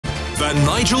The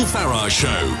Nigel Farage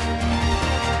Show.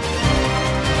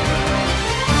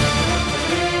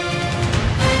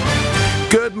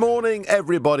 Good morning,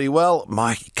 everybody. Well,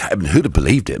 who'd have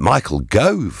believed it? Michael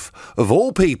Gove, of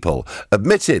all people,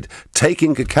 admitted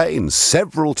taking cocaine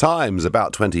several times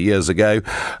about 20 years ago.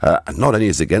 Not only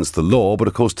is it against the law, but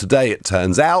of course today it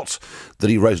turns out that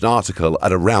he wrote an article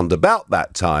at around about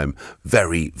that time,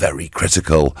 very, very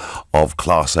critical of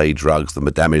Class A drugs and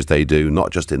the damage they do,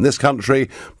 not just in this country,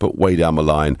 but way down the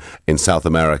line in South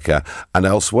America and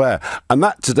elsewhere. And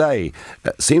that today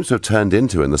seems to have turned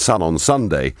into, in the Sun on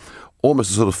Sunday,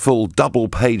 almost a sort of full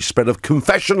double-page spread of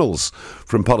confessionals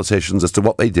from politicians as to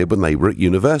what they did when they were at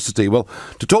university. Well,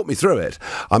 to talk me through it,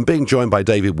 I'm being joined by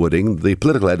David Wooding, the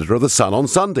political editor of The Sun on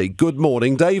Sunday. Good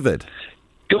morning, David.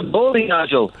 Good morning,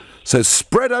 Nigel. So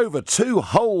spread over 2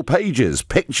 whole pages,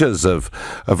 pictures of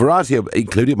a variety of,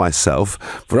 including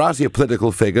myself, variety of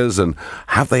political figures and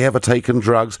have they ever taken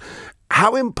drugs.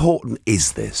 How important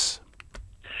is this?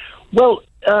 Well,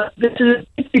 this is a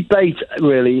big debate,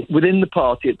 really, within the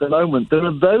party at the moment. There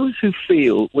are those who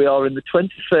feel we are in the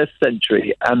 21st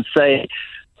century and say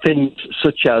things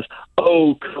such as,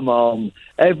 oh, come on,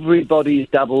 everybody's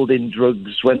dabbled in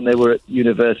drugs when they were at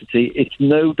university. It's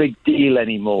no big deal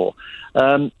anymore.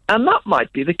 And that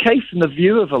might be the case in the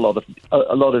view of a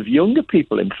lot of younger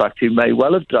people, in fact, who may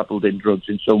well have dabbled in drugs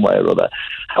in some way or other.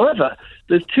 However,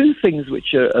 there's 2 things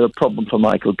which are a problem for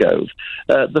Michael Gove.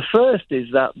 The first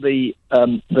is that the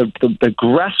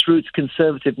grassroots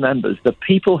Conservative members, the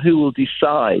people who will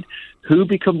decide who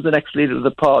becomes the next leader of the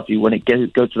party when it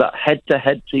goes to that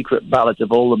head-to-head secret ballot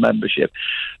of all the membership,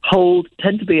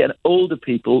 tend to be older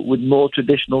people with more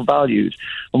traditional values.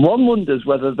 And one wonders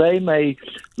whether they may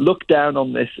look down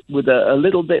on this with a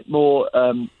little bit more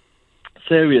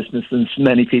seriousness than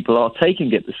many people are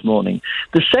taking it this morning.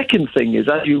 The second thing is,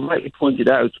 as you rightly pointed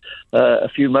out a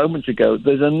few moments ago,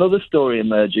 there's another story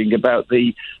emerging about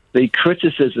the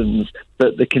criticisms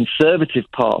that the Conservative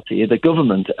Party, the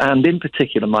government, and in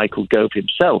particular Michael Gove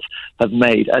himself, have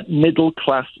made at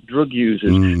middle-class drug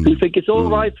users who think it's all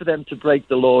right for them to break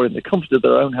the law in the comfort of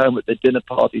their own home at their dinner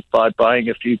parties by buying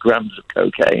a few grams of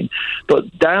cocaine.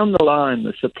 But down the line,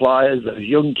 the suppliers of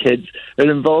young kids are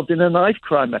involved in a knife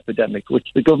crime epidemic, which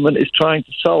the government is trying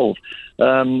to solve.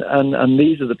 And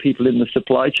these are the people in the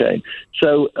supply chain.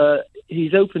 So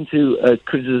he's open to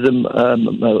criticism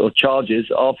or charges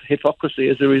of hypocrisy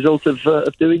as a result of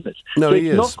doing this. No, so he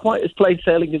it's not quite as plain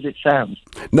sailing as it sounds.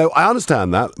 No, I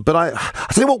understand that, but I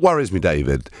tell you what worries me,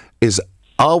 David, is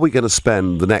are we going to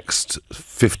spend the next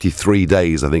 53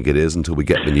 days, I think it is, until we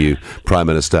get the new Prime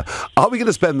Minister, are we going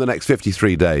to spend the next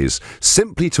 53 days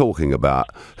simply talking about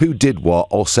who did what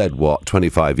or said what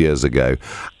 25 years ago,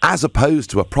 as opposed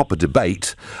to a proper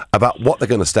debate about what they're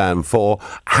going to stand for,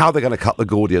 how they're going to cut the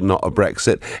Gordian knot of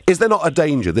Brexit? Is there not a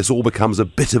danger this all becomes a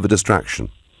bit of a distraction?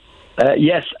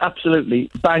 Yes, absolutely.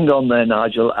 Bang on there,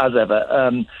 Nigel, as ever.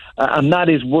 And that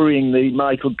is worrying the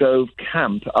Michael Gove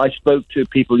camp. I spoke to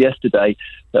people yesterday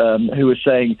who were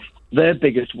saying their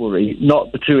biggest worry,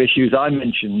 not the 2 issues I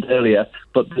mentioned earlier,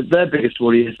 but their biggest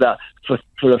worry is that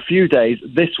for a few days,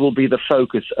 this will be the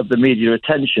focus of the media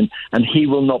attention and he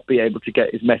will not be able to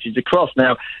get his message across.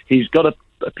 Now, he's got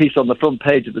a piece on the front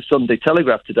page of the Sunday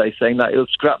Telegraph today saying that he'll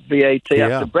scrap VAT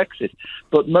after Brexit,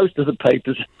 but most of the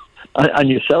papers and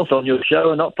yourself on your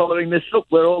show are not following this up.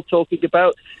 We're all talking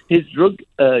about his drug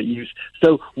use.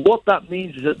 So what that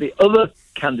means is that the other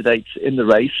candidates in the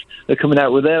race are coming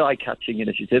out with their eye-catching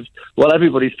initiatives while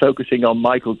everybody's focusing on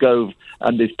Michael Gove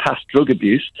and his past drug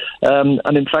abuse. And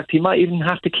in fact, he might even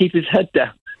have to keep his head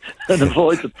down and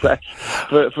avoid the press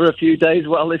for a few days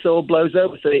while this all blows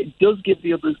over. So it does give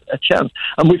the others a chance.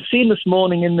 And we've seen this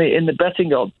morning in the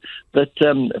betting odds that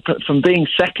from being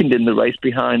second in the race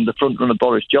behind the front-runner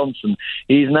Boris Johnson,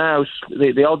 he's now,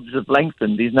 the odds have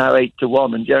lengthened. He's now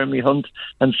 8-1, and Jeremy Hunt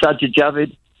and Sajid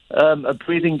Javid are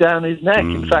breathing down his neck.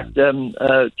 In fact,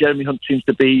 Jeremy Hunt seems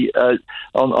to be at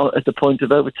the point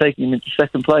of overtaking him into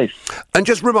second place. And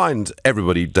just remind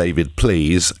everybody, David,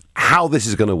 please, how this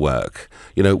is going to work.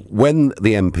 You know, when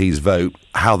the MPs vote,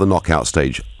 how the knockout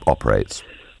stage operates.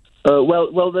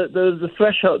 Well, there's a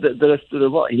threshold. There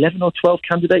are 11 or 12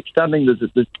 candidates standing.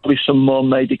 There's probably some more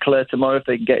may declare tomorrow if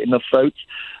they can get enough votes.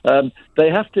 They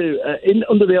have to,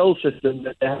 under the old system,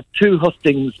 they have 2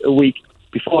 hustings a week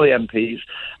before the MPs,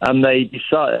 and they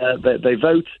decide they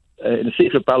vote in a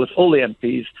secret ballot, all the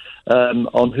MPs,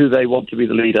 on who they want to be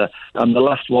the leader, and the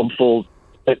last one falls.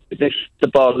 If the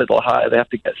bar a little higher, they have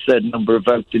to get a certain number of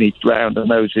votes in each round, and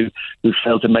those who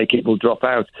fail to make it will drop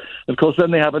out. Of course, then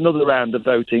they have another round of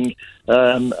voting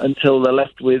until they're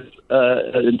left with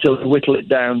until they whittle it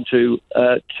down to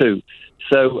 2.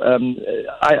 So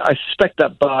I suspect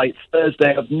that by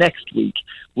Thursday of next week,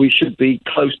 we should be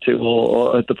close to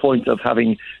or at the point of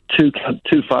having two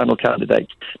final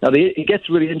candidates. Now, it gets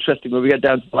really interesting when we get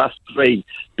down to the last three,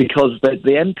 because the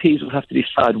MPs will have to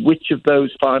decide which of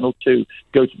those final two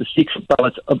go to the secret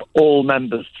ballot of all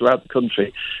members throughout the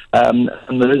country. And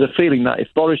there is a feeling that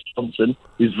if Boris Johnson,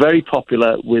 who's very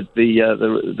popular with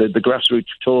the grassroots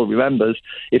Tory members,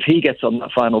 if he gets on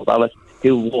that final ballot,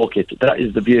 he'll walk it. That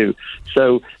is the view.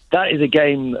 So that is a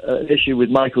game issue with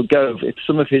Michael Gove. If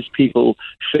some of his people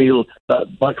feel that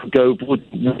Michael Gove would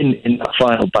win in that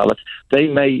final ballot, they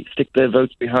may stick their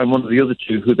votes behind one of the other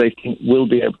two who they think will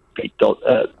be able to beat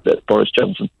Boris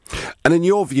Johnson. And in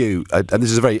your view, and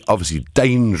this is a very obviously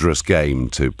dangerous game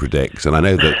to predict, and I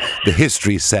know that the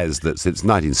history says that since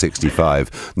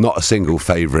 1965, not a single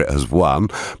favourite has won.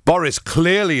 Boris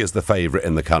clearly is the favourite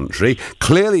in the country,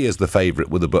 clearly is the favourite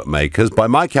with the bookmakers. By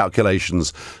my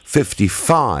calculations,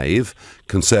 55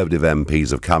 Conservative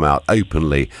MPs have come out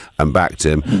openly and backed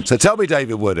him. So tell me,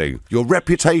 David Wooding, your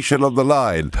reputation on the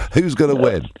line, who's going to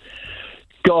win?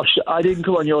 Gosh, I didn't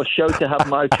come on your show to have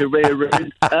my career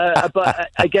ruined.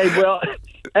 But again,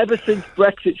 ever since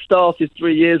Brexit started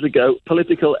 3 years ago,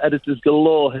 political editors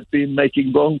galore have been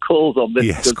making wrong calls on this.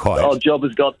 Yes, quite. Our job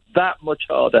has got that much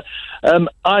harder.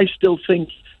 I still think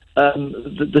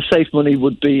the safe money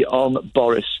would be on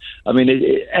Boris. I mean,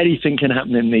 anything can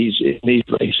happen in these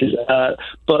races,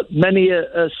 but many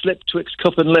slip twixt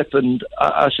cup and lip, and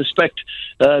I suspect,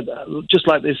 just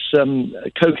like this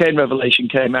cocaine revelation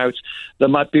came out, there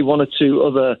might be one or two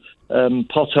other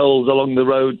potholes along the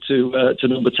road to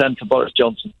number 10 for Boris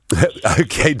Johnson.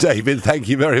 OK, David, thank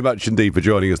you very much indeed for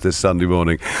joining us this Sunday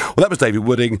morning. Well, that was David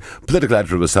Wooding, political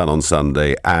editor of The Sun on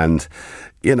Sunday, and,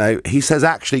 you know, he says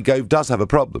actually Gove does have a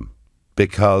problem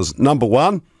because, number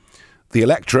one, the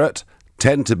electorate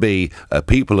tend to be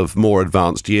people of more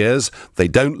advanced years. They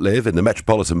don't live in the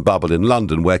metropolitan bubble in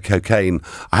London where cocaine,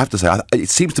 I have to say, it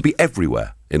seems to be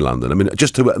everywhere in London. I mean,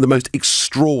 just to the most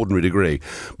extraordinary degree.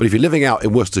 But if you're living out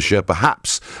in Worcestershire,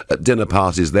 perhaps at dinner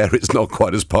parties there, it's not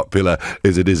quite as popular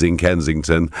as it is in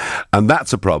Kensington. And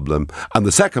that's a problem. And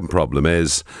the second problem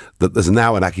is that there's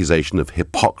now an accusation of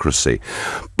hypocrisy.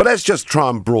 But let's just try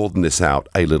and broaden this out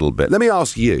a little bit. Let me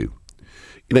ask you,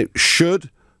 should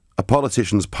a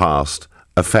politician's past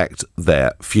affect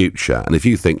their future? And if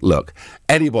you think, look,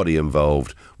 anybody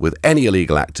involved with any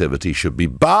illegal activity should be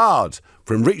barred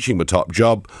from reaching the top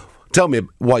job, tell me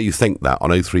why you think that on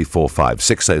 0345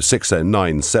 6060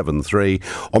 973.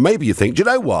 Or maybe you think, do you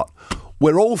know what?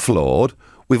 We're all flawed.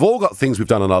 We've all got things we've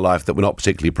done in our life that we're not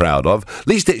particularly proud of. At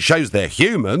least it shows they're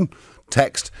human.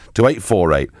 Text to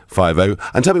 84850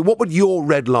 and tell me, what would your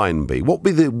red line be? What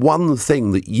would be the one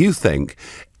thing that you think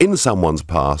in someone's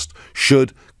past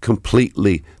should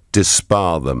completely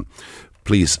disbar them?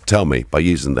 Please tell me by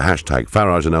using the hashtag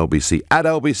Farage and LBC at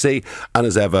LBC, and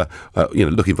as ever,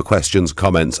 looking for questions,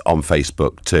 comments on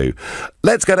Facebook too.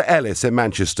 Let's go to Ellis in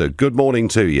Manchester. Good morning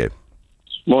to you.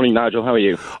 Morning, Nigel. How are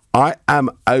you? I am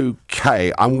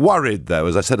okay. I'm worried, though,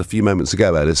 as I said a few moments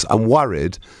ago, Ellis, I'm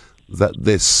worried that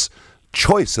this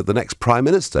choice of the next Prime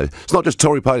Minister, it's not just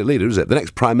Tory party leader, is it? The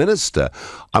next Prime Minister,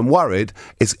 I'm worried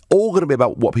it's all going to be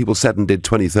about what people said and did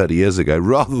 20, 30 years ago,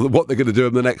 rather than what they're going to do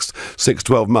in the next 6,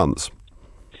 12 months.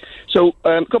 So,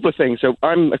 a couple of things. So,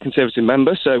 I'm a Conservative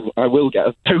member, so I will get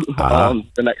a vote on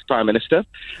the next Prime Minister.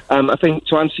 I think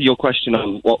to answer your question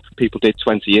on what people did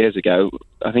 20 years ago,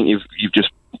 I think you've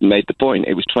just made the point.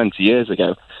 It was 20 years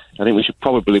ago. I think we should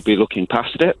probably be looking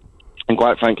past it. And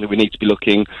quite frankly, we need to be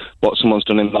looking what someone's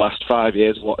done in the last 5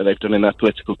 years, what they've done in their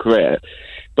political career.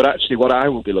 But actually, what I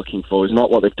will be looking for is not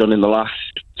what they've done in the last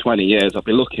 20 years. I'll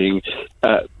be looking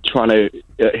at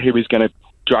who is going to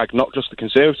drag not just the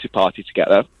Conservative Party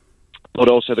together, but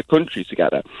also the country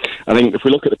together. I think if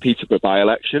we look at the Peterborough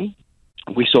by-election,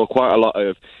 we saw quite a lot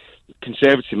of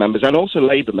Conservative members and also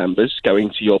Labour members going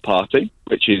to your party,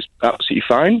 which is absolutely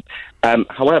fine.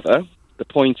 However, the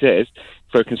point is,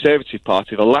 for a Conservative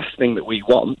Party, the last thing that we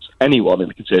want, anyone in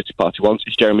the Conservative Party wants,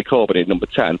 is Jeremy Corbyn at number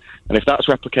 10. And if that's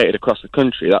replicated across the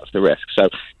country, that's the risk. So,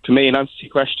 for me, in answer to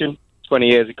your question, 20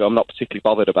 years ago, I'm not particularly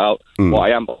bothered about. What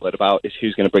I am bothered about is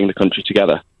who's going to bring the country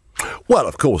together. Well,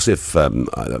 of course,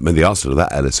 the answer to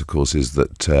that, Ellis, of course, is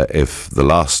that if the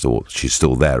last, or she's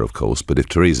still there, of course, but if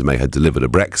Theresa May had delivered a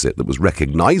Brexit that was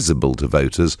recognisable to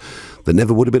voters, there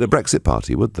never would have been a Brexit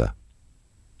party, would there?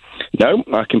 No,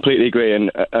 I completely agree. And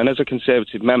as a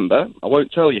Conservative member, I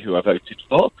won't tell you who I voted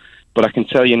for, but I can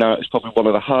tell you now it's probably one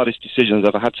of the hardest decisions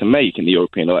I've ever had to make in the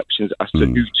European elections as to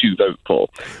who to vote for.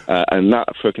 And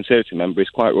that, for a Conservative member, is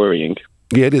quite worrying.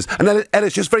 Yeah, it is. And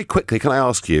Ellis, just very quickly, can I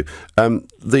ask you,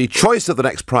 the choice of the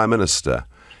next Prime Minister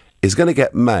is going to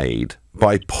get made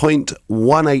by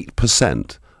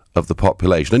 0.18% of the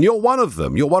population. And you're one of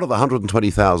them. You're one of the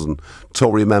 120,000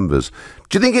 Tory members.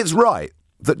 Do you think it's right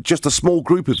that just a small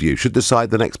group of you should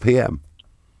decide the next PM?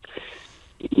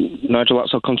 Nigel,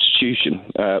 that's our constitution.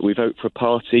 We vote for a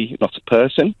party, not a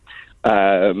person.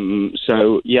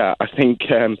 So, yeah, I think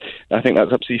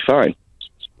that's absolutely fine.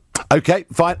 OK,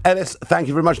 fine. Ellis, thank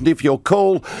you very much indeed for your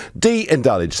call. D in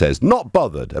Dulwich says, not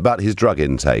bothered about his drug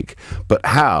intake, but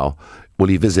how will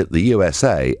he visit the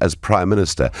USA as Prime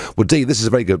Minister? Well, D, this is a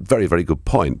very, very good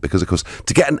point, because, of course,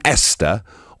 to get an ESTA,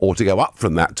 or to go up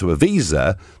from that to a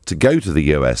visa to go to the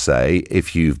USA,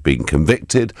 if you've been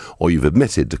convicted or you've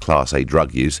admitted to Class A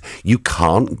drug use, you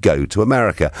can't go to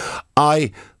America.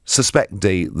 I suspect,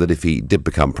 D, that if he did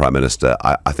become Prime Minister,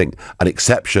 I think an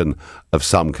exception of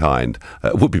some kind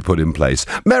would be put in place.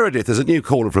 Meredith is a new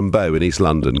caller from Bow in East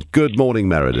London. Good morning,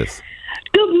 Meredith.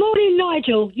 Good morning,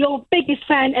 Nigel. Your biggest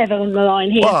fan ever on the line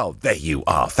here. Well, there you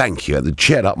are. Thank you. It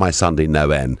cheered up my Sunday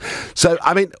no end. So,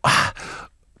 I mean,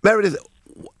 Meredith,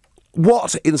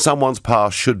 what in someone's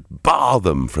past should bar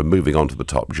them from moving on to the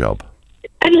top job?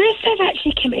 Unless they've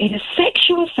actually committed a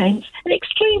sexual offence, an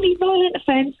extremely violent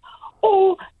offence,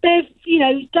 or they've,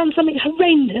 done something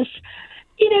horrendous,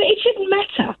 it shouldn't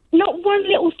matter. Not one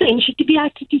little thing should be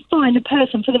able to define a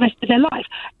person for the rest of their life.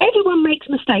 Everyone makes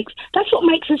mistakes. That's what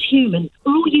makes us human.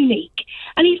 We're all unique.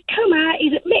 And he's come out,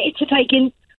 he's admitted to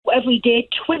taking whatever he did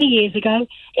 20 years ago.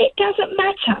 It doesn't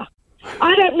matter.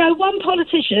 I don't know one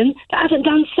politician that hasn't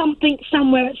done something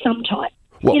somewhere at some time.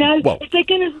 If they're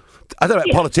going to... I don't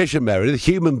know, politician, Meredith, a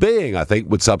human being, I think,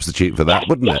 would substitute for that,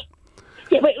 wouldn't it?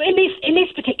 Yeah, but in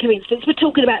this particular instance, we're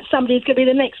talking about somebody who's going to be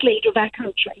the next leader of our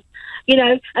country.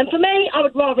 And for me, I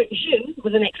would rather it was you who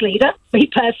was the next leader, me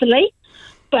personally.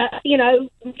 But, we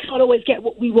can't always get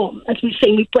what we want, as we've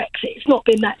seen with Brexit. It's not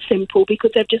been that simple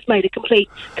because they've just made a complete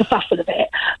kerfuffle of it.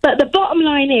 But the bottom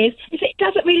line is it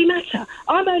doesn't really matter.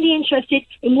 I'm only interested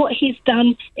in what he's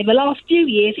done in the last few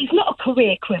years. He's not a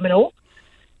career criminal.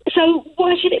 So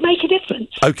why should it make a difference?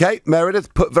 OK,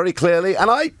 Meredith, put very clearly.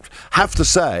 And I have to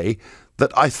say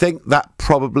that I think that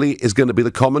probably is going to be the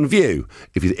common view.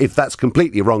 If that's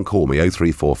completely wrong, call me,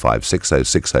 0345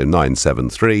 6060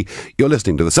 973. You're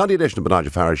listening to the Sunday edition of the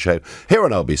Nigel Farage Show here on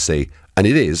LBC, and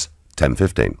it is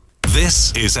 10:15.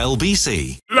 This is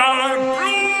LBC.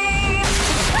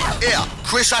 Here,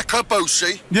 Chris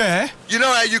Ackerbosi. Yeah? You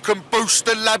know how you can boost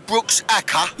the Ladbrokes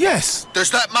Acker? Yes. Does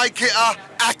that make it a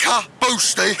Acker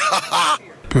Boosty?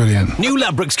 Brilliant. New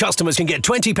Ladbrokes customers can get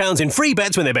 £20 in free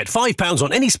bets when they bet £5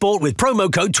 on any sport with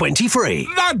promo code 20FREE.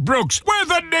 Ladbrokes, where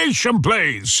the nation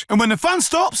plays. And when the fun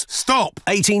stops, stop.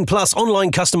 18 plus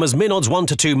online customers, min odds 1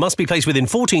 to 2 must be placed within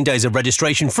 14 days of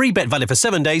registration. Free bet valid for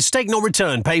 7 days. Stake not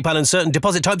returned. PayPal and certain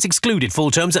deposit types excluded. Full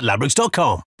terms at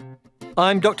ladbrokes.com.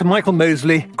 I'm Dr. Michael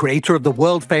Mosley, creator of the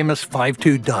world-famous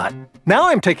 5-2 diet. Now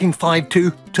I'm taking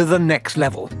 5-2 to the next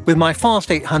level with my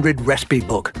Fast 800 recipe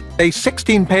book, a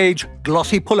 16-page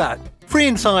glossy pullout, free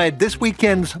inside this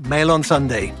weekend's Mail on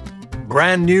Sunday.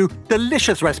 Brand new,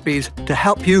 delicious recipes to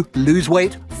help you lose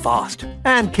weight fast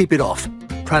and keep it off.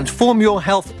 Transform your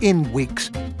health in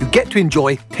weeks. You get to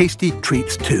enjoy tasty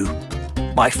treats too.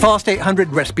 My Fast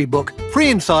 800 recipe book,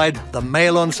 free inside the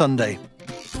Mail on Sunday.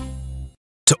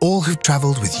 To all who've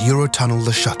travelled with Eurotunnel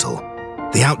the shuttle,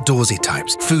 the outdoorsy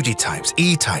types, foodie types,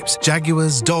 E-types,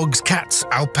 Jaguars, dogs, cats,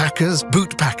 alpacas,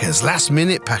 boot packers,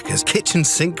 last-minute packers, kitchen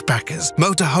sink packers,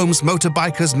 motorhomes,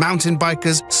 motorbikers, mountain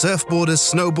bikers, surfboarders,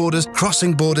 snowboarders,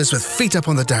 crossing borders with feet up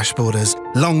on the dashboarders,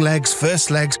 long legs,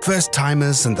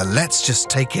 first-timers, and the let's just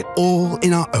take it all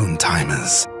in our own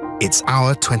timers. It's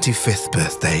our 25th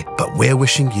birthday, but we're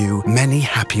wishing you many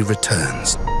happy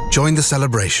returns. Join the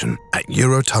celebration at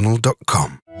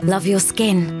Eurotunnel.com. Love your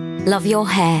skin, love your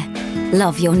hair,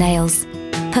 love your nails.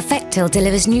 Perfectil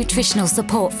delivers nutritional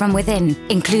support from within,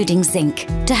 including zinc,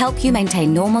 to help you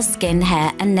maintain normal skin,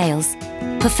 hair and nails.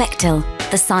 Perfectil,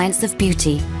 the science of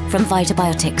beauty, from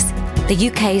Vitabiotics, the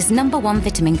UK's #1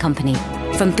 vitamin company.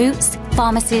 From Boots,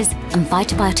 pharmacies and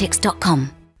Vitabiotics.com.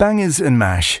 Bangers and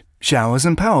mash, showers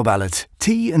and power ballads,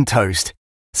 tea and toast.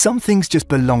 Some things just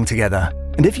belong together.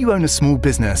 And if you own a small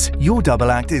business, your double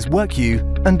act is work you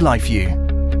and life you.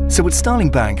 So at Starling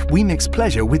Bank, we mix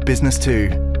pleasure with business too.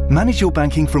 Manage your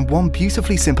banking from one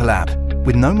beautifully simple app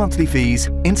with no monthly fees,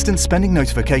 instant spending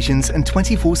notifications and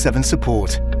 24/7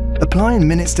 support. Apply in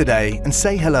minutes today and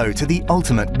say hello to the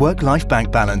ultimate work-life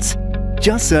bank balance.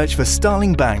 Just search for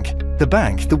Starling Bank, the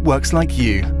bank that works like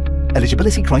you.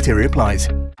 Eligibility criteria applies.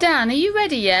 Dan, are you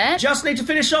ready yet? Just need to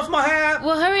finish off my hair.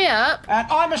 Well, hurry up.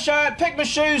 And iron my shirt, pick my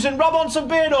shoes and rub on some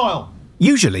beard oil.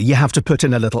 Usually you have to put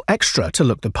in a little extra to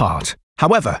look the part.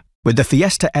 However, with the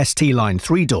Fiesta ST Line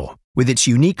 3-door, with its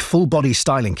unique full-body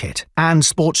styling kit and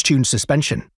sports-tuned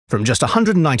suspension, from just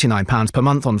 £199 per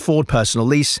month on Ford Personal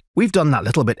Lease, we've done that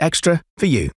little bit extra for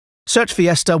you. Search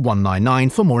Fiesta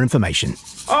 199 for more information.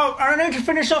 Oh, and I need to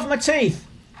finish off my teeth.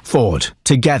 Ford.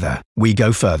 Together, we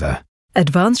go further.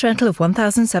 Advance rental of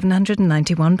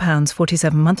 £1,791,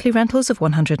 47 monthly rentals of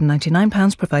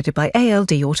 £199 provided by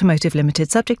ALD Automotive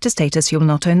Limited, subject to status. You will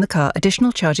not own the car.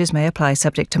 Additional charges may apply,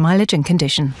 subject to mileage and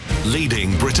condition.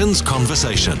 Leading Britain's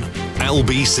conversation.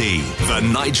 LBC, The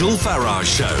Nigel Farage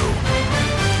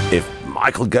Show. If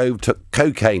Michael Gove took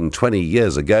cocaine 20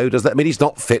 years ago, does that mean he's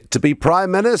not fit to be Prime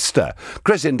Minister?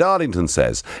 Chris in Darlington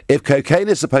says, if cocaine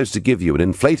is supposed to give you an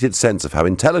inflated sense of how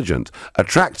intelligent,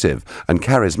 attractive and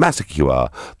charismatic you are,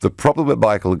 the problem with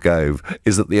Michael Gove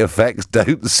is that the effects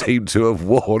don't seem to have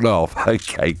worn off.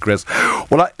 OK, Chris.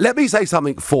 Well, let me say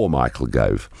something for Michael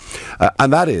Gove.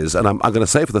 And that is, and I'm going to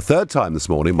say for the third time this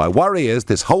morning, my worry is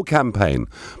this whole campaign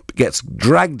gets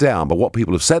dragged down by what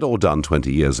people have said or done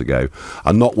 20 years ago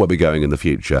and not where we're going in the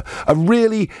future. A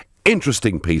really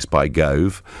interesting piece by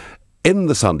Gove in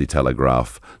the Sunday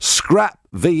Telegraph: scrap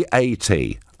VAT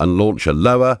and launch a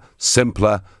lower,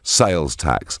 simpler sales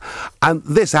tax. And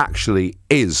this actually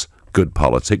is good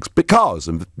politics because,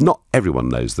 and not everyone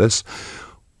knows this,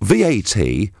 VAT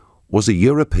was a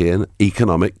European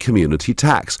Economic Community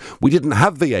tax. We didn't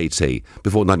have VAT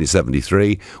before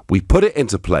 1973. We put it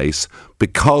into place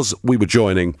because we were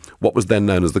joining what was then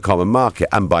known as the common market.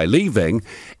 And by leaving,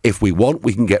 if we want,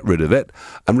 we can get rid of it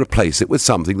and replace it with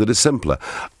something that is simpler.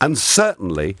 And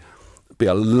certainly be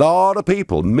a lot of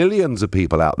people, millions of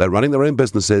people out there running their own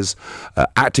businesses,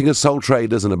 acting as sole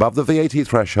traders and above the VAT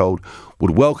threshold,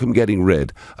 would welcome getting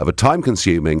rid of a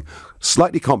time-consuming,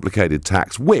 slightly complicated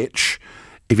tax, which,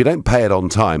 if you don't pay it on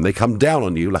time, they come down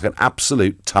on you like an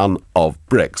absolute ton of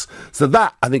bricks. So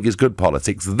that, I think, is good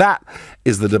politics. That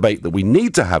is the debate that we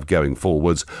need to have going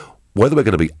forwards. Whether we're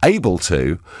going to be able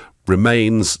to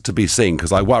remains to be seen,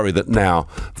 because I worry that now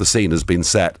the scene has been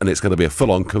set and it's going to be a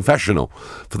full-on confessional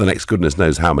for the next goodness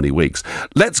knows how many weeks.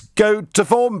 Let's go to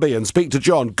Formby and speak to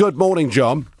John. Good morning,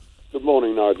 John. Good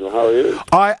morning, Nigel. How are you?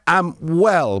 I am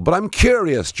well, but I'm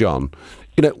curious, John.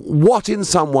 You know, what in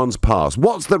someone's past,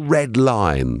 what's the red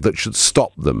line that should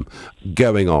stop them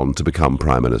going on to become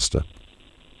Prime Minister?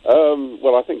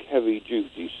 Well, I think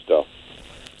heavy-duty stuff.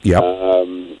 Yeah.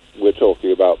 We're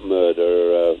talking about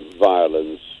murder,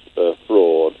 violence,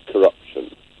 fraud,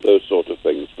 corruption, those sort of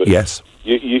things. But yes.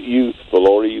 Youthful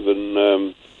or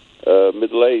even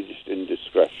middle-aged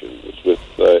indiscretions with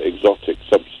exotic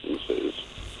substances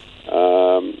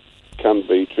can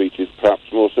be treated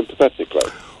perhaps more sympathetically.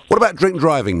 What about drink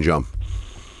driving, John?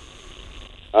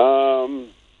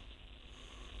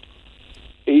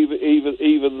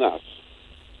 Even that,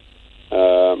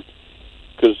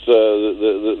 because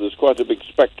there's quite a big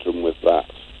spectrum with that.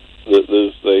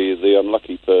 There's the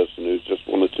unlucky person who's just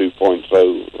 1 or 2 points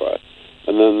over,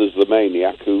 and then there's the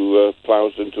maniac who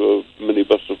ploughs into a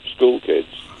minibus of school kids.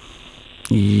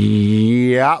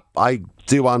 Yeah, I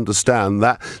do understand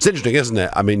that. It's interesting, isn't it?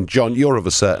 I mean, John, you're of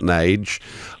a certain age.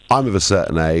 I'm of a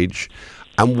certain age,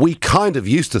 and we kind of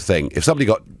used to think if somebody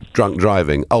got drunk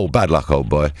driving, oh, bad luck, old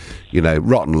boy, you know,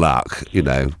 rotten luck, you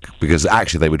know, because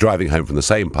actually they were driving home from the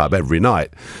same pub every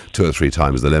night, 2 or 3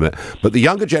 times the limit. But the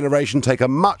younger generation take a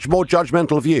much more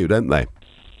judgmental view, don't they?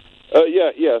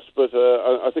 Yes, but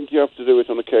I think you have to do it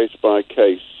on a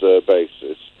case-by-case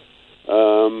basis.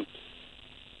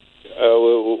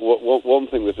 One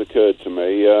thing that occurred to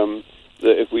me,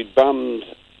 that if we'd banned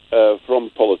from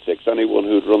politics anyone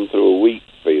who'd run through a wheat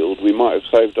field, we might have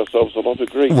saved ourselves a lot of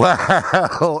grief.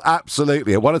 Well,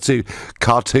 absolutely. 1 or 2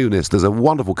 cartoonists. There's a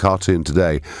wonderful cartoon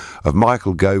today of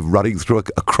Michael Gove running through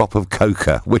a crop of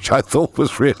coca, which I thought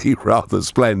was really rather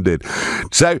splendid.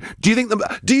 So, do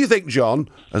you think, John,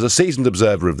 as a seasoned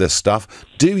observer of this stuff,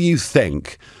 do you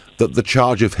think that the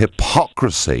charge of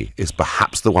hypocrisy is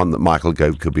perhaps the one that Michael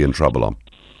Gove could be in trouble on?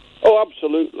 Oh,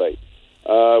 absolutely.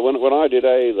 When I did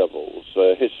A-levels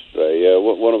history,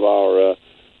 one of our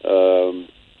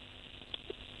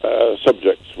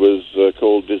subjects was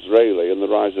called Disraeli and the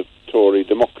Rise of Tory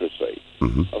Democracy.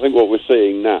 Mm-hmm. I think what we're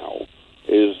seeing now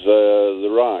is the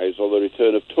rise or the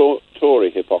return of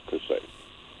Tory hypocrisy,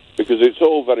 because it's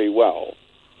all very well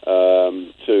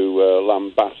to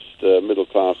lambast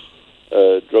middle-class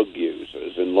drug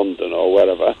users in London or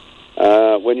wherever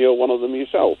when you're one of them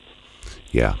yourself.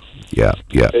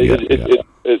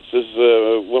 It's as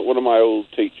one of my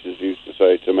old teachers used to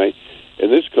say to me,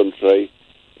 in this country,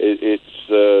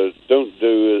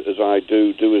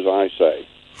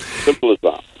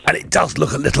 does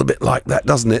look a little bit like that,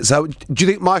 doesn't it? So, do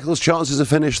you think Michael's chances are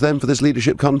finished then for this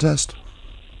leadership contest?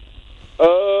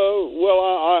 Well,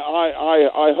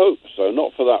 I hope so.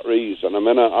 Not for that reason. I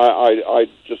mean, I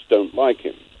just don't like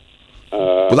him.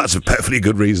 Well, that's a perfectly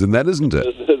good reason then, isn't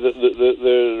it?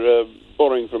 They're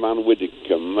borrowing from Anne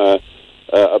Widdecombe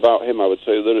about him. I would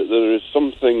say there is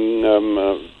something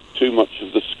too much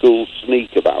of the school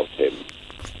sneak about him.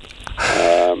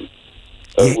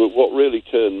 What really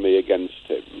turned me against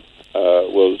him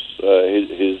was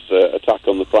his attack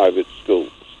on the private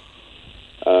schools.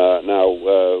 Now,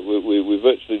 we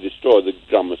virtually destroyed the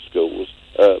grammar schools.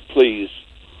 Please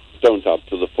don't add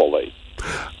to the folly.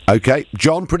 OK,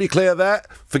 John, pretty clear there.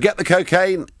 Forget the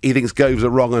cocaine. He thinks Gove's a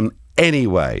wrong un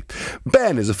anyway.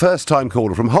 Ben is a first-time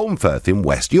caller from Holmfirth in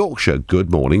West Yorkshire.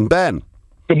 Good morning, Ben.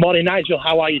 Good morning, Nigel.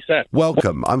 How are you, sir?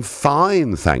 Welcome. I'm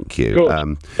fine, thank you.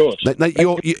 Good.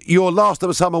 You're last of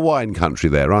a summer wine country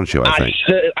there, aren't you, I think?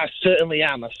 I certainly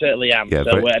am. Yeah,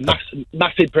 so,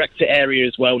 massive Brexit area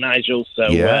as well, Nigel. So,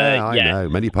 I know.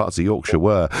 Many parts of Yorkshire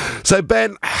were. So,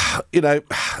 Ben,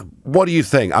 what do you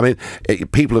think? I mean,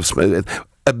 people have...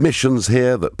 admissions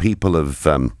here that people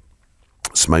have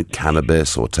smoked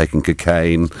cannabis or taken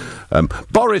cocaine.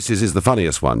 Boris's is the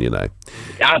funniest one, you know.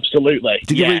 Absolutely.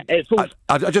 Did you read,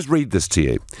 I just read this to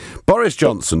you. Boris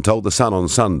Johnson told The Sun on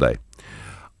Sunday,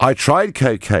 I tried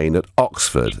cocaine at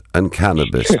Oxford and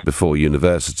cannabis before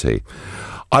university.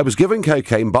 I was given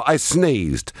cocaine, but I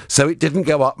sneezed, so it didn't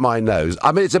go up my nose.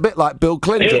 I mean, it's a bit like Bill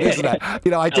Clinton, isn't it?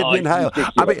 I didn't inhale.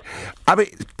 I mean,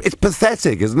 it's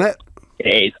pathetic, isn't it?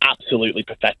 It is absolutely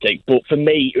pathetic. But for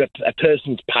me, a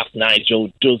person's past,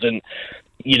 Nigel, doesn't,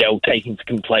 take into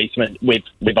complacement with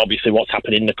obviously what's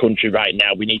happening in the country right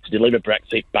now. We need to deliver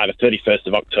Brexit by the 31st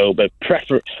of October,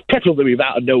 preferably with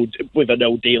a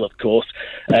no deal, of course.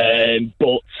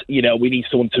 But, we need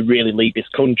someone to really lead this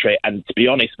country. And to be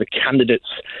honest, the candidates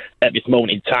at this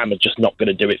moment in time are just not going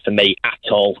to do it for me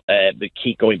at all. They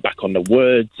keep going back on the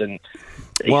words and...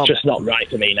 It's just not right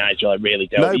for me, Nigel. I really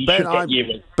don't. No, Ben,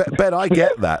 I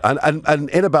get that. And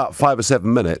in about 5 or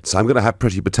 7 minutes, I'm going to have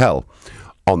Priti Patel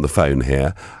on the phone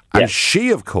here. And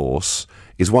she, of course,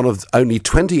 is one of only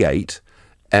 28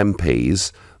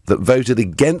 MPs that voted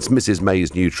against Mrs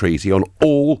May's new treaty on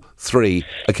all 3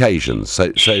 occasions.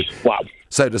 So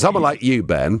to someone like you,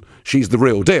 Ben, she's the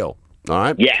real deal, all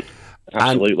right? Yeah,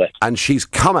 absolutely. And she's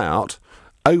come out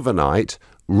overnight,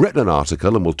 written an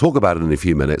article, and we'll talk about it in a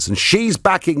few minutes, and she's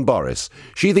backing Boris.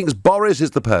 She thinks Boris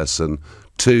is the person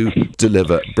to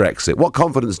deliver Brexit. What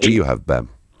confidence do you have, Ben?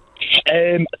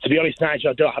 To be honest,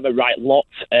 Nigel, I don't have a right lot.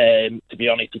 To be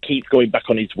honest, he keeps going back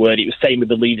on his word. It was the same with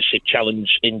the leadership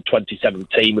challenge in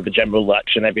 2017 with the general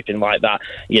election, everything like that.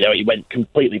 He went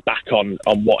completely back on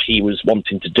what he was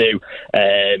wanting to do,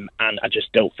 and I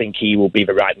just don't think he will be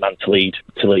the right man to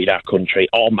lead our country,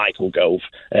 or Michael Gove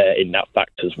in that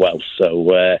fact as well.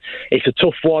 So it's a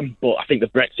tough one, but I think the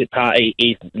Brexit Party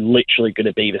is literally going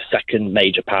to be the second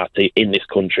major party in this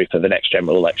country for the next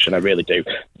general election. I really do.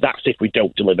 That's if we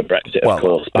don't deliver Brexit, of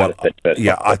course.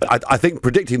 I think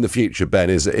predicting the future, Ben,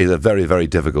 is a very, very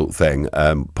difficult thing.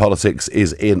 Politics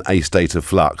is in a state of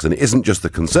flux, and it isn't just the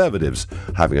Conservatives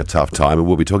having a tough time, and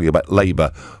we'll be talking about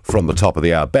Labour from the top of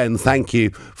the hour. Ben, thank you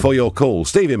for your call.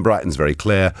 Steve in Brighton's very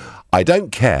clear. I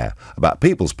don't care about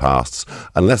people's pasts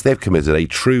unless they've committed a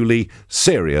truly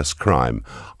serious crime.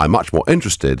 I'm much more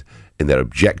interested in their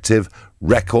objective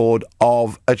record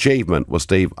of achievement. Well,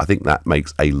 Steve, I think that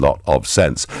makes a lot of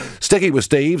sense. Sticking with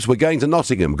Steve's, we're going to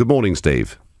Nottingham. Good morning,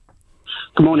 Steve.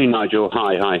 Good morning, Nigel.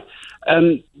 Hi.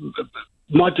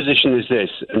 My position is this,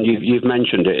 and you've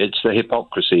mentioned it, it's the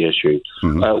hypocrisy issue.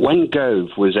 Mm-hmm. When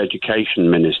Gove was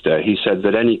Education Minister, he said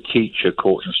that any teacher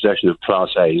caught in possession of Class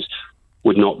A's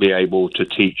would not be able to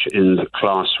teach in the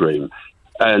classroom.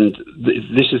 And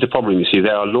this is the problem, you see.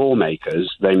 There are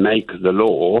lawmakers, they make the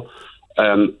law,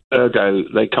 ergo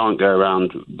they can't go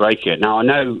around breaking it. Now, I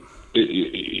know,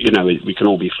 we can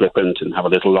all be flippant and have a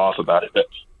little laugh about it, but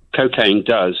cocaine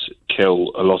does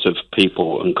kill a lot of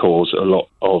people and cause a lot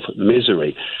of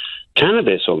misery.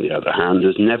 Cannabis, on the other hand,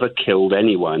 has never killed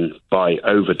anyone by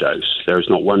overdose. There is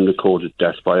not one recorded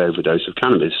death by overdose of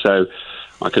cannabis. So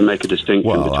I can make a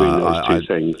distinction between those two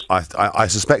things. I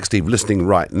suspect, Steve, listening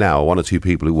right now, 1 or 2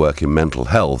 people who work in mental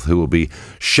health who will be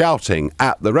shouting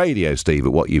at the radio, Steve,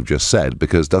 at what you've just said,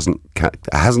 because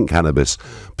hasn't cannabis,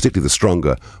 particularly the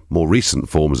stronger, more recent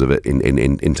forms of it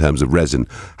in terms of resin,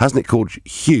 hasn't it caused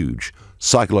huge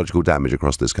psychological damage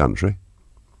across this country?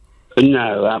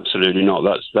 No, absolutely not.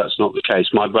 That's not the case.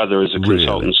 My brother is a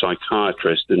consultant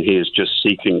psychiatrist, and he is just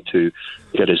seeking to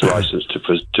get his license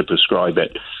to prescribe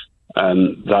it.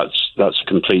 That's a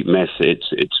complete myth.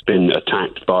 It's been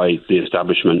attacked by the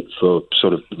establishment for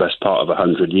sort of the best part of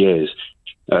 100 years,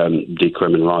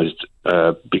 decriminalised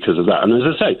because of that. And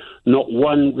as I say, not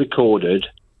one recorded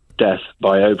death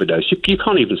by overdose. You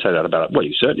can't even say that about, well,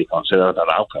 you certainly can't say that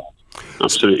about alcohol.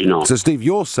 Absolutely not. So, Steve,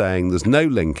 you're saying there's no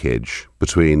linkage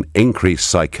between increased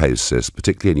psychosis,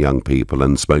 particularly in young people,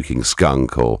 and smoking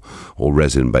skunk or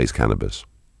resin-based cannabis?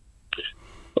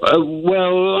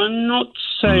 Well, I'm not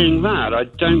saying that. I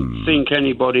don't think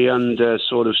anybody under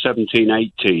sort of 17,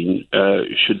 18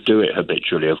 should do it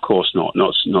habitually. Of course not.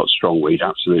 Not strong weed,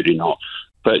 absolutely not.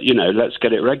 But, let's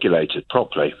get it regulated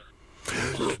properly.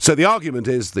 So the argument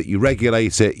is that you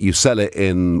regulate it, you sell it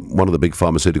in one of the big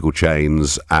pharmaceutical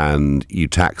chains, and you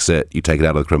tax it, you take it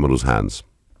out of the criminal's hands.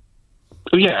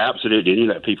 Oh, yeah, absolutely. And you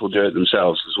let people do it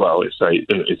themselves as well if they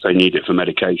need it for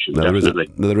medication, definitely.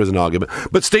 There is an argument.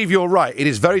 But, Steve, you're right. It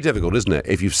is very difficult, isn't it?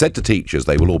 If you've said to teachers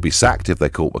they will all be sacked if they're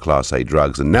caught with Class A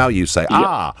drugs, and now you say,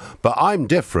 but I'm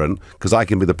different because I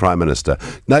can be the Prime Minister.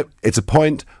 No, it's a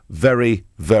point very,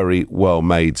 very well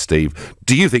made, Steve.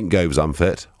 Do you think Gove's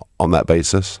unfit on that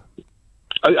basis?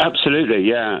 Oh, absolutely,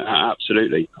 yeah,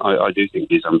 absolutely. I do think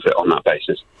he's unfit on that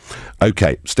basis.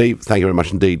 OK, Steve, thank you very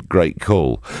much indeed. Great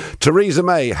call. Theresa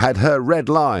May had her red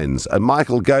lines and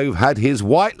Michael Gove had his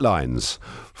white lines.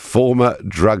 Former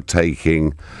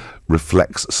drug-taking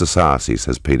reflects society,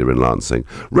 says Peter in Lancing.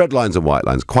 Red lines and white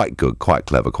lines, quite good, quite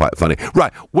clever, quite funny.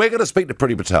 Right, we're going to speak to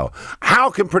Priti Patel.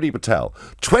 How can Priti Patel,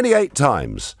 28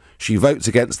 times... she votes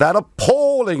against that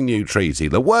appalling new treaty,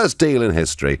 the worst deal in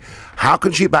history. How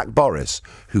can she back Boris,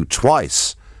 who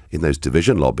twice in those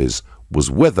division lobbies was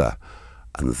with her,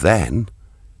 and then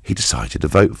he decided to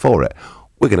vote for it?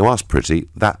 We're going to ask Priti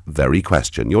that very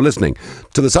question. You're listening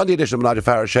to the Sunday edition of the Nigel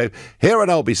Farage Show here on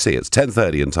LBC. It's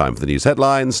 10:30 and time for the news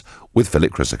headlines with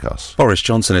Philip Chryssikos. Boris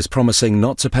Johnson is promising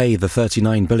not to pay the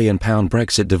 £39 billion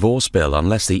Brexit divorce bill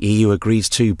unless the EU agrees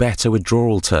to better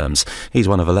withdrawal terms. He's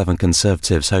one of 11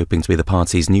 Conservatives hoping to be the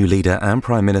party's new leader and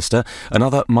Prime Minister.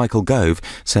 Another, Michael Gove,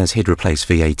 says he'd replace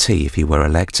VAT if he were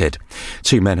elected.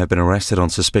 2 men have been arrested on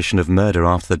suspicion of murder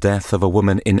after the death of a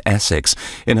woman in Essex.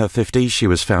 In her 50s, she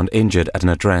was found injured at an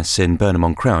address in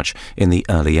Burnham-on-Crouch in the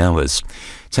early hours.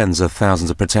 Tens of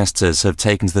thousands of protesters have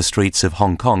taken to the streets of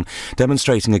Hong Kong,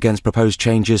 demonstrating against proposed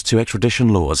changes to extradition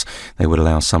laws. They would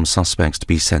allow some suspects to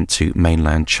be sent to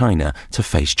mainland China to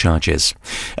face charges.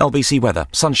 LBC weather,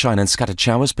 sunshine and scattered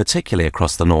showers, particularly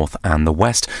across the north and the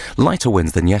west. Lighter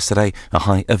winds than yesterday, a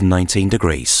high of 19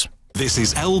 degrees. This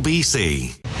is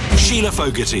LBC. Sheila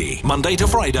Fogarty, Monday to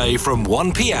Friday from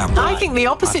 1 p.m. I think the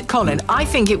opposite, Colin. I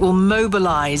think it will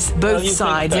mobilise both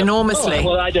sides enormously.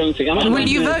 Well, I don't think. Will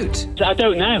you vote? I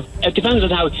don't know. It depends on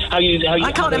how you.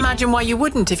 I can't imagine why you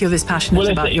wouldn't if you're this passionate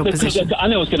about your position. I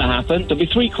know what's going to happen. There'll be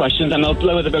 3 questions, and they'll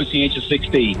lower the voting age to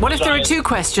 16. What if there are 2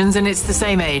 questions and it's the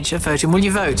same age of voting? Will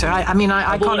you vote? I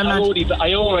can't imagine.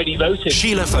 I already voted.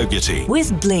 Sheila Fogarty.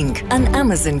 With Blink, an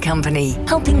Amazon company,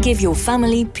 helping give your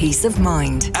family peace of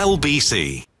mind.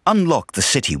 LBC. Unlock the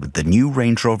city with the new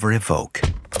Range Rover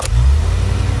Evoque.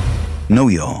 Know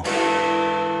your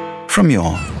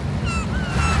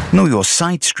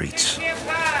side streets.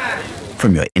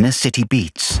 From your inner city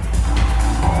beats.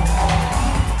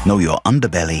 Know your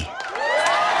underbelly.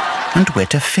 And where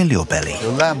to fill your belly.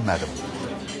 Your lamb, madam.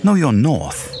 Know your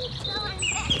north.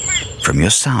 From your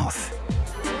south.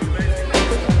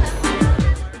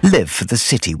 Live for the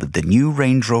city with the new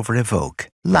Range Rover Evoque.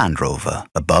 Land Rover,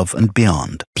 above and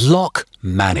beyond. Block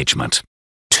management.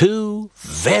 2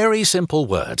 very simple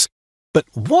words. But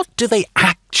what do they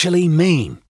actually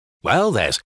mean? Well,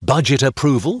 there's budget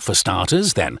approval for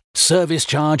starters, then service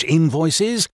charge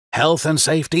invoices, health and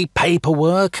safety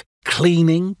paperwork,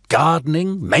 cleaning,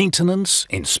 gardening, maintenance,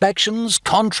 inspections,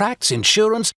 contracts,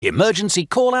 insurance, emergency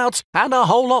call-outs, and a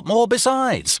whole lot more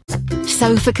besides.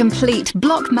 So for complete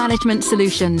block management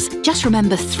solutions, just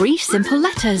remember 3 simple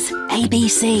letters.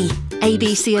 ABC.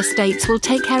 ABC Estates will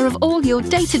take care of all your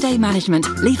day-to-day management,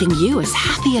 leaving you as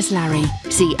happy as Larry.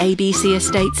 See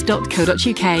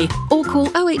abcestates.co.uk or call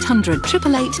 0800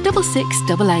 888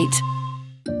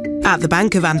 6688. At the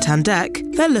Bank of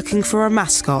Antandek, they're looking for a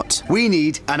mascot. We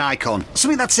need an icon.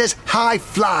 Something that says high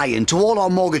flying to all our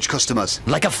mortgage customers.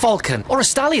 Like a falcon or a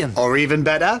stallion. Or even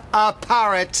better, a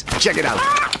parrot. Check it out.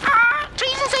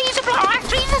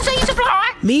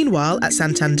 Meanwhile, at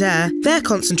Santander, they're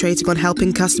concentrating on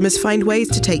helping customers find ways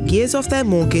to take years off their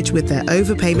mortgage with their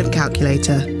overpayment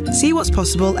calculator. See what's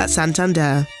possible at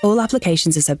Santander. All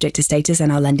applications are subject to status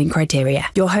and our lending criteria.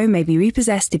 Your home may be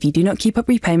repossessed if you do not keep up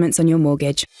repayments on your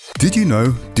mortgage. Did you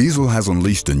know Diesel has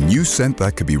unleashed a new scent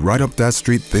that could be right up that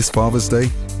street this Father's Day?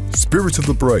 Spirit of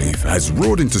the Brave has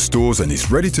roared into stores and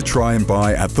is ready to try and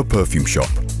buy at the perfume shop.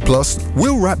 Plus,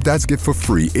 we'll wrap Dad's gift for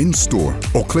free in-store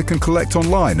or click and collect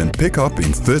online and pick up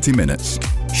in 30 minutes.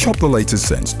 Shop the latest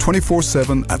scents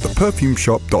 24/7 at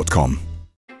theperfumeshop.com.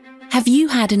 Have you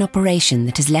had an operation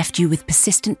that has left you with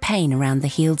persistent pain around the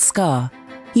healed scar?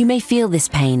 You may feel this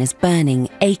pain as burning,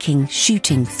 aching,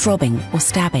 shooting, throbbing, or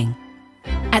stabbing.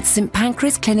 At St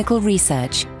Pancras Clinical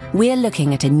Research, we're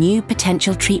looking at a new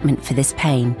potential treatment for this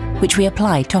pain, which we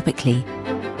apply topically.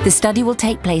 The study will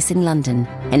take place in London,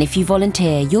 and if you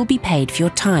volunteer, you'll be paid for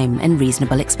your time and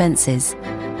reasonable expenses.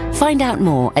 Find out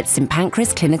more at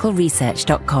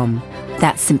stpancrasclinicalresearch.com.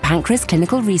 That's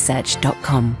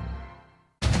stpancrasclinicalresearch.com.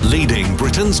 Leading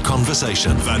Britain's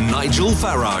conversation, The Nigel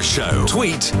Farage Show.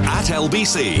 Tweet at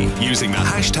LBC using the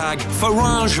hashtag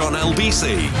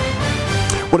 #FarageOnLBC.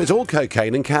 Well, it's all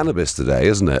cocaine and cannabis today,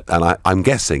 isn't it? And I'm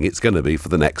guessing it's going to be for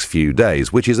the next few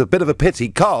days, which is a bit of a pity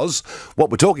because what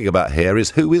we're talking about here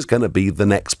is who is going to be the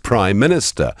next Prime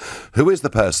Minister? Who is the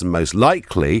person most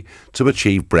likely to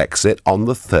achieve Brexit on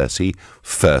the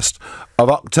 31st of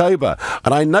October?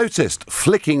 And I noticed,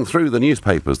 flicking through the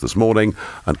newspapers this morning,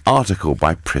 an article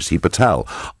by Priti Patel.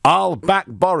 I'll back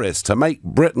Boris to make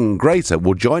Britain greater.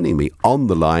 Well, joining me on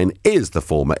the line is the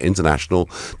former International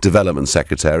Development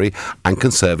Secretary and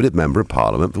Conservative Member of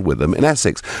Parliament for Witham in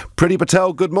Essex. Priti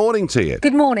Patel, good morning to you.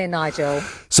 Good morning, Nigel.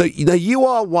 So, you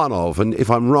are one of, and if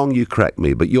I'm wrong, you correct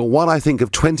me, but you're one, I think, of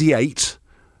 28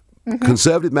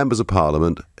 Conservative Members of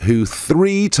Parliament who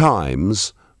 3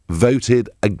 times voted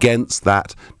against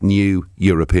that new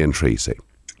European treaty.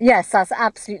 Yes, that's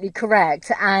absolutely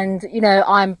correct. And,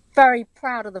 I'm very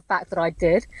proud of the fact that I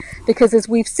did, because as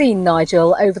we've seen,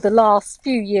 Nigel, over the last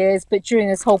few years, but during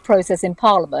this whole process in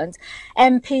Parliament,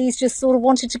 MPs just sort of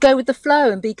wanted to go with the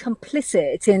flow and be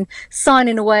complicit in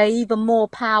signing away even more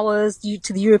powers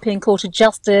to the European Court of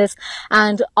Justice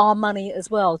and our money as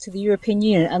well to the European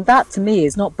Union. And that, to me,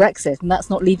 is not Brexit, and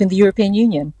that's not leaving the European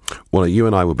Union. Well, you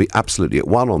and I would be absolutely at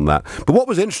one on that. But what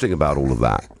was interesting about all of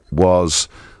that was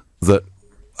that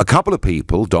a couple of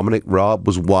people, Dominic Raab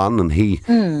was one, and he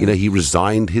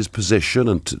resigned his position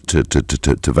and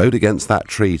to vote against that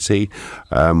treaty.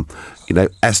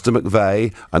 Esther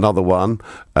McVeigh, another one,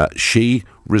 she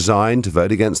resigned to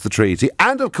vote against the treaty.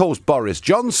 And, of course, Boris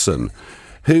Johnson,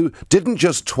 who didn't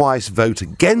just twice vote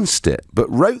against it, but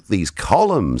wrote these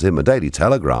columns in the Daily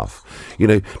Telegraph,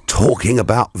 talking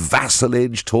about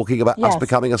vassalage, talking about us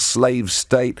becoming a slave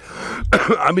state.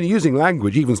 I mean, using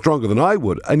language even stronger than I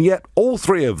would. And yet all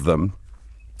 3 of them,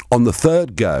 on the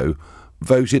third go,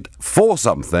 voted for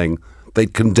something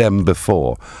they'd condemned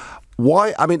before.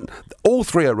 Why? I mean, all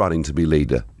 3 are running to be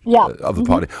leader of the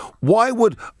party. Why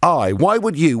would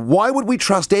we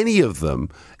trust any of them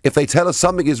if they tell us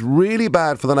something is really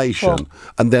bad for the nation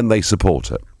and then they support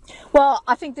it? Well,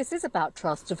 I think this is about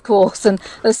trust, of course, and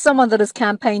as someone that has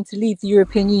campaigned to leave the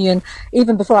European Union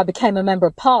even before I became a Member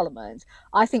of Parliament,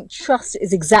 I think trust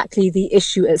is exactly the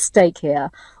issue at stake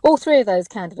here. All 3 of those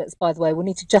candidates, by the way, will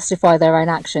need to justify their own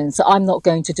actions, so I'm not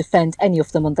going to defend any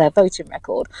of them on their voting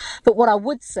record. But what I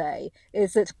would say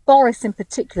is that Boris in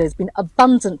particular has been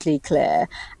abundantly clear,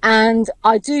 and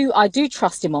I do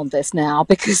trust him on this now,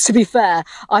 because to be fair,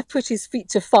 I've put his feet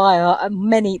to fire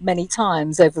many, many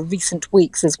times over recent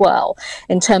weeks as well,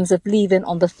 in terms of leaving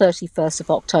on the 31st of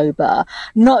October,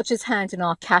 not just handing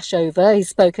our cash over. He's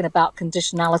spoken about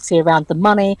conditionality around the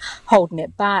money, holding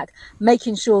it back,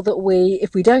 making sure that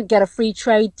if we don't get a free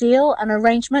trade deal, an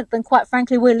arrangement, then quite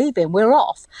frankly, we're leaving, we're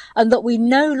off, and that we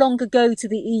no longer go to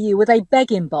the EU with a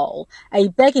begging bowl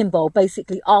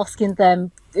basically asking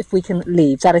them if we can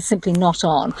leave. That is simply not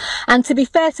on. And to be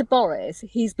fair to Boris,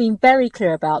 he's been very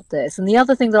clear about this. And the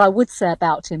other thing that I would say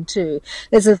about him too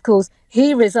is, of course,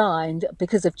 he resigned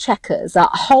because of Chequers, that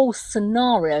whole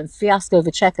scenario and fiasco over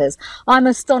Chequers. I'm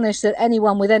astonished that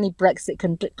anyone with any Brexit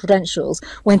credentials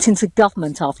went into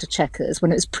government after Chequers,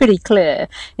 when it was pretty clear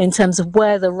in terms of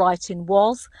where the writing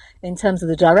was, in terms of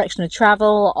the direction of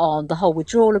travel on the whole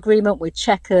withdrawal agreement with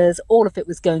Chequers. All of it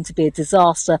was going to be a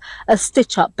disaster, a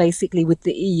stitch-up basically with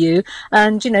the EU.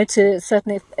 And, to a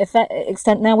certain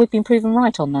extent now we've been proven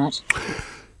right on that.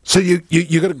 So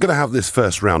you're going to have this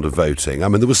first round of voting. I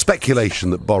mean, there was speculation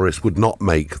that Boris would not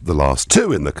make the last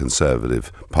 2 in the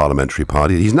Conservative Parliamentary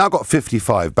Party. He's now got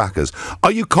 55 backers.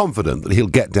 Are you confident that he'll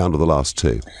get down to the last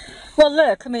 2? Well,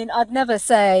 look, I mean, I'd never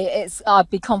say I'd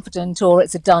be confident or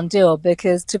it's a done deal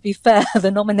because, to be fair,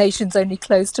 the nomination's only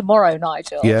closed tomorrow,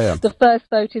 Nigel. Yeah. The first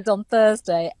vote is on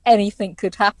Thursday. Anything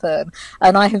could happen.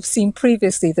 And I have seen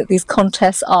previously that these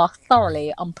contests are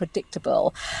thoroughly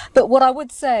unpredictable. But what I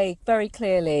would say very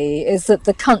clearly is that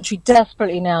the country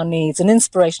desperately now needs an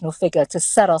inspirational figure to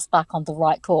set us back on the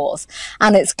right course.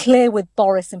 And it's clear with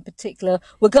Boris in particular,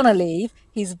 we're going to leave.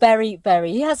 He's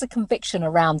he has a conviction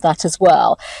around that as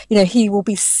well. You know, he will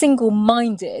be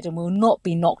single-minded and will not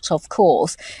be knocked off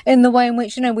course in the way in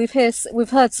which, you know, we've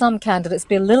heard some candidates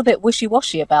be a little bit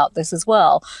wishy-washy about this as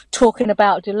well, talking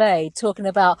about delay, talking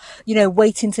about, you know,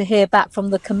 waiting to hear back from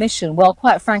the commission. Well,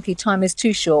 quite frankly, time is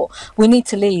too short. We need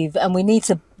to leave and we need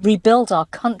to rebuild our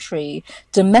country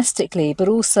domestically, but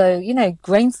also, you know,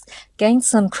 gain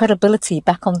some credibility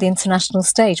back on the international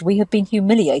stage. We have been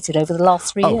humiliated over the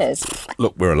last 3 years.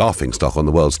 Look, we're a laughingstock on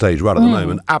the world stage right at the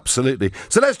moment. Absolutely.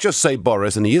 So let's just say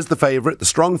Boris, and he is the favourite, the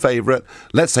strong favourite.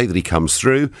 Let's say that he comes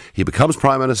through. He becomes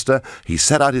Prime Minister. He's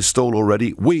set out his stall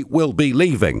already. We will be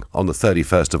leaving on the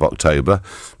 31st of October.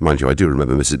 Mind you, I do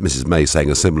remember Mrs May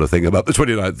saying a similar thing about the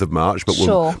 29th of March, but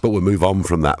we'll move on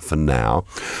from that for now.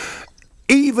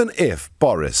 Even if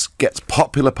Boris gets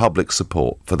popular public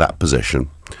support for that position,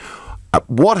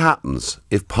 what happens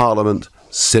if Parliament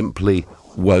simply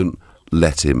won't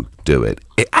let him do it?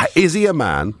 Is he a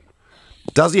man?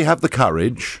 Does he have the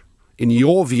courage, in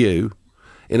your view,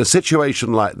 in a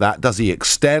situation like that? Does he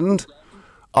extend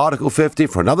Article 50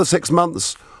 for another 6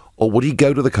 months? Or would he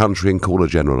go to the country and call a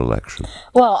general election?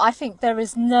 Well, I think there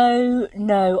is no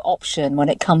option when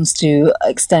it comes to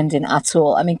extending at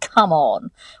all. I mean, come on.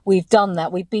 We've done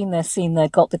that. We've been there, seen there,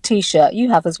 got the T-shirt.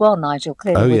 You have as well, Nigel,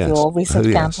 clearly with your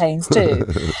recent campaigns too.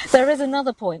 There is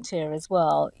another point here as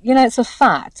well. You know, it's a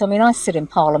fact. I mean, I sit in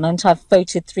Parliament. I've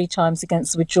voted 3 times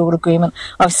against the withdrawal agreement.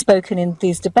 I've spoken in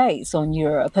these debates on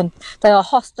Europe, and they are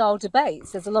hostile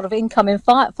debates. There's a lot of incoming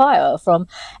fire from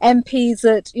MPs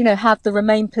that, you know, have the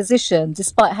Remain position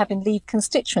despite having leave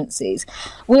constituencies.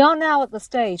 We are now at the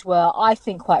stage where I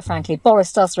think, quite frankly,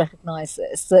 Boris does recognise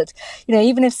this, that, you know,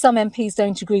 even if some MPs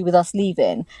don't agree with us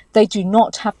leaving, they do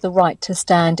not have the right to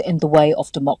stand in the way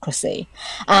of democracy.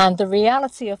 And the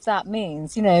reality of that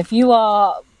means, you know, if you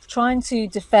are trying to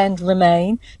defend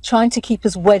Remain, trying to keep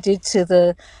us wedded to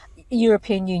the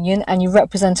European Union and you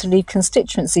represent a Leave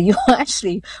constituency, you're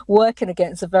actually working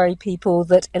against the very people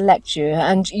that elect you.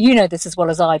 And you know this as well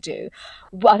as I do.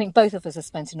 I think both of us have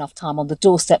spent enough time on the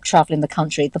doorstep travelling the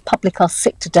country. The public are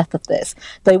sick to death of this.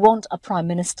 They want a Prime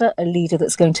Minister, a leader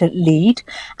that's going to lead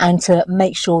and to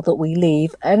make sure that we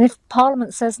leave. And if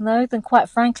Parliament says no, then quite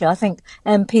frankly, I think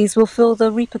MPs will feel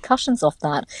the repercussions of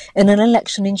that in an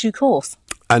election in due course.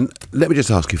 And let me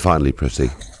just ask you finally, Prissy,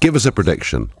 give us a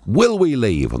prediction. Will we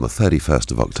leave on the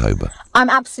 31st of October? I'm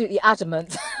absolutely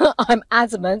adamant. I'm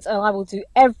adamant, and I will do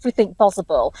everything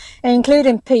possible,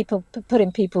 including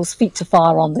putting people's feet to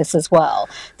fire on this as well.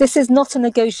 This is not a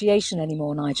negotiation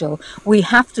anymore, Nigel. We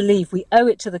have to leave. We owe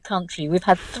it to the country. We've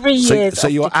had 3 years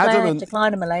of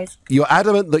decline and malaise. You're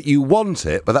adamant that you want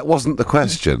it, but that wasn't the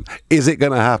question. Is it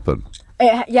going to happen?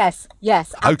 Yes,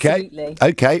 absolutely.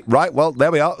 Okay, right, well,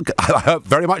 there we are. I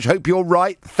very much hope you're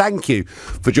right. Thank you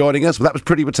for joining us. Well, that was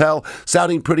Priti Patel,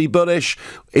 sounding pretty bullish.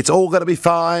 It's all going to be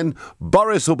fine.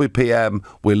 Boris will be PM.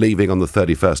 We're leaving on the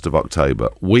 31st of October.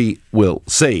 We will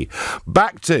see.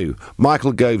 Back to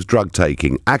Michael Gove's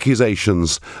drug-taking.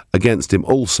 Accusations against him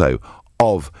also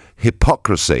of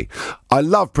hypocrisy. I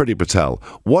love Priti Patel.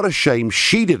 What a shame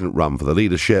she didn't run for the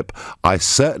leadership. I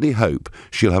certainly hope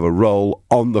she'll have a role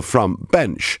on the front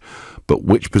bench. But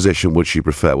which position would she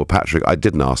prefer? Well, Patrick, I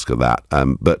didn't ask her that.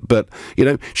 But you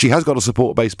know, she has got a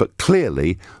support base, but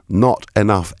clearly not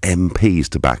enough MPs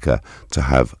to back her to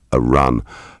have a run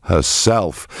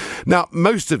herself. Now,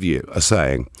 most of you are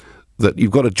saying that you've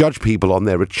got to judge people on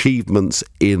their achievements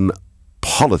in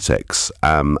politics,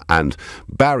 and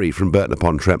Barry from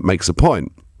Burton-upon-Trent makes a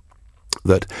point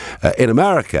that in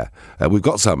America we've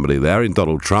got somebody there in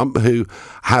Donald Trump who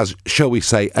has, shall we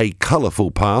say, a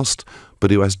colourful past, but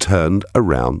who has turned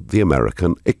around the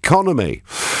American economy.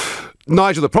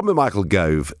 Nigel, the problem with Michael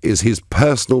Gove is his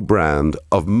personal brand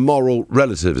of moral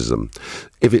relativism.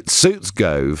 If it suits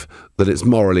Gove, then it's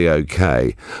morally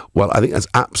okay. Well, I think that's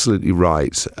absolutely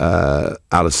right,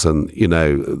 Alison. You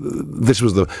know, this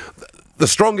was the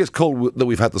strongest call that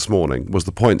we've had this morning was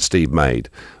the point Steve made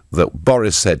that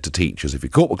Boris said to teachers, if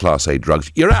you're caught with Class A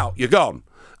drugs, you're out, you're gone.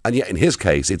 And yet, in his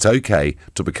case, it's okay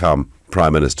to become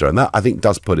Prime Minister. And that, I think,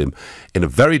 does put him in a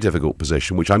very difficult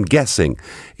position, which I'm guessing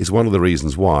is one of the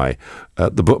reasons why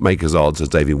the bookmakers' odds, as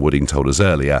David Wooding told us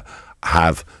earlier,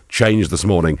 have changed this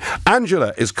morning.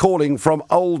 Angela is calling from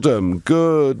Oldham.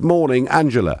 Good morning,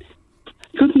 Angela.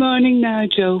 Good morning,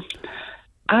 Nigel.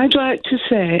 I'd like to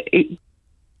say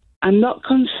I'm not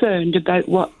concerned about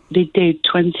what they did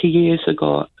 20 years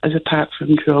ago, as apart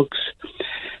from drugs.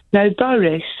 Now,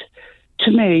 Boris,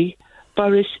 to me,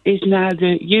 Boris is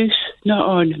neither use nor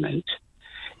ornament.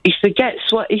 He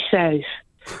forgets what he says.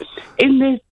 In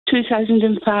the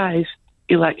 2005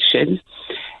 election,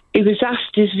 he was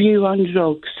asked his view on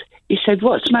drugs. He said,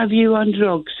 "What's my view on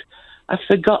drugs? I've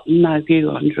forgotten my view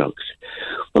on drugs."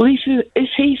 Well, if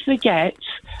he forgets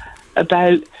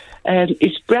about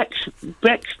his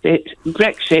Brexit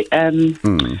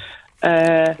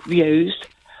views,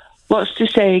 what's to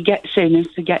say he gets in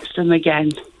and forgets them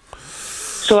again?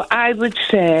 So I would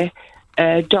say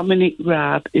Dominic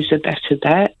Raab is a better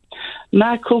bet.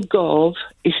 Michael Gove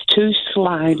is too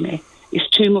slimy. He's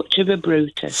too much of a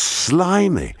Brutus.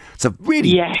 Slimy? It's a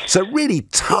really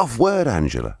tough word,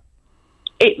 Angela.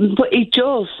 But he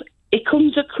does. He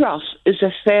comes across as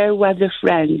a fair weather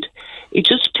friend. He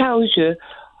just tells you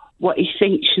what he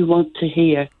thinks you want to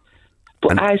hear.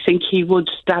 But I think he would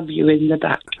stab you in the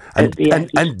back at the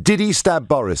end. And did he stab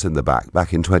Boris in the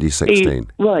back in 2016?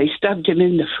 He stabbed him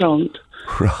in the front.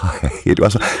 Right. Actually,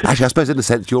 I suppose in a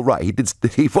sense you're right. He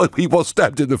was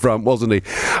stabbed in the front, wasn't he?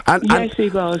 Yes, he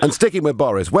was. And sticking with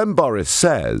Boris, when Boris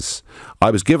says,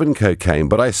 "I was given cocaine,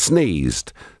 but I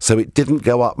sneezed, so it didn't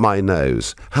go up my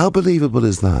nose," how believable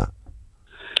is that?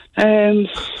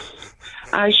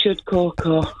 I should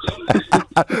cocoa.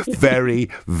 Very,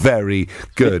 very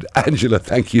good. Angela,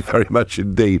 thank you very much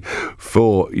indeed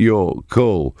for your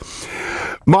call.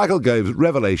 Michael Gove's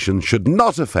revelation should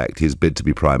not affect his bid to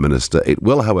be Prime Minister. It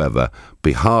will, however,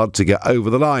 be hard to get over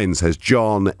the line, says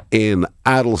John in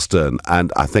Addleston.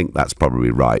 And I think that's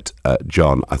probably right,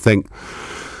 John. I think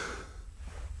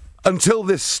until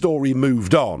this story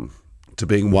moved on to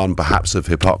being one perhaps of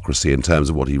hypocrisy in terms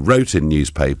of what he wrote in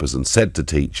newspapers and said to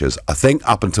teachers, I think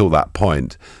up until that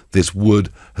point this would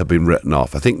have been written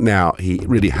off. I think now he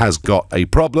really has got a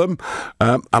problem,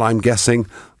 and I'm guessing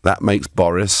that makes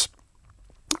Boris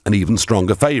an even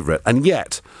stronger favourite. And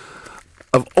yet,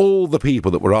 of all the people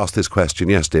that were asked this question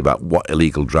yesterday about what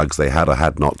illegal drugs they had or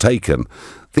had not taken,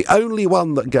 the only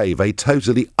one that gave a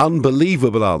totally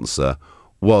unbelievable answer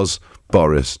was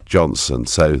Boris Johnson.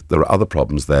 So there are other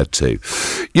problems there too.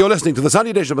 You're listening to the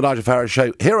Sunday edition of the Nigel Farage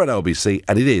Show here on LBC,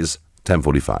 and it is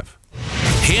 10:45.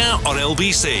 Here on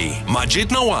LBC, Majid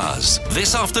Nawaz,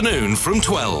 this afternoon from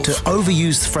 12. To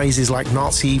overuse phrases like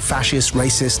Nazi, fascist,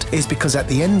 racist is because at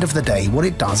the end of the day, what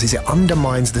it does is it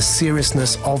undermines the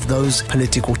seriousness of those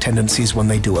political tendencies when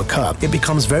they do occur. It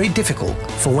becomes very difficult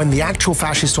for when the actual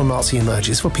fascist or Nazi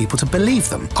emerges for people to believe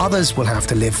them. Others will have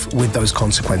to live with those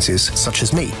consequences, such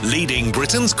as me. Leading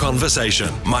Britain's conversation,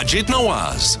 Majid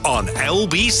Nawaz on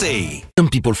LBC. Some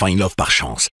people find love par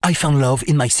chance. I found love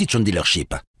in my Citroën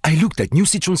dealership. I looked at new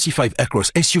Citroën C5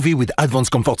 Aircross SUV with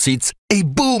advanced comfort seats,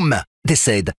 and boom! They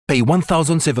said, pay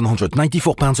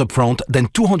 £1,794 up front, then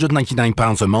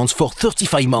 £299 a month for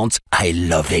 35 months. I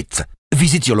love it.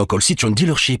 Visit your local Citroën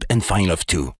dealership and find love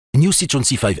too. New Citroën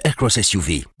C5 Aircross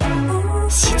SUV.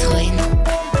 Citroën.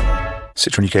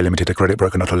 Citroën UK Limited, a credit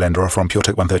broker, not a lender. Offer on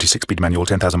PureTech 136-speed manual,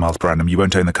 10,000 miles per annum. You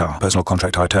won't own the car. Personal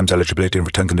contract hire terms, eligibility and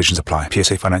return conditions apply.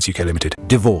 PSA Finance UK Limited.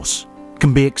 Divorce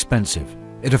can be expensive.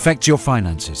 It affects your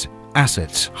finances,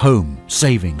 assets, home,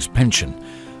 savings, pension,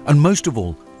 and most of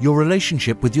all, your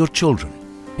relationship with your children.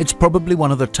 It's probably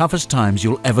one of the toughest times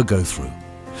you'll ever go through.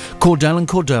 Cordell &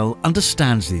 Cordell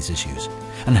understands these issues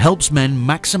and helps men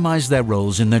maximise their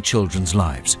roles in their children's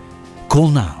lives. Call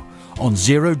now on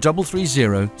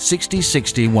 0330 60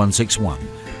 60 161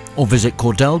 or visit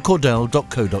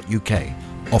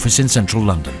cordellcordell.co.uk. Office in central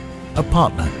London. A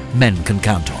partner men can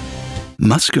count on.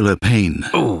 Muscular pain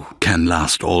can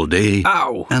last all day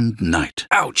and night.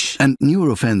 Ouch! And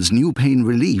Eurofen's new pain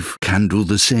relief can do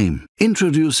the same.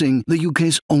 Introducing the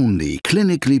UK's only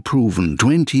clinically proven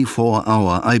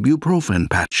 24-hour ibuprofen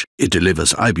patch. It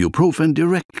delivers ibuprofen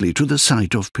directly to the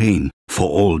site of pain for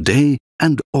all day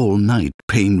and all night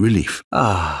pain relief.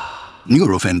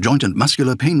 Nurofen Joint and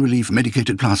Muscular Pain Relief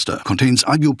Medicated Plaster contains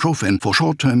ibuprofen for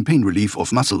short-term pain relief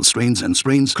of muscle strains and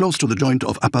sprains close to the joint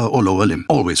of upper or lower limb.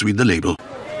 Always read the label.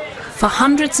 For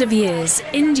hundreds of years,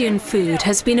 Indian food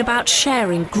has been about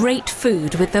sharing great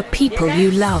food with the people you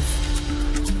love.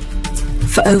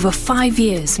 For over 5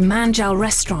 years, Manjal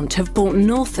Restaurant have brought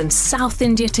North and South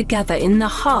India together in the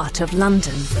heart of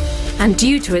London. And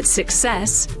due to its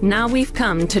success, now we've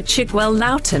come to Chigwell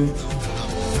Loughton.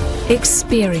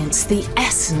 Experience the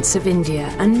essence of India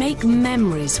and make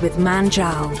memories with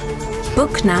Manjal.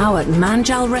 Book now at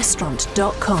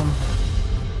manjalrestaurant.com.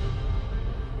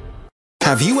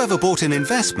 Have you ever bought an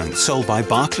investment sold by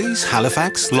Barclays,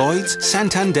 Halifax, Lloyds,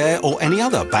 Santander or any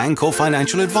other bank or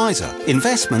financial advisor?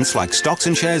 Investments like stocks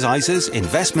and shares ISAs,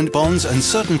 investment bonds and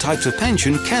certain types of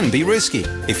pension can be risky.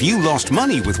 If you lost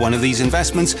money with one of these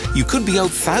investments, you could be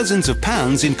owed thousands of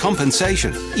pounds in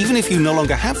compensation. Even if you no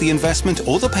longer have the investment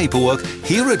or the paperwork,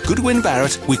 here at Goodwin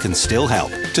Barrett we can still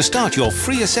help. To start your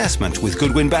free assessment with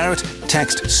Goodwin Barrett,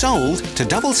 text SOLD to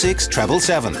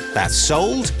 66777. That's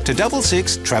SOLD to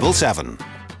 66777.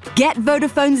 Get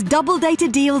Vodafone's double data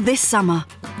deal this summer.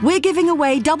 We're giving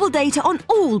away double data on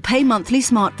all pay monthly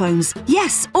smartphones.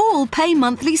 Yes, all pay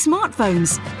monthly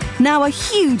smartphones. Now a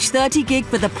huge 30 gig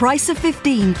for the price of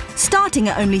 15, starting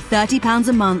at only £30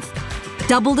 a month.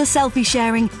 Double the selfie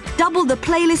sharing, double the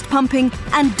playlist pumping,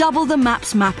 and double the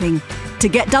maps mapping. To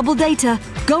get double data,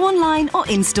 go online or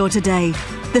in-store today.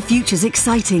 The future's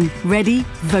exciting. Ready?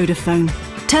 Vodafone.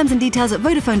 Terms and details at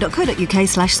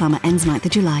vodafone.co.uk/summer. Ends 9th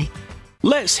of July.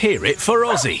 Let's hear it for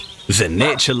Ozzy, the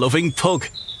nature-loving pug.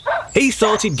 He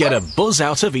thought he'd get a buzz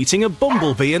out of eating a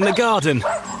bumblebee in the garden.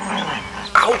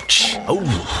 Ouch!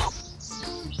 Oh.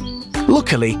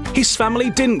 Luckily, his family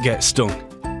didn't get stung,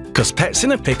 because Pets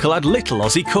in a Pickle had little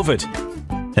Ozzy covered.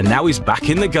 And now he's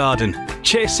back in the garden,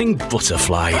 chasing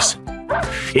butterflies.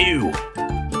 Phew!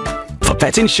 For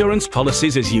pet insurance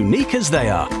policies as unique as they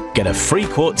are, get a free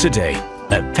quote today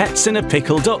at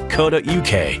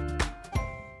petsinapickle.co.uk.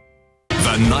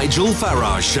 The Nigel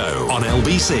Farage Show on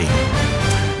LBC.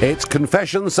 It's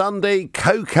Confession Sunday,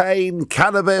 cocaine,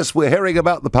 cannabis. We're hearing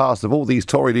about the past of all these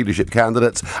Tory leadership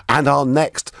candidates and our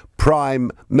next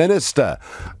Prime Minister.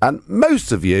 And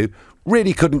most of you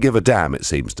really couldn't give a damn, it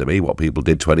seems to me, what people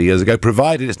did 20 years ago,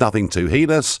 provided it's nothing too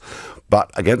heinous.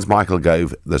 But against Michael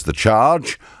Gove, there's the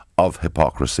charge of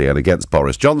hypocrisy, and against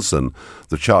Boris Johnson,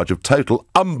 the charge of total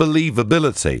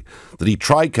unbelievability, that he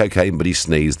tried cocaine but he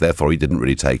sneezed, therefore he didn't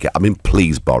really take it. I mean,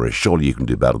 please, Boris, surely you can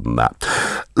do better than that.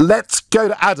 Let's go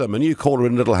to Adam, a new caller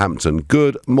in Littlehampton.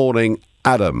 Good morning,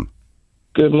 Adam.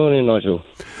 Good morning, Nigel.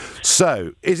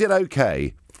 So, is it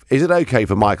okay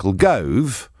for Michael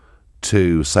Gove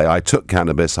to say, I took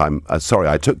cannabis, I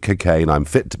took cocaine, I'm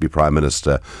fit to be Prime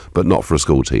Minister, but not for a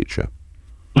school teacher?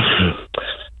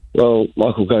 Well,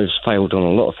 Michael Gove's failed on a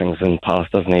lot of things in the past,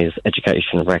 doesn't he? His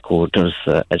education record as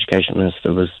Education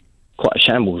Minister was quite a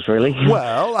shambles, really.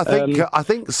 Well, I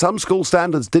think some school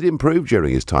standards did improve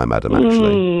during his time, Adam,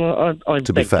 actually. I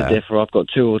beg to differ. I've got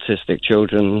two autistic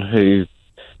children who...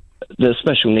 The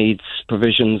special needs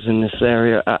provisions in this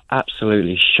area are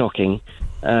absolutely shocking.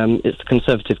 It's the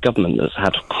Conservative government that's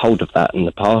had hold of that in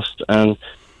the past, and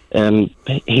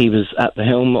he was at the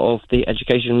helm of the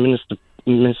Education Minister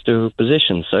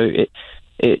position, so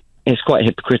it's quite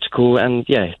hypocritical, and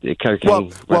the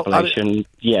cocaine revelation.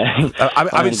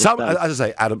 I mean, some, as I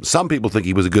say, Adam, some people think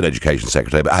he was a good education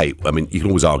secretary, but hey, I mean, you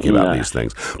can always argue about these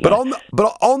things. But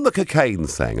on the cocaine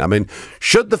thing, I mean,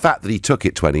 should the fact that he took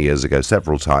it 20 years ago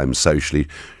several times socially,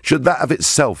 should that of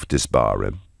itself disbar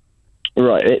him?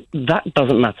 Right, that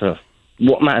doesn't matter.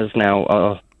 What matters now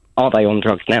are they on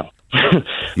drugs now?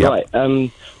 Right,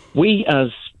 we as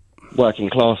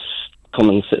working class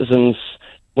common citizens,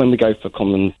 when we go for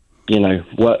common,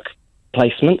 work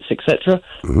placements, etc.,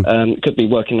 it could be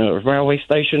working at a railway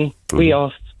station, we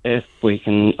asked if we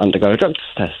can undergo a drugs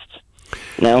test.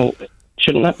 Now,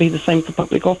 shouldn't that be the same for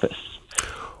public office?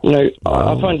 I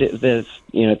find there's,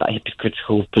 that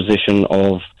hypocritical position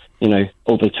of,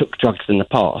 they took drugs in the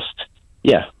past.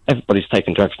 Yeah, everybody's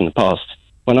taken drugs in the past.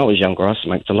 When I was younger, I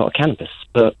smoked a lot of cannabis,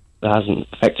 but that hasn't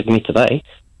affected me today.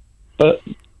 But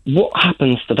what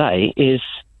happens today is,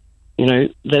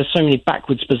 there's so many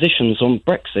backwards positions on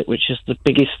Brexit, which is the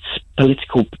biggest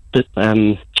political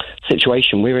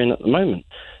situation we're in at the moment.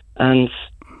 And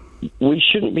we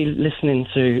shouldn't be listening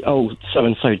to,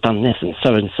 so-and-so done this and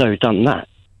so-and-so done that.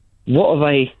 What are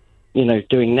they,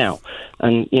 doing now?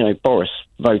 And, Boris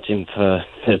voting for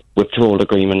the withdrawal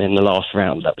agreement in the last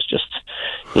round, that was just,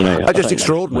 just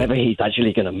extraordinary. Whether he's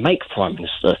actually going to make Prime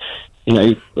Minister.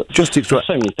 Just there's so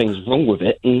many things wrong with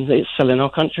it, and it's selling our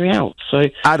country out. So,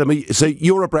 Adam, so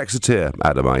you're a Brexiteer,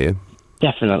 Adam, are you?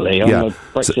 Definitely. I'm a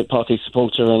Brexit Party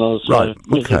supporter, and I was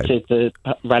visited the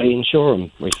rally in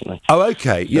Shoreham recently. Oh,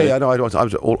 okay. I know. I was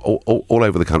all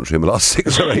over the country in the last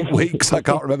 6 or 8 weeks. I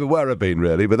can't remember where I've been,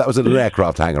 really, but that was at an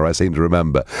aircraft hangar, I seem to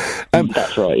remember.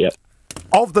 That's right, yeah.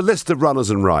 Of the list of runners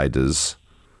and riders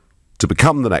to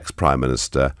become the next Prime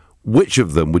Minister, which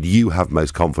of them would you have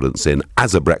most confidence in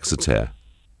as a Brexiteer?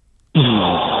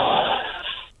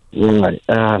 Right.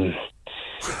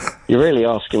 You're really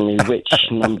asking me which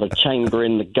number chamber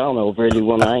in the gun I really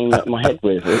want to aim at my head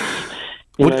with.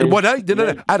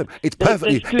 No, Adam. It's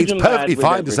perfectly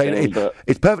fine to say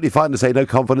it's perfectly fine to say no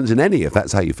confidence in any if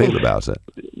that's how you feel about it.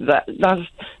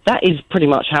 That is pretty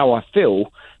much how I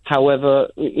feel. However,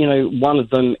 one of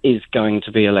them is going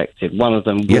to be elected. One of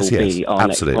them will be our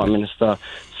next Prime Minister.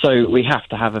 So we have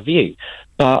to have a view.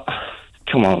 But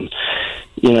come on,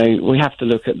 we have to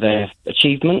look at their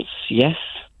achievements. Yes,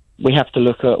 we have to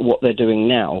look at what they're doing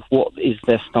now. What is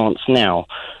their stance now?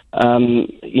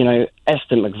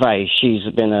 Esther McVeigh, she's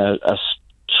been a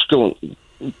staunch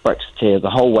Brexiteer the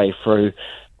whole way through.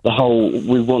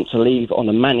 We want to leave on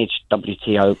a managed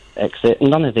WTO exit.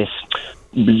 None of this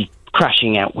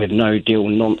crashing out with no deal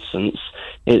nonsense.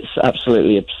 It's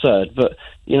absolutely absurd. But,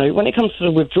 when it comes to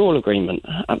the withdrawal agreement,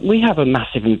 we have a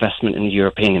massive investment in the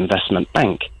European Investment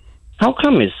Bank. How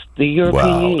come is the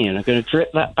European Union are going to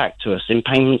drip that back to us in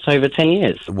payments over 10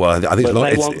 years? Well, I think they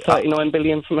want 39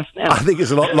 billion from us now. I think it's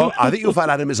a lot long. I think you'll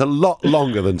find, Adam, it's a lot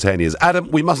longer than 10 years.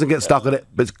 Adam, we mustn't get stuck on it,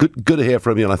 but it's good to hear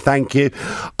from you, and I thank you.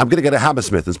 I'm going to go to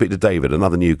Hammersmith and speak to David,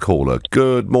 another new caller.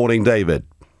 Good morning, David.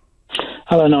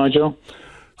 Hello, Nigel.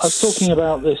 I was talking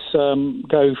about this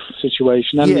Gove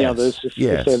situation and the others,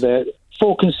 if they're there.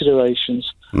 4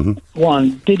 considerations. Mm-hmm.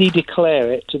 1, did he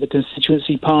declare it to the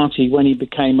constituency party when he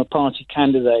became a party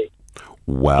candidate?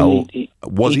 Well, he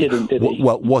didn't, did he?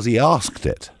 Well, was he asked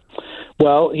it?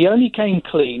 Well, he only came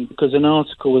clean because an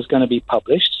article was going to be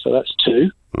published, so that's 2.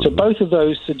 Mm-hmm. So both of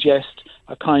those suggest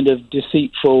a kind of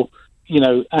deceitful,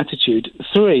 attitude.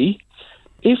 3,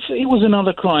 if it was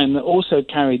another crime that also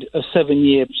carried a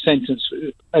 7-year sentence,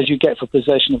 as you get for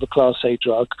possession of a Class A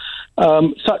drug,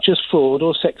 such as fraud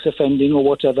or sex offending or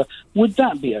whatever, would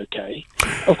that be okay?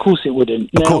 Of course it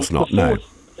wouldn't. Of course not, no.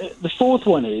 The 4th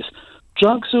one is,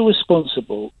 drugs are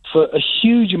responsible for a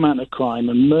huge amount of crime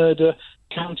and murder,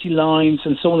 county lines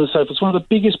and so on and so forth. It's one of the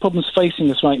biggest problems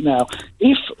facing us right now.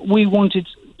 If we've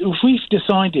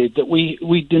decided that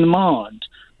we demand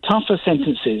tougher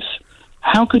sentences,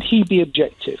 how could he be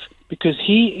objective? Because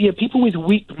people with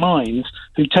weak minds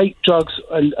who take drugs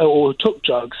or took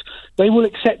drugs, they will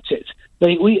accept it.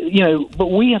 But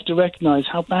we have to recognise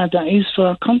how bad that is for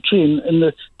our country and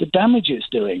the damage it's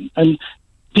doing. And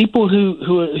people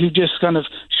who just kind of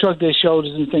shrug their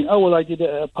shoulders and think, oh well, I did it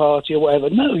at a party or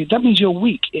whatever. No, that means you're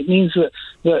weak. It means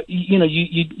that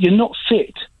you're not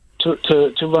fit to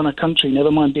run a country.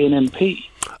 Never mind be an MP.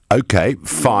 Okay,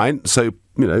 fine. So.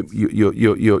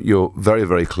 You're very,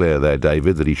 very clear there,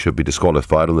 David, that he should be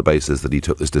disqualified on the basis that he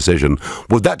took this decision.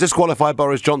 Would that disqualify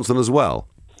Boris Johnson as well?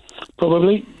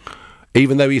 Probably.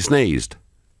 Even though he sneezed?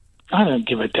 I don't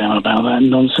give a damn about that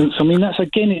nonsense. I mean,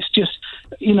 it's just,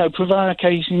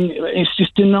 prevaricating. It's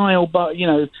just denial, but,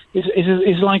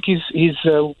 it's like his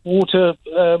water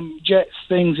jets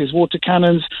things, his water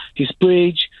cannons, his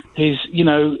bridge, his,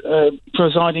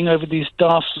 presiding over these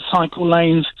daft cycle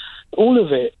lanes. All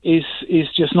of it is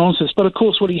just nonsense. But, of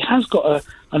course, what he has got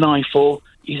an eye for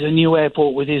is a new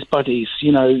airport with his buddies,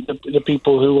 the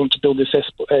people who want to build this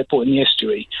airport in the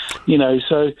estuary.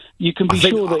 So you can be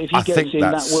sure that if he gets in,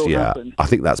 that will happen. I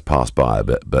think that's passed by a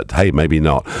bit, but, hey, maybe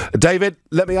not. David,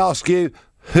 let me ask you,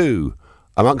 who,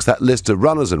 amongst that list of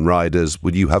runners and riders,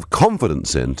 would you have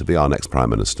confidence in to be our next Prime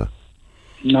Minister?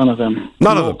 None of them.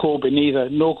 Nor Corbyn either,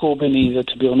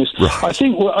 to be honest. Right. I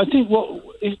think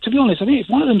if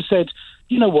one of them said,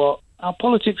 you know what, our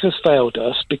politics has failed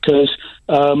us because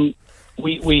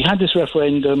we had this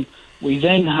referendum, we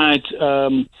then had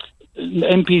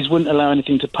MPs wouldn't allow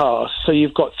anything to pass, so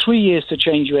you've got 3 years to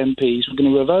change your MPs, we're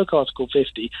going to revoke Article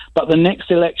 50, but the next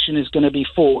election is going to be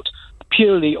fought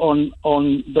purely on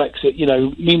Brexit,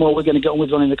 meanwhile we're going to get on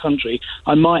with running the country,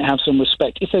 I might have some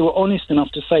respect. If they were honest enough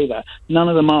to say that, none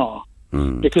of them are.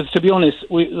 Because, to be honest,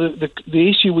 the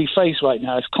issue we face right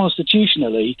now is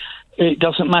constitutionally, it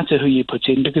doesn't matter who you put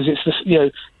in because it's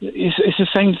the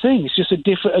same thing. It's just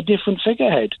a different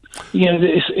figurehead.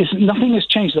 Nothing has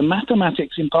changed. The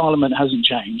mathematics in Parliament hasn't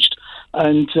changed,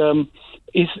 and I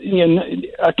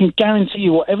can guarantee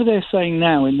you whatever they're saying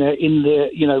now in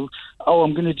the oh,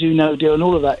 I'm going to do no deal and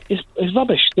all of that is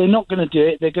rubbish. They're not going to do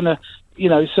it. They're going to,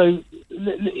 I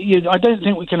don't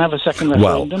think we can have a second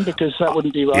referendum because that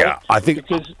wouldn't be right. Yeah, I think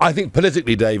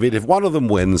politically, David, if one of them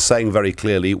wins, saying very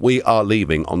clearly we are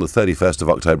leaving on the 31st of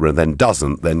October and then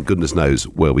doesn't, then goodness knows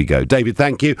where we go. David,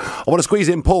 thank you. I want to squeeze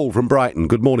in Paul from Brighton.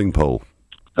 Good morning, Paul.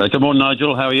 Good morning,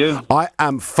 Nigel. How are you? I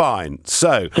am fine.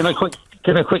 So, can I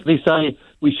Can I quickly say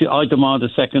I demand a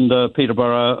second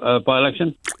Peterborough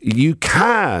by-election? You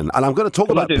can, and I'm going to talk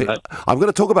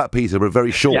about Peterborough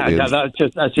very shortly. Yeah, that's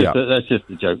just a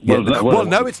joke. Yeah.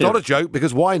 No, it's not a joke,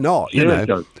 because why not? You know,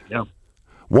 joke. Yeah.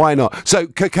 Why not? So,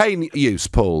 cocaine use,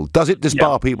 Paul, does it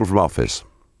disbar people from office?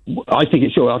 I think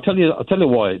it should. I'll tell you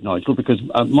why, Nigel. Because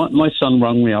my son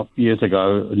rang me up years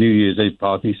ago, a New Year's Eve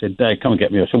party. He said, "Dad, come and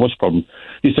get me." I said, "What's the problem?"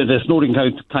 He said, "They're snorting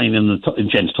cocaine in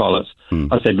gents' toilets."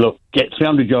 I said, "Look, get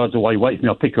 300 yards away. Wait for me.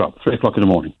 I'll pick you up 3 o'clock in the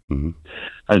morning." And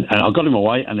I got him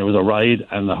away, and there was a raid,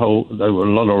 and there were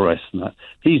a lot of arrests. And that.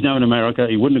 He's now in America.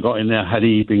 He wouldn't have got in there had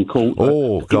he been caught.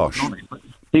 Oh gosh,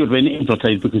 he would have been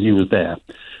implicated because he was there.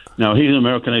 Now he's an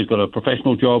American. He's got a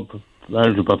professional job.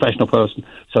 There's a professional person,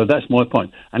 so that's my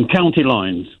point. And county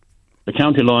lines, the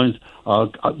county lines are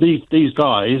these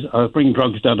guys are bringing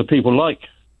drugs down to people like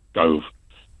Gove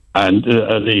and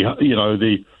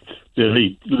the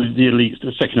elite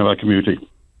section of our community,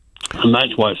 and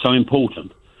that's why it's so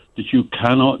important that you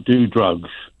cannot do drugs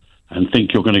and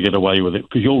think you're going to get away with it,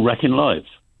 because you're wrecking lives.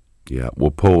 Yeah,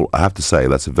 well, Paul, I have to say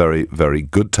that's a very, very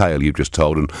good tale you've just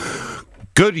told, and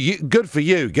good for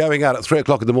you, going out at 3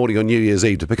 o'clock in the morning on New Year's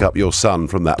Eve to pick up your son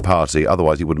from that party.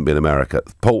 Otherwise, he wouldn't be in America.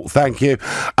 Paul, thank you.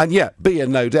 And yeah, be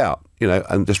in no doubt,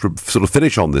 and just sort of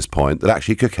finish on this point, that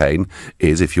actually cocaine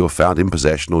is, if you're found in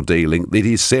possession or dealing, it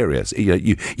is serious.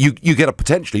 You get a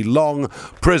potentially long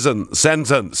prison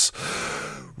sentence.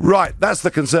 Right, that's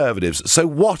the Conservatives. So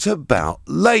what about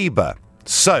Labour?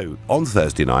 So, on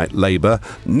Thursday night, Labour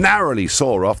narrowly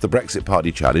saw off the Brexit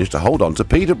Party challenge to hold on to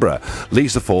Peterborough.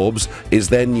 Lisa Forbes is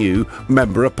their new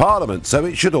Member of Parliament, so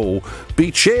it should all be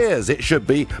cheers. It should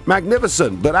be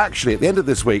magnificent. But actually, at the end of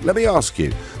this week, let me ask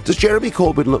you, does Jeremy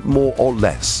Corbyn look more or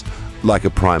less like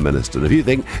a Prime Minister? And if you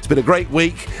think it's been a great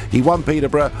week, he won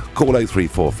Peterborough, call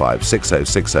 0345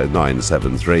 6060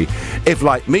 973. If,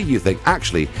 like me, you think,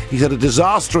 actually, he's had a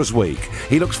disastrous week,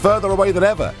 he looks further away than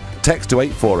ever, text to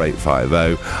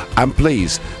 84850, and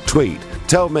please tweet.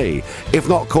 Tell me, if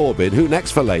not Corbyn, who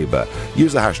next for Labour?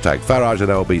 Use the hashtag Farage and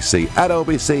LBC at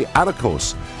LBC, and of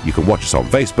course, you can watch us on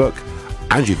Facebook,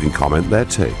 and you can comment there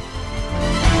too.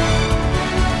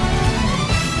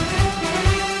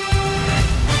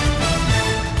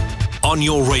 On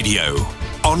your radio,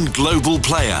 on Global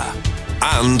Player,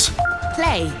 and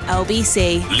Play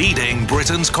LBC. Leading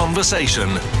Britain's conversation.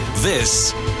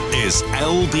 This is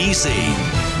LBC.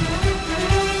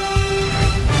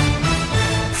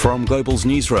 From Global's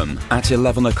newsroom at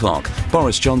 11 o'clock,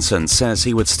 Boris Johnson says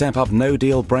he would step up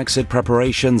no-deal Brexit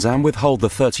preparations and withhold the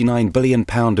 £39 billion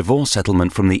divorce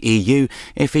settlement from the EU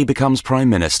if he becomes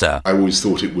Prime Minister. I always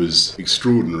thought it was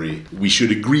extraordinary. We should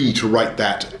agree to write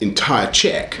that entire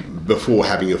cheque before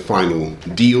having a final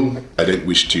deal. I don't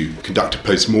wish to conduct a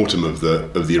post-mortem of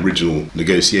the original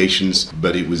negotiations,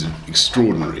 but it was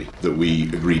extraordinary that we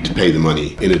agreed to pay the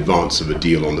money in advance of a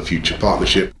deal on the future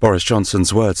partnership. Boris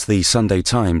Johnson's words to the Sunday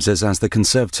Times is as the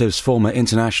Conservatives' former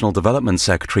International Development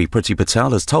Secretary Priti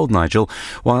Patel has told Nigel,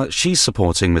 while she's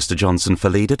supporting Mr Johnson for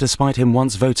leader despite him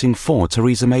once voting for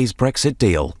Theresa May's Brexit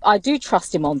deal. I do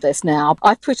trust him on this now.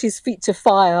 I've put his feet to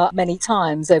fire many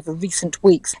times over recent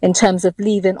weeks in terms of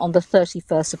leaving on the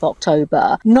 31st of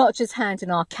October, not just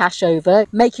handing our cash over,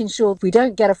 making sure we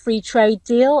don't get a free trade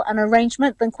deal, an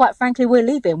arrangement, then quite frankly we're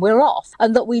leaving, we're off,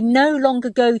 and that we no longer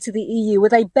go to the EU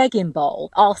with a begging bowl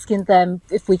asking them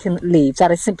if we can leave. That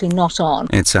is simply not on.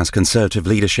 It's as Conservative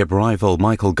leadership rival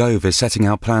Michael Gove is setting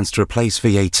out plans to replace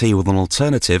VAT with an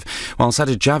alternative, while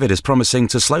Sajid Javid is promising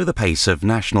to slow the pace of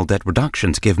national debt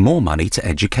reduction to give more money to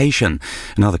education.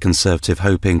 Another Conservative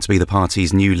hoping to be the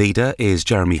party's new leader is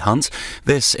Jeremy Hunt.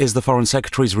 This is the Foreign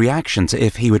Secretary's reaction to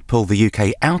if he would pull the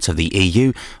UK out of the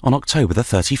EU on October the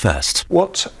 31st.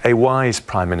 What a wise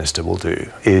Prime Minister will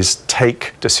do is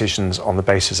take decisions on the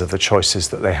basis of the choices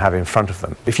that they have in front of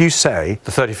them. If you say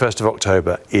the 31st of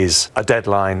October is a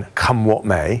deadline, come what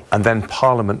may, and then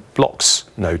Parliament blocks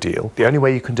no deal, the only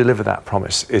way you can deliver that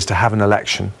promise is to have an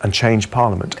election and change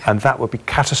Parliament, and that would be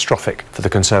catastrophic for the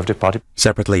Conservative Party.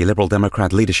 Separately, Liberal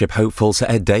Democrat leadership hopeful Sir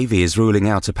Ed Davey is ruling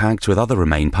out a pact with other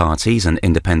Remain parties and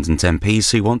independent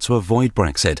MPs who want to avoid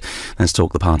Brexit. There's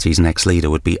talk the party's next leader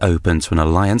would be open to an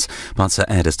alliance, but Sir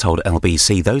Ed has told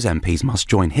LBC those MPs must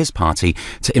join his party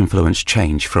to influence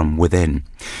change from within.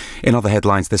 In other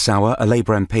headlines this hour, a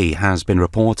Labour MP has been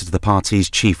reported to the party's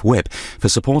chief whip for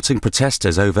supporting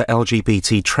protesters over LGBT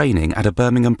VAT training at a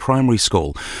Birmingham primary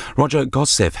school. Roger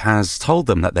Gossif has told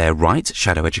them that they're right.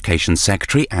 Shadow Education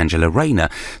Secretary Angela Rayner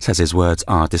says his words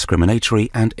are discriminatory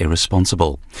and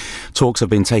irresponsible. Talks have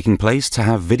been taking place to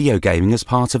have video gaming as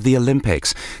part of the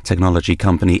Olympics. Technology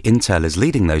company Intel is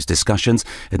leading those discussions,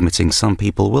 admitting some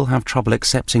people will have trouble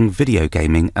accepting video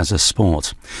gaming as a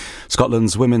sport.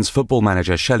 Scotland's women's football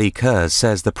manager Shelley Kerr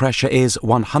says the pressure is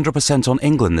 100% on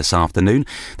England this afternoon.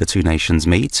 The two nations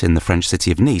meet in the French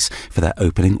city of Nice for their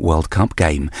opening World Cup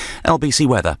game. LBC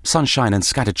weather, sunshine and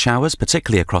scattered showers,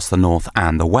 particularly across the north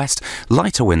and the west.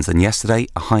 Lighter winds than yesterday,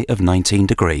 a high of 19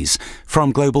 degrees.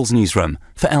 From Global's newsroom,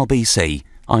 for LBC,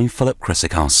 I'm Philip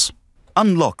Chrysikos.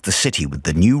 Unlock the city with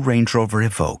the new Range Rover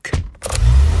Evoque.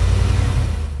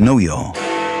 Know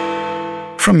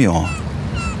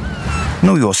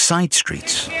your side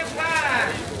streets.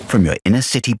 From your inner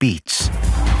city beats.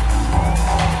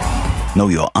 Know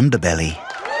your underbelly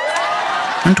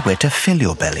and where to fill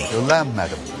your belly. Your lamb,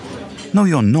 madam. Know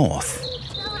your north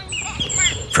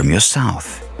from your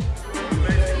south.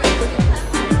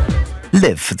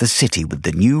 Live for the city with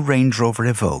the new Range Rover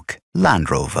Evoque.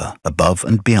 Land Rover, above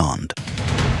and beyond.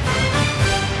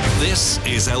 This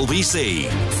is LBC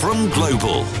from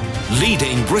Global,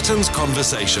 leading Britain's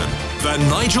conversation. The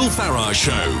Nigel Farage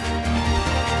Show.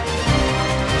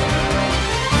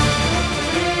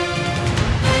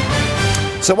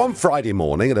 So on Friday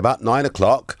morning at about 9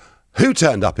 o'clock, who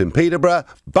turned up in Peterborough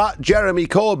but Jeremy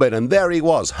Corbyn? And there he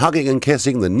was, hugging and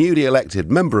kissing the newly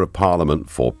elected Member of Parliament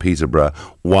for Peterborough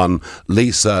 1,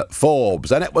 Lisa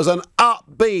Forbes. And it was an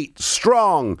upbeat,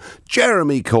 strong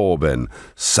Jeremy Corbyn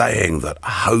saying that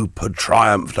hope had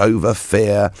triumphed over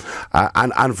fear.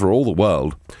 And for all the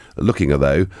world, looking as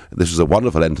though this was a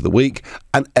wonderful end to the week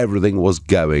and everything was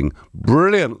going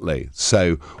brilliantly.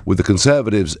 So with the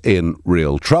Conservatives in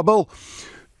real trouble,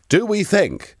 do we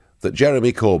think that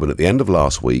Jeremy Corbyn at the end of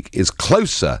last week is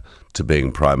closer to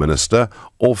being Prime Minister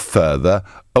or further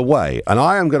away? And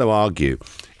I am going to argue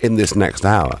in this next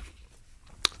hour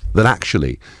that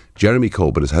actually Jeremy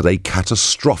Corbyn has had a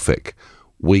catastrophic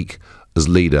week as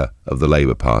leader of the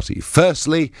Labour Party.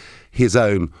 Firstly, his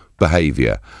own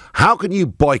behaviour. How can you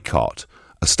boycott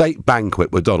a state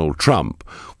banquet with Donald Trump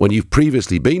when you've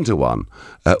previously been to one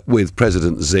with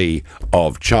President Xi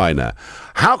of China?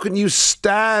 How can you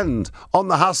stand on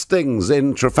the hustings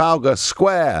in Trafalgar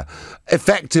Square,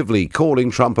 effectively calling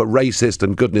Trump a racist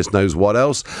and goodness knows what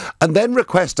else, and then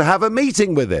request to have a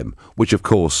meeting with him, which of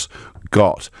course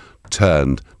got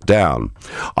turned down?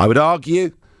 I would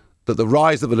argue that the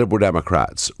rise of the Liberal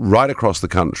Democrats right across the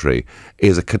country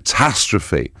is a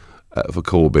catastrophe for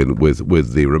Corbyn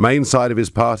with the Remain side of his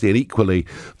party, and equally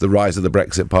the rise of the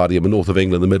Brexit party in the north of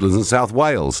England, the Midlands and South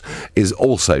Wales is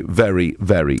also very,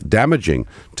 very damaging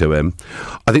to him.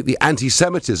 I think the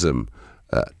anti-Semitism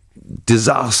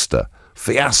disaster,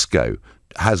 fiasco,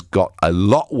 has got a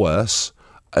lot worse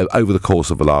over the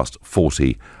course of the last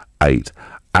 48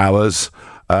 hours.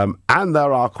 And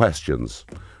there are questions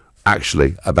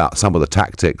actually about some of the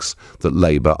tactics that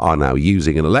Labour are now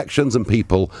using in elections and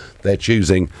people they're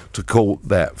choosing to call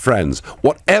their friends.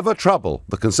 Whatever trouble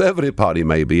the Conservative Party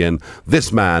may be in,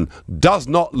 this man does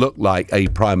not look like a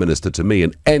Prime Minister to me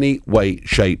in any way,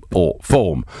 shape or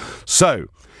form. So,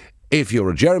 if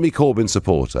you're a Jeremy Corbyn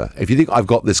supporter, if you think I've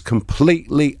got this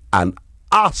completely and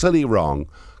utterly wrong,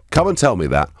 come and tell me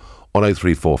that on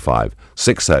 0345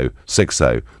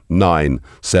 6060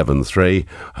 973.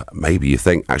 Maybe you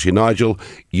think, actually, Nigel,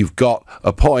 you've got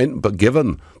a point, but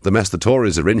given the mess the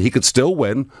Tories are in, he could still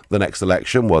win the next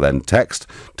election. Well, then text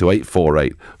to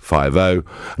 84850.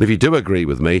 And if you do agree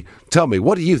with me, tell me,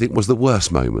 what do you think was the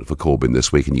worst moment for Corbyn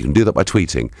this week? And you can do that by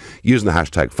tweeting using the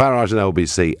hashtag Farage and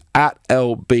LBC at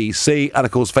LBC. And,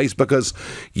 of course, Facebookers,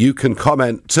 you can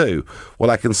comment too.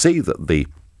 Well, I can see that the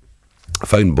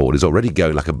phone board is already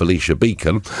going like a Belisha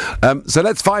beacon. So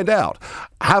let's find out.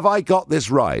 Have I got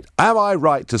this right? Am I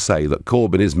right to say that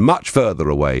Corbyn is much further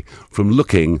away from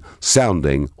looking,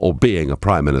 sounding or being a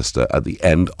Prime Minister at the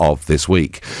end of this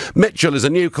week? Mitchell is a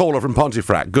new caller from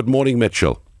Pontefract. Good morning,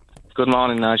 Mitchell. Good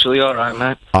morning, Nigel. You all right,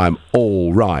 mate? I'm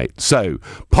all right. So,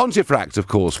 Pontefract, of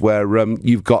course, where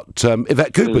you've got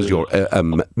Yvette Cooper's your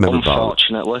member.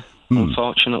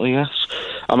 Unfortunately, yes.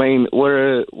 I mean,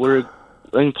 we're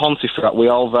in Pontefract, we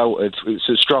all voted. It's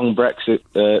a strong Brexit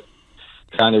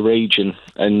kind of region,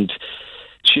 and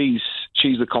she's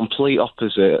the complete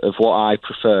opposite of what I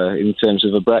prefer in terms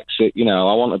of a Brexit. You know,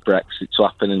 I want a Brexit to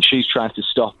happen, and she's trying to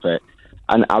stop it,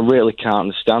 and I really can't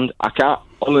understand. I can't,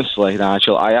 honestly,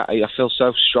 Nigel, I feel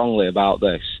so strongly about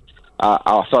this.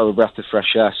 I thought a breath of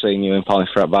fresh air seeing you in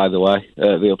Pontefract, by the way,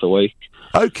 the other week.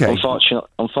 Okay. Unfortunately,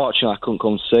 I couldn't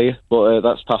come see you, but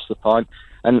that's past the point.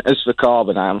 And as for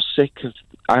Corbyn, I'm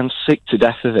sick to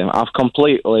death of him. I've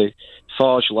completely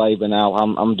forged Labour now.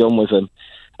 I'm done with him.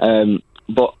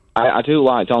 But I do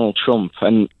like Donald Trump,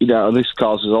 and this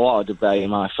causes a lot of debate in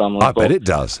my family. I bet it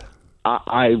does.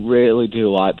 I really do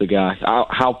like the guy.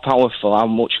 How powerful, how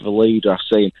much of a leader I've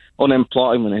seen.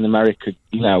 Unemployment in America,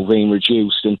 being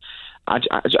reduced, and I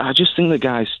just think the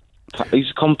guy's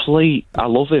he's complete. I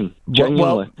love him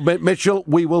genuinely. Well, Mitchell,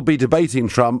 we will be debating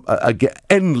Trump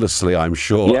endlessly, I'm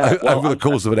sure, over the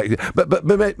course of an year. But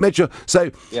Mitchell,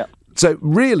 so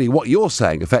really, what you're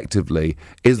saying effectively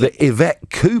is that Yvette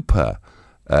Cooper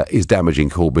is damaging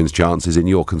Corbyn's chances in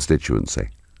your constituency.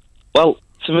 Well,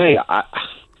 to me,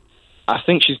 I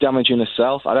think she's damaging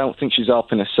herself. I don't think she's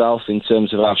helping herself in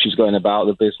terms of how she's going about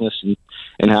the business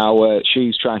and how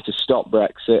she's trying to stop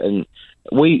Brexit. And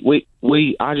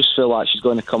I just feel like she's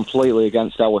going completely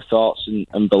against our thoughts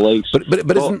and beliefs.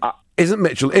 But isn't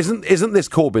Mitchell? Isn't this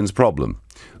Corbyn's problem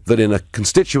that in a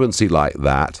constituency like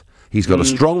that he's got a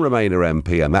strong Remainer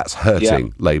MP and that's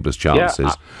hurting Labour's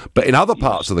chances? But in other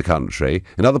parts of the country,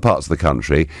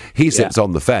 he sits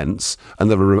on the fence,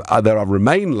 and there are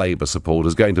Remain Labour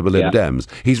supporters going to the Lib Dems.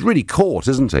 He's really caught,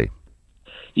 isn't he?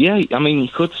 Yeah, I mean, you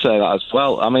could say that as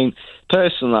well. I mean,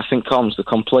 personally, I think Corbyn's the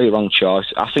complete wrong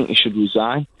choice. I think he should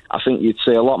resign. I think you'd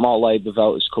see a lot more Labour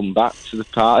voters come back to the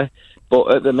party.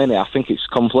 But at the minute, I think it's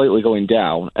completely going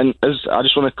down. And I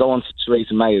just want to go on to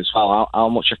Theresa May as well, how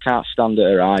much I can't stand at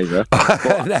her either.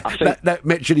 No,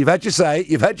 Mitchell, you've had your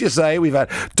say. We've had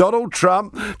Donald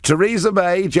Trump, Theresa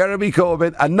May, Jeremy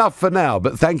Corbyn. Enough for now,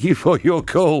 but thank you for your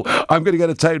call. I'm going to go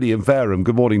to Tony in Fareham.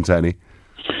 Good morning, Tony.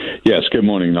 Yes, good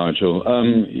morning, Nigel.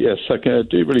 Yes, I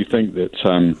do really think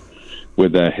that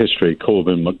with their history,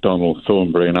 Corbyn, McDonnell,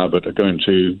 Thornbury and Abbott are going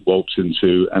to waltz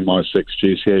into MI6,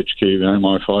 GCHQ and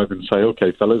MI5 and say,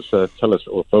 OK, fellas, tell us,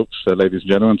 or folks, ladies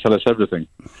and gentlemen, tell us everything.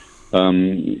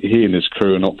 He and his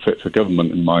crew are not fit for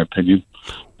government, in my opinion.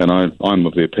 And I'm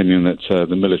of the opinion that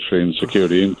the military and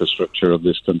security infrastructure of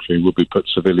this country will be put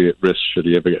severely at risk should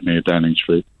he ever get near Downing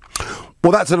Street.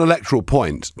 Well, that's an electoral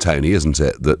point, Tony, isn't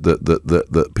it?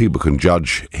 That people can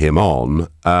judge him on.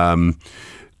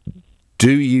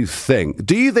 Do you think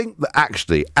that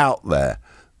actually out there,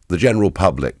 the general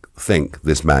public think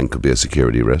this man could be a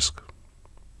security risk?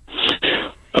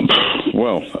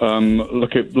 Well,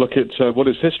 look at what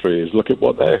his history is. Look at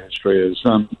what their history is.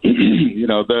 I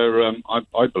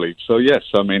believe so. Yes,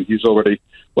 I mean he's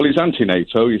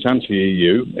anti-NATO, he's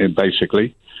anti-EU,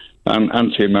 basically.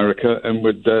 Anti-America, and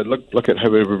would look at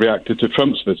how he reacted to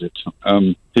Trump's visit.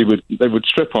 They would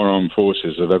strip our armed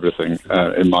forces of everything,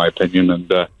 in my opinion, and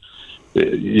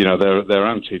they're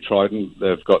anti-Trident.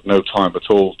 They've got no time at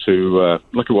all to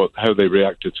look at how they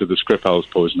reacted to the Skripal's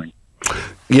poisoning.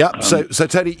 Yeah. So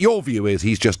Tony, your view is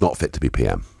he's just not fit to be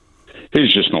PM.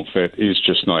 He's just not fit. He's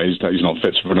not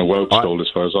fit for a woke stall, as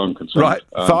far as I'm concerned. Right,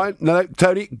 fine. No,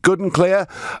 Tony, good and clear.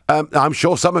 I'm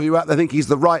sure some of you out there think he's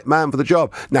the right man for the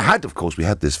job. Now, of course, we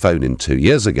had this phone in 2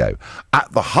 years ago. At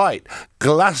the height,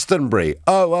 Glastonbury,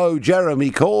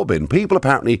 Jeremy Corbyn. People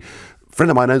apparently, a friend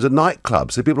of mine owns a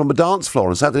nightclub, so people on the dance floor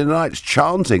on Saturday nights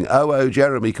chanting,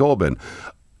 Jeremy Corbyn.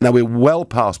 Now, we're well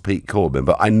past Pete Corbyn,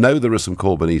 but I know there are some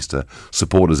Corbynista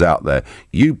supporters out there.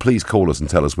 You please call us and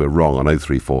tell us we're wrong on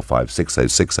 0345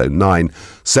 6060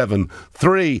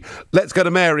 973. Let's go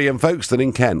to Mary in Folkestone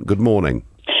in Kent. Good morning.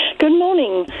 Good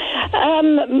morning.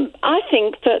 I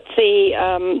think that the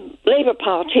Labour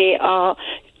Party are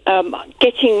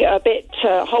getting a bit,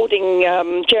 holding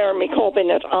Jeremy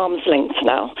Corbyn at arm's length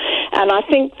now. And I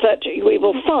think that we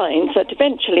will find that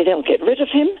eventually they'll get rid of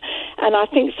him. And I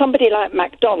think somebody like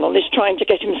McDonnell is trying to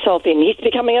get himself in. He's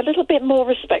becoming a little bit more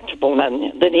respectable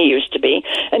than he used to be.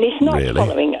 And he's not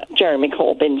following Jeremy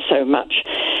Corbyn so much.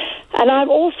 And I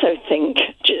also think,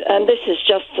 and this is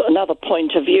just another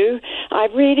point of view, I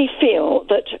really feel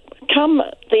that come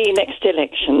the next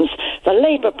elections, the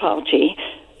Labour Party,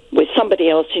 with somebody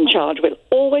else in charge, will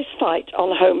always fight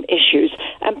on home issues.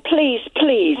 And please,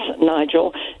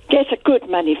 Nigel, get a good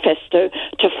manifesto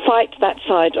to fight that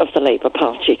side of the Labour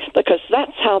Party, because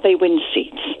that's how they win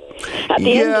seats. At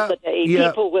the end of the day,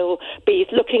 people will be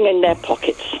looking in their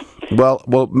pockets.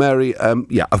 Well, Mary,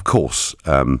 of course.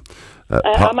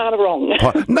 Am I wrong?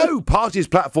 No, parties'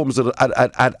 platforms at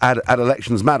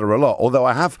elections matter a lot. Although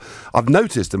I've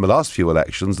noticed in the last few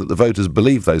elections that the voters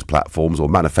believe those platforms or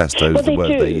manifestos, the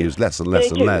word they use, less and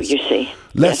less and less. You see,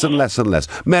 less and less and less.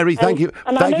 Mary, thank you.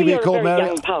 And Thank I know you for your you're call, a very Mary.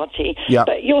 young party, Yeah.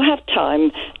 but you'll have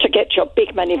time to get your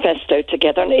big manifesto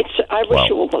together, and I wish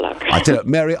you all the luck. I tell you,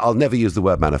 Mary, I'll never use the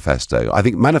word manifesto. I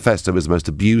think manifesto is the most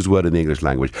abused word in the English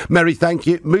language. Mary, thank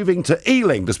you. Moving to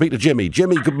Ealing to speak to Jimmy.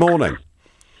 Jimmy, good morning.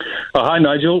 Oh, hi,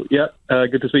 Nigel. Yeah,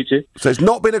 good to speak to you. So it's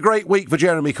not been a great week for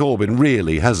Jeremy Corbyn,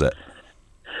 really, has it?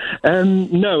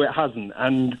 No, it hasn't.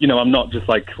 And, I'm not just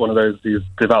like one of those who's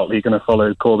devoutly going to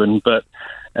follow Corbyn. But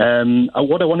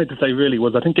what I wanted to say really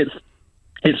was I think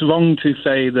it's wrong to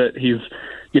say that he's,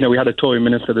 we had a Tory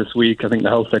minister this week, I think the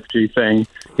Health Secretary, saying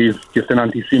he's just an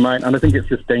anti-Semite. And I think it's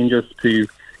just dangerous to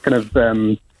kind of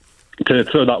to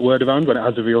throw that word around when it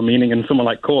has a real meaning. And someone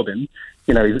like Corbyn,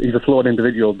 he's a flawed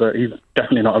individual, but he's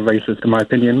definitely not a racist, in my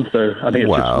opinion. So I think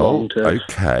it's just wrong to...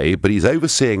 OK, but he's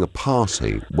overseeing a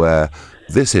party where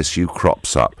this issue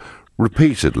crops up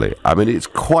repeatedly. I mean, it's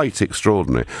quite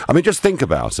extraordinary. I mean, just think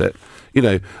about it.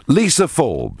 Lisa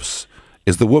Forbes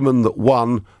is the woman that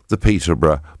won the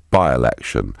Peterborough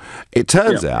by-election. It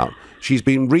turns out she's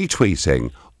been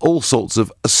retweeting all sorts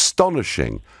of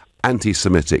astonishing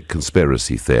anti-Semitic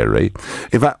conspiracy theory.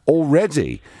 In fact,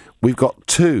 already we've got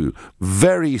two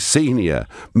very senior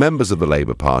members of the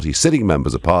Labour Party, sitting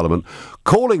members of Parliament,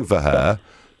 calling for her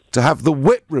to have the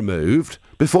whip removed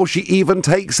before she even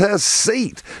takes her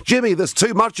seat. Jimmy, there's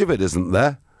too much of it, isn't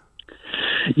there?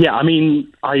 Yeah, I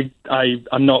mean,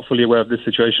 I'm not fully aware of this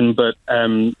situation, but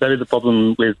there is a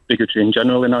problem with bigotry in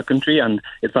general in our country, and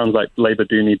it sounds like Labour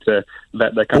do need to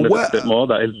vet their candidates a bit more.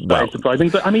 That is surprising.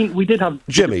 But I mean, we did have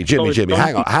Jimmy.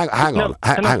 Hang on.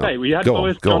 We had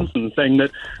Boris Johnson saying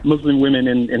that Muslim women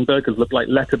in burqas look like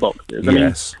letterboxes.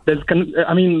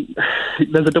 I mean,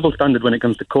 there's a double standard when it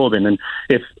comes to Corbyn, and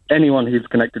if anyone he's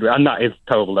connected with, and that is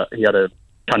terrible that he had a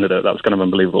candidate, that's kind of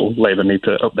unbelievable. Labour need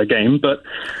to up their game, but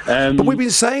we've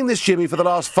been saying this, Jimmy, for the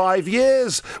last 5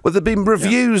 years. Well, there've been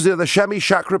reviews, the Shami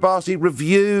Chakrabarti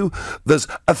review. There's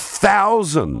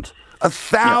 1,000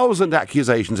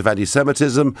 accusations of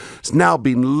anti-Semitism. It's now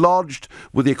been lodged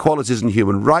with the Equalities and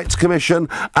Human Rights Commission,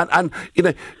 and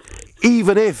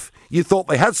even if you thought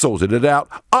they had sorted it out,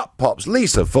 up pops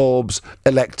Lisa Forbes,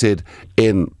 elected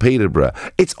in Peterborough.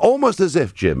 It's almost as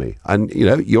if, Jimmy, and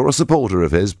you're a supporter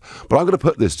of his, but I'm going to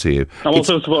put this to you. I'm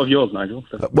also a supporter of yours, Nigel.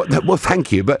 So. Well,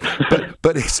 thank you, but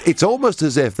it's almost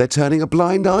as if they're turning a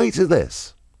blind eye to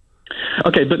this.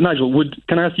 Okay, but Nigel,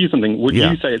 can I ask you something? Would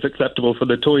you say it's acceptable for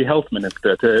the Tory health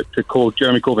minister to call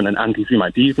Jeremy Corbyn an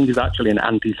anti-Semite? Do you think he's actually an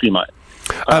anti-Semite?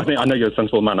 I know you're a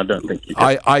sensible man. I don't think you do.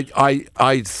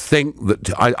 I think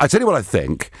that... I tell you what I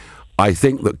think. I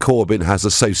think that Corbyn has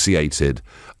associated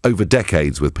over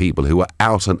decades with people who are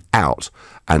out and out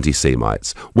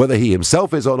anti-Semites. Whether he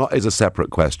himself is or not is a separate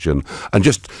question, and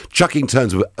just chucking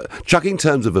terms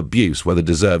of abuse, whether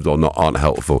deserved or not, aren't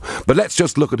helpful. But let's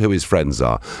just look at who his friends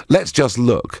are. Let's just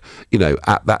look,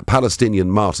 at that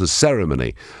Palestinian martyrs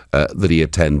ceremony that he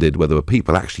attended, where there were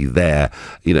people actually there,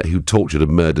 who tortured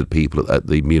and murdered people at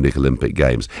the Munich Olympic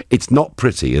Games. It's not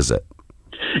pretty, is it?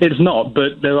 It's not,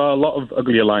 but there are a lot of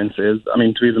ugly alliances. I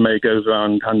mean, Theresa May goes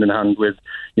around hand in hand with,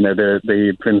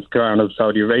 the Prince Crown of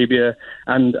Saudi Arabia.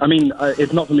 And, I mean,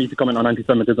 it's not for me to comment on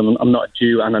anti-Semitism. I'm not a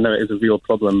Jew, and I know it is a real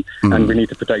problem, and we need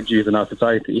to protect Jews in our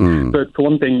society. But for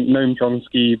one thing, Noam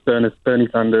Chomsky, Bernie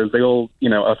Sanders, they all,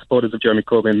 are supporters of Jeremy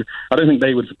Corbyn. I don't think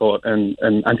they would support an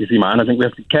anti-Semite, and I think we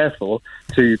have to be careful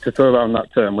to throw around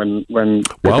that term when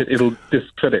it'll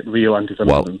discredit real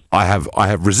anti-Semitism. Well, I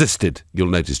have resisted, you'll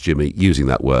notice, Jimmy, using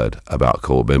that word about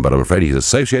Corbyn, but I'm afraid he's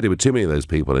associated with too many of those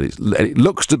people, and it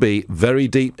looks to be very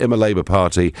deep in the Labour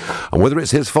Party, and whether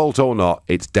it's his fault or not,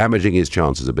 it's damaging his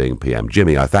chances of being PM.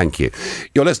 Jimmy, I thank you.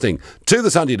 You're listening to the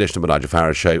Sunday edition of the Nigel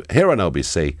Farage Show here on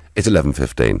LBC. It's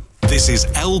 11:15. This is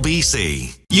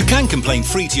LBC. You can complain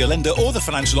free to your lender or the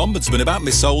Financial Ombudsman about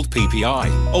missold PPI.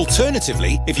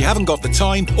 Alternatively, if you haven't got the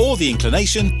time or the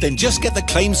inclination, then just get the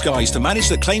claims guys to manage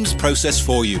the claims process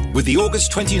for you. With the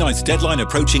August 29th deadline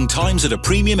approaching, time's at a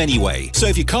premium anyway. So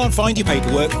if you can't find your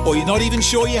paperwork or you're not even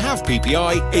sure you have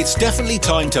PPI, it's definitely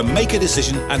time to make a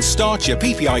decision and start your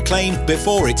PPI claim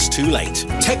before it's too late.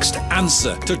 Text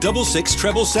ANSWER to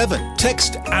 66777.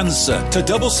 Text ANSWER to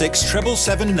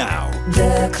 66777 now.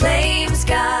 The Claims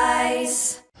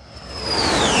Guys.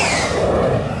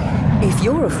 If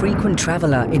you're a frequent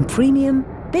traveller in premium,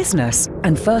 business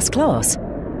and first class,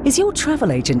 is your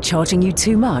travel agent charging you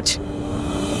too much?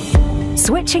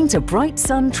 Switching to Bright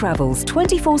Sun Travel's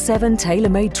 24/7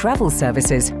 tailor-made travel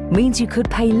services means you could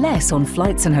pay less on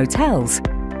flights and hotels,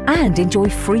 and enjoy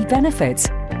free benefits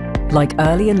like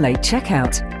early and late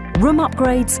checkout, room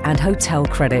upgrades and hotel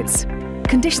credits.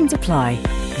 Conditions apply.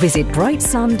 Visit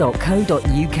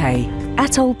brightsun.co.uk.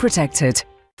 Atoll protected.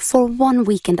 For 1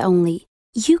 weekend only,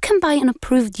 you can buy an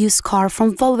approved used car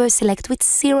from Volvo Select with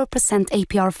 0%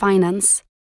 APR finance.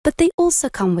 But they also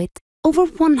come with over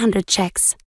 100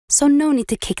 checks, so no need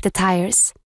to kick the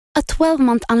tires. A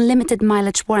 12-month unlimited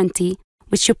mileage warranty,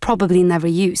 which you probably never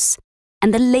use,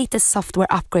 and the latest software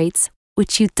upgrades,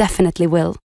 which you definitely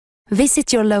will.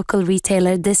 Visit your local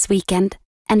retailer this weekend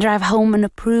and drive home an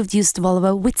approved used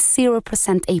Volvo with 0%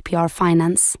 APR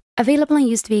finance. Available on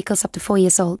used vehicles up to 4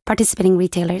 years old. Participating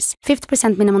retailers.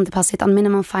 50% minimum deposit on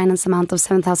minimum finance amount of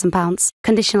 £7,000.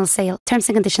 Conditional sale. Terms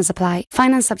and conditions apply.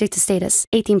 Finance subject to status.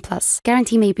 18+.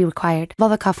 Guarantee may be required.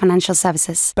 Volvo Car Financial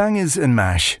Services. Bangers and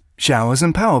mash. Showers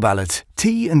and power ballads.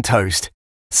 Tea and toast.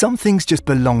 Some things just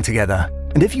belong together.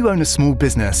 And if you own a small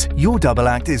business, your double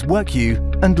act is work you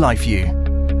and life you.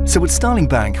 So at Starling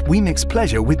Bank, we mix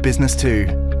pleasure with business too.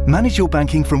 Manage your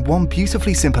banking from one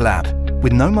beautifully simple app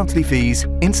with no monthly fees,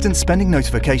 instant spending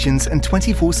notifications and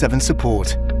 24/7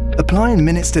 support. Apply in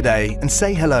minutes today and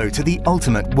say hello to the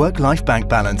ultimate work-life bank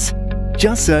balance.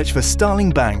 Just search for Starling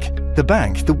Bank, the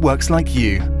bank that works like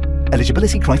you.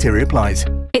 Eligibility criteria applies.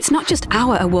 It's not just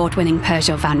our award-winning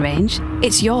Peugeot van range.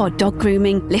 It's your dog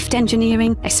grooming, lift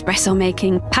engineering, espresso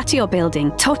making, patio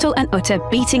building, total and utter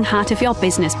beating heart of your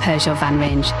business Peugeot van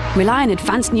range. Rely on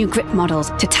advanced new grip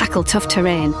models to tackle tough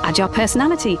terrain. Add your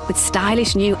personality with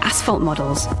stylish new asphalt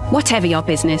models. Whatever your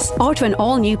business, order an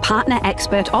all-new partner,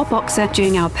 expert or boxer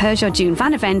during our Peugeot June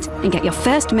van event and get your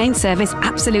first main service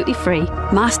absolutely free.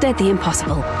 Master the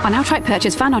impossible. On outright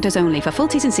purchase van orders only. For full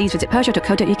T's and C's visit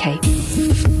Peugeot.co.uk.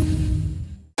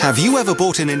 Have you ever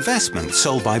bought an investment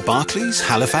sold by Barclays,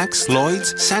 Halifax,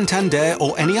 Lloyds, Santander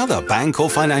or any other bank or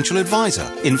financial advisor?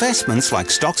 Investments like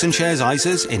stocks and shares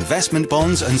ISAs, investment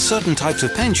bonds and certain types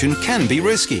of pension can be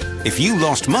risky. If you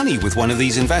lost money with one of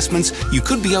these investments, you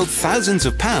could be owed thousands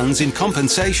of pounds in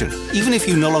compensation. Even if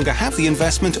you no longer have the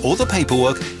investment or the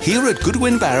paperwork, here at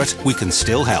Goodwin Barrett we can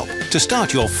still help. To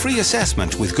start your free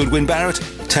assessment with Goodwin Barrett,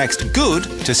 text GOOD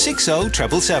to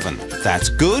 60777. That's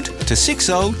GOOD to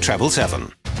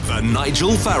 60777. The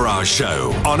Nigel Farage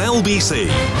Show on LBC.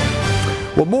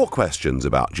 Well, more questions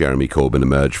about Jeremy Corbyn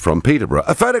emerge from Peterborough.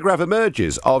 A photograph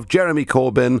emerges of Jeremy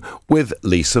Corbyn with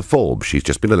Lisa Forbes. She's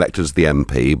just been elected as the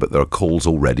MP, but there are calls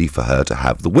already for her to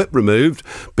have the whip removed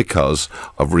because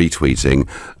of retweeting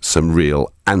some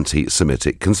real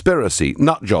anti-Semitic conspiracy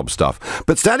nutjob stuff.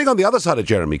 But standing on the other side of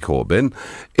Jeremy Corbyn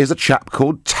is a chap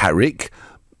called Tariq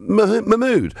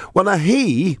Mahmood. Well, now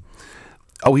he's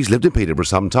lived in Peterborough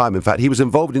some time. In fact, he was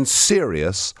involved in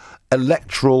serious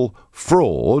electoral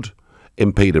fraud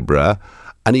in Peterborough,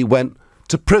 and he went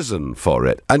to prison for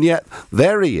it. And yet,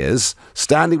 there he is,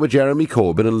 standing with Jeremy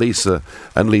Corbyn and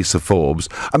Lisa Forbes.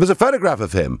 And there's a photograph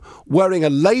of him wearing a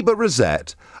Labour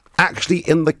rosette, actually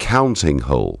in the counting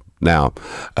hall. Now,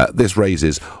 this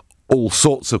raises all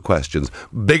sorts of questions.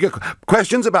 Bigger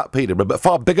questions about Peterborough, but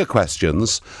far bigger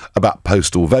questions about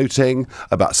postal voting,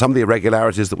 about some of the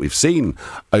irregularities that we've seen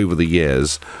over the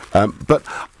years. But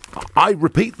I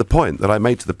repeat the point that I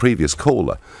made to the previous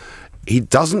caller. He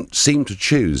doesn't seem to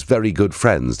choose very good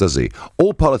friends, does he?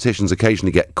 All politicians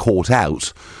occasionally get caught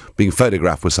out being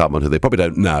photographed with someone who they probably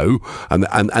don't know, and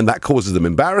that causes them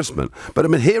embarrassment. But I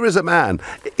mean, here is a man,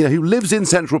 who lives in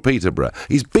central Peterborough.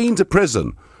 He's been to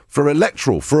prison for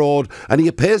electoral fraud, and he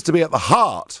appears to be at the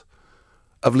heart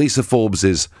of Lisa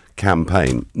Forbes's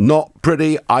campaign. Not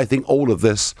pretty. I think all of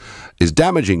this is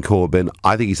damaging Corbyn.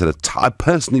 I think I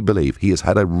personally believe he has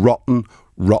had a rotten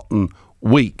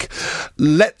week.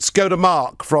 Let's go to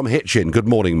Mark from Hitchin. Good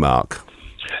morning, Mark.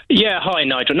 Yeah, hi,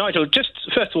 Nigel. Nigel, just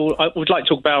first of all, I would like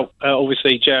to talk about,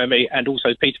 obviously, Jeremy and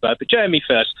also Peterborough, but Jeremy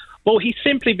first. Well, he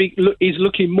simply is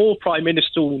looking more Prime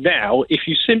Minister now if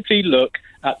you simply look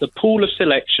at the pool of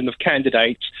selection of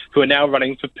candidates who are now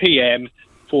running for PM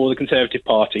for the Conservative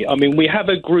Party. I mean, we have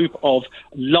a group of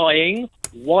lying,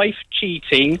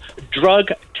 wife-cheating,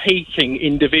 drug-taking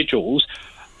individuals.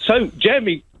 So,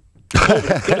 Jeremy going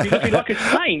to be looking like a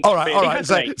saint. All right.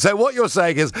 So what you're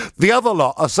saying is the other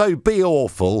lot are so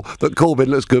be-awful that Corbyn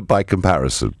looks good by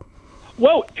comparison.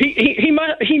 Well,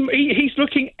 he's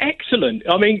looking excellent.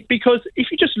 I mean, because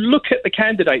if you just look at the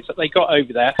candidates that they got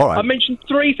over there, right. I mentioned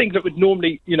three things that would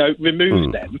normally,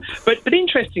 remove them. But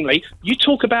interestingly, you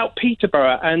talk about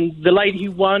Peterborough and the lady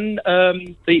who won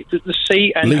the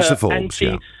seat and Lisa her Forbes,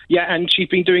 and she's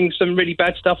been doing some really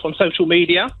bad stuff on social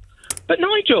media. But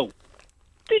Nigel,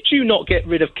 did you not get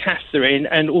rid of Catherine,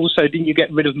 and also didn't you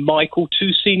get rid of Michael,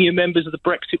 two senior members of the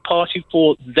Brexit Party,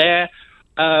 for their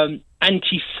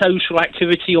antisocial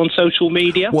activity on social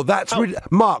media. Well,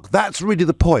 Mark, that's really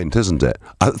the point, isn't it?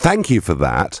 Thank you for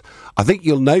that. I think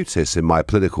you'll notice in my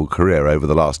political career over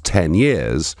the last 10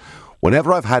 years,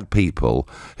 whenever I've had people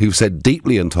who've said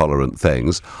deeply intolerant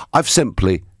things, I've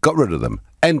simply got rid of them.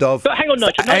 End of. But hang on,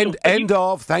 Nigel. End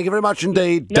of. Thank you very much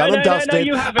indeed. Done and dusted. No,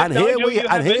 you haven't. And here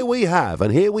we have,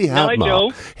 Nigel,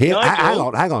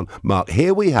 Mark. Hang on, Mark.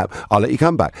 Here we have. I'll let you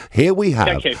come back. Here we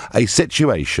have a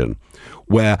situation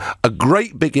where a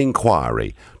great big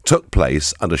inquiry took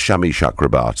place under Shami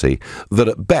Chakrabarti that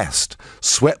at best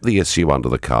swept the issue under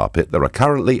the carpet. There are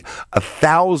currently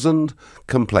 1,000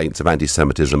 complaints of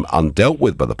anti-Semitism undealt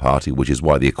with by the party, which is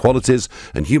why the Equalities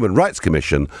and Human Rights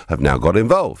Commission have now got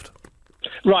involved.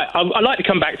 Right, I'd like to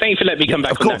come back. Thank you for letting me come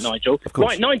back on that, Nigel.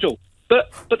 Right, Nigel.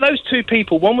 But those two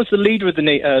people, one was the leader of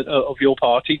of your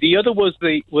party, the other was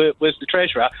the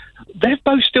treasurer. They're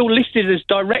both still listed as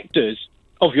directors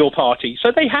of your party,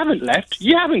 so they haven't left.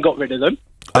 You haven't got rid of them.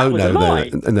 No.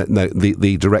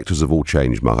 The directors have all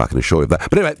changed, Mark. I can assure you of that.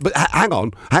 But anyway, hang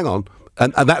on.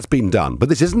 And that's been done. But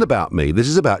this isn't about me. This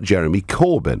is about Jeremy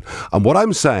Corbyn. And what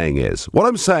I'm saying is,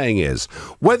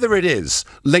 whether it is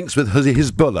links with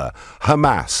Hezbollah,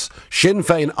 Hamas, Sinn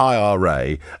Féin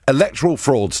IRA, electoral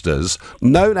fraudsters,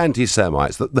 known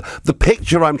anti-Semites, the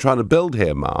picture I'm trying to build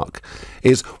here, Mark,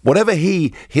 is whatever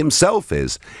he himself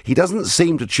is, he doesn't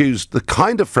seem to choose the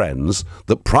kind of friends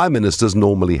that prime ministers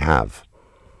normally have.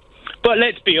 But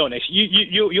let's be honest.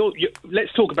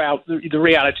 Let's talk about the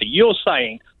reality. You're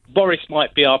saying Boris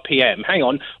might be our PM. Hang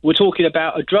on. We're talking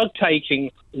about a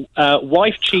drug-taking,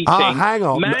 wife-cheating... hang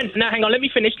on. Man, no, hang on. Let me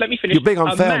finish. You're being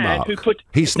unfair, Mark.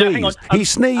 He sneezed. He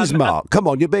sneezed, Mark. Come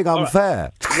on, you're being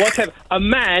unfair. Right. Whatever. A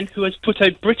man who has put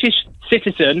a British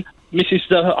citizen, Mrs.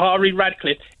 Zahari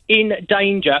Radcliffe, in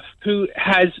danger, who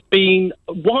has been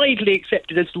widely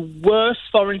accepted as the worst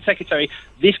foreign secretary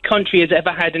this country has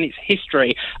ever had in its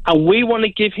history, and we want to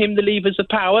give him the levers of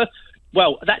power...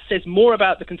 Well, that says more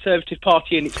about the Conservative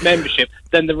Party and its membership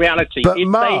than the reality. But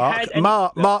Mark,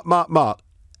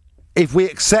 if we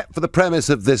accept for the premise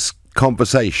of this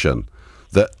conversation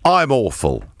that I'm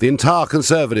awful, the entire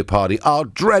Conservative Party are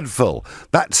dreadful,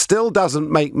 that still doesn't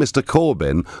make Mr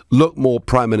Corbyn look more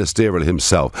prime ministerial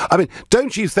himself. I mean,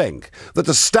 don't you think that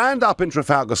to stand up in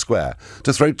Trafalgar Square,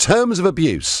 to throw terms of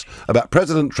abuse about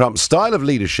President Trump's style of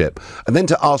leadership, and then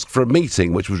to ask for a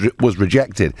meeting which was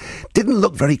rejected, didn't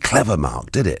look very clever,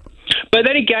 Mark, did it? But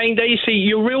then again, there you see,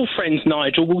 your real friends,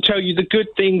 Nigel, will tell you the good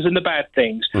things and the bad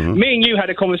things. Mm-hmm. Me and you had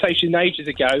a conversation ages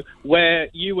ago where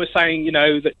you were saying,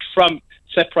 that Trump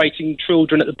separating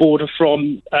children at the border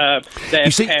from their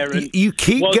parents. You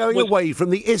keep going away from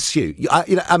the issue.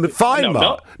 Fine,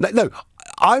 Mark. No,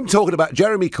 I'm talking about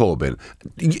Jeremy Corbyn.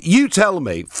 You tell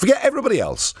me, forget everybody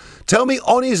else, tell me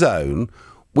on his own,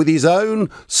 with his own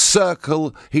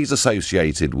circle he's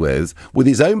associated with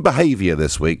his own behaviour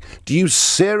this week, do you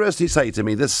seriously say to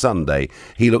me this Sunday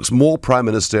he looks more prime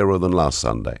ministerial than last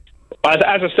Sunday? As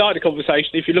I started the conversation,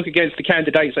 if you look against the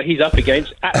candidates that he's up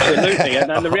against, absolutely.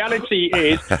 And the reality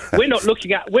is, we're not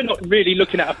really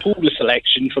looking at a Paula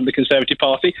selection from the Conservative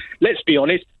Party. Let's be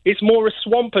honest, it's more a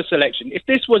swamper selection. If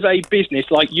this was a business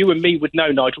like you and me would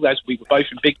know, Nigel, as we were both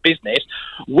in big business,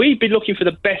 we'd be looking for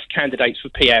the best candidates for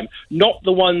PM, not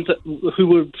the ones who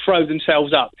would throw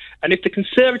themselves up. And if the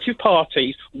Conservative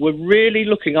parties were really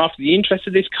looking after the interests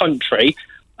of this country,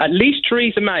 at least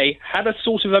Theresa May had a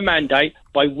sort of a mandate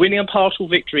by winning a partial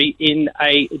victory in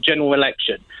a general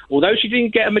election. Although she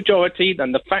didn't get a majority,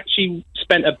 then the fact she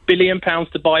spent £1 billion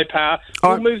to buy power,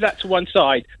 we'll move that to one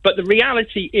side. But the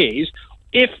reality is,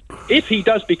 if he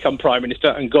does become Prime Minister,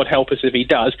 and God help us if he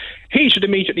does, he should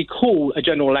immediately call a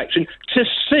general election to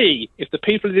see if the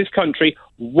people of this country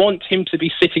want him to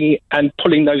be sitting and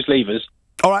pulling those levers.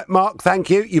 All right, Mark, thank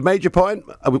you. You've made your point.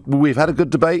 We've had a good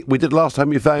debate. We did last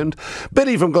time you phoned.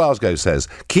 Billy from Glasgow says,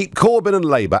 keep Corbyn and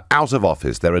Labour out of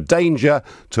office. They're a danger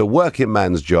to working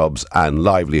man's jobs and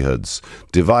livelihoods,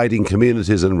 dividing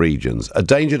communities and regions, a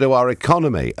danger to our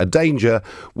economy, a danger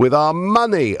with our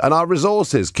money and our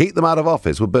resources. Keep them out of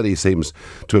office. Well, Billy seems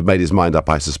to have made his mind up,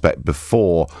 I suspect,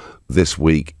 before this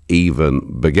week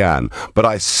even began. But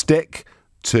I stick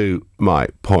to my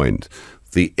point.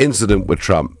 The incident with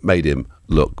Trump made him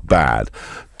look bad.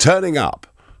 Turning up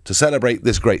to celebrate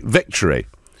this great victory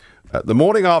the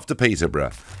morning after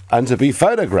Peterborough and to be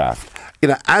photographed,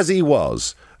 as he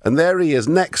was, and there he is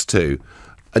next to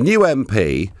a new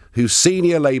MP whose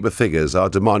senior Labour figures are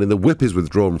demanding the whip is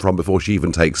withdrawn from before she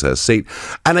even takes her seat,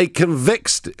 and a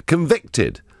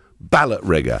convicted ballot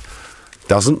rigger.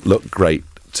 Doesn't look great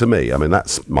to me. I mean,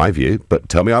 that's my view, but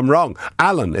tell me I'm wrong.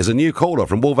 Alan is a new caller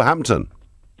from Wolverhampton.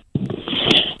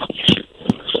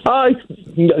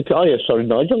 Sorry,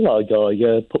 Nigel.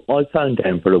 I put my phone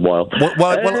down for a while.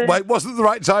 Well, it wasn't the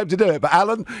right time to do it. But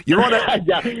Alan, you're on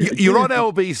you're on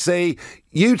LBC.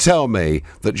 You tell me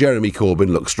that Jeremy Corbyn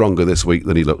looks stronger this week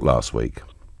than he looked last week.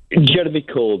 Jeremy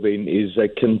Corbyn is a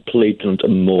complete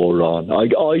moron.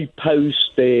 I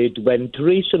posted when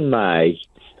Theresa May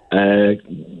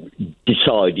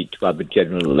decided to have a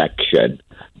general election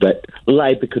that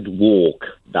Labour could walk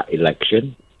that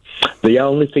election. The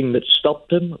only thing that stopped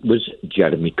them was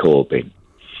Jeremy Corbyn.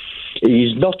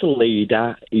 He's not a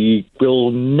leader. He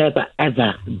will never,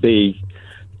 ever be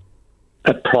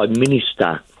a Prime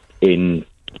Minister in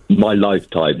my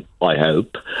lifetime, I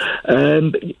hope.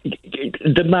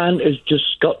 The man has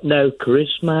just got no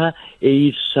charisma.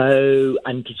 He's so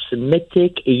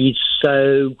anti-Semitic. He's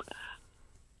so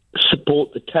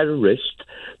support the terrorist.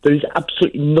 There is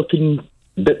absolutely nothing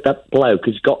that bloke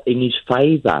has got in his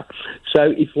favour.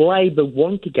 So if Labour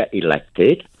want to get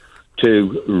elected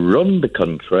to run the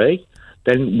country,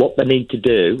 then what they need to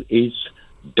do is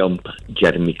dump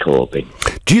Jeremy Corbyn.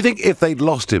 Do you think if they'd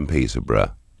lost in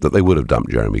Peterborough that they would have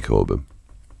dumped Jeremy Corbyn?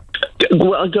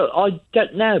 Well, I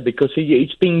don't know, because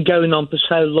it's been going on for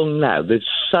so long now. There's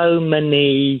so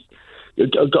many... I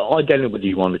don't know whether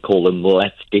you want to call them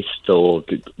leftists or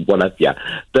whatever,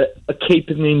 but keep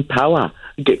him in power.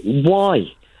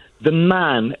 Why? The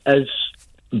man has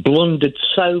blundered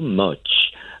so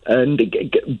much,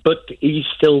 but he's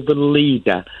still the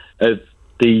leader of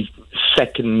the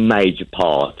second major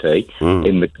party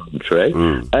in the country.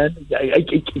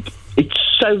 It's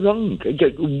so wrong.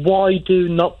 Why do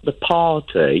not the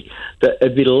party that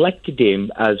have elected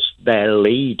him as their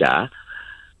leader,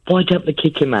 why don't they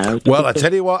kick him out? Well, I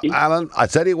tell you what, Alan,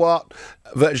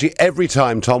 virtually every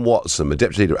time Tom Watson, the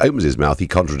deputy leader, opens his mouth, he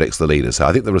contradicts the leader. So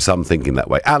I think there are some thinking that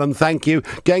way. Alan, thank you.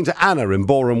 Going to Anna in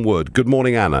Boreham Wood. Good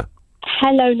morning, Anna.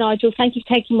 Hello, Nigel. Thank you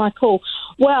for taking my call.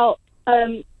 Well,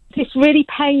 this really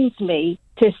pains me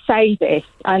to say this,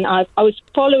 and I was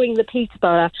following the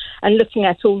Peterborough and looking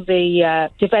at all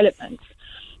the developments.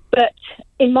 But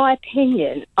in my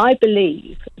opinion, I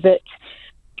believe that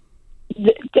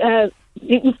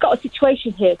we've got a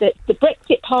situation here that the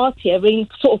Brexit Party are really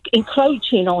sort of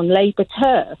encroaching on Labour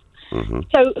turf.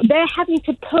 So they're having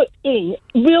to put in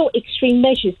real extreme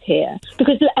measures here,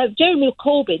 because Jeremy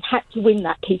Corbyn had to win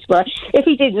that Peterborough. If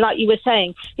he didn't, like you were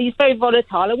saying, he's very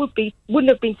volatile. I wouldn't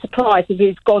have been surprised if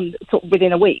he's gone sort of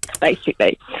within a week,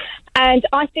 basically. And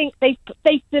I think they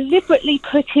deliberately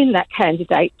put in that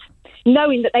candidate,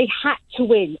 knowing that they had to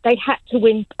win. They had to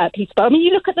win Peterborough. I mean,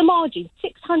 you look at the margin,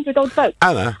 600 odd votes.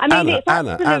 Anna,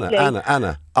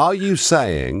 are you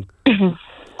saying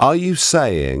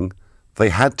they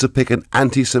had to pick an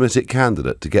anti-Semitic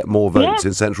candidate to get more votes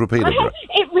in central Peterborough?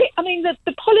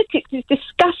 The politics is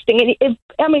disgusting, and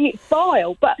it's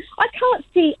vile, but I can't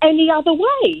see any other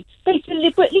way. They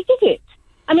deliberately did it.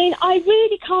 I mean, I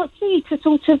really can't see to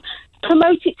sort of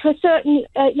promote it to a certain,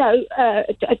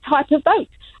 a type of vote.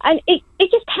 And it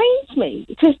just pains me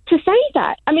to say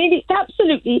that. I mean, it's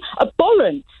absolutely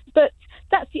abhorrent, but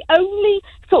that's the only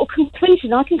sort of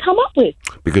conclusion I can come up with.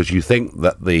 Because you think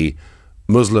that the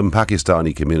Muslim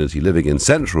Pakistani community living in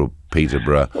central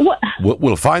Peterborough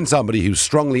will find somebody who's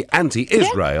strongly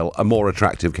anti-Israel a more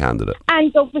attractive candidate.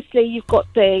 And obviously you've got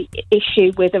the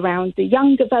issue with around the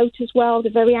younger vote as well.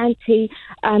 They're very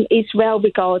anti-Israel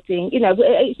regarding,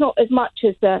 it's not as much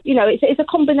as it's a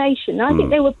combination. And I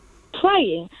think they were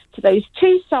playing to those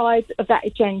two sides of that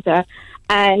agenda,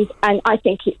 and I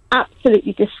think it's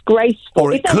absolutely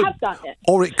disgraceful if they have done it.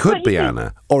 Or it could be,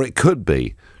 Anna, or it could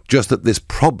be just that this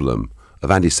problem of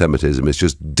anti-Semitism is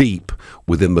just deep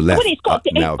within the left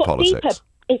now politics.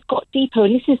 It's got deeper,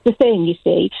 and this is the thing, you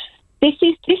see. This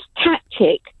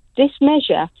tactic, this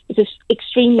measure is an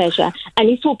extreme measure, and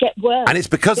it will get worse. And it's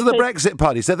because of the Brexit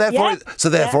Party, so therefore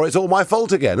it's all my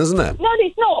fault again, isn't it? No,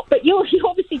 it's not, but you're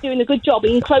obviously doing a good job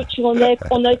in encroaching on their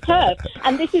turf,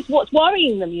 and this is what's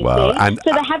worrying them, you see.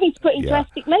 So they're having to put in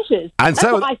drastic measures. And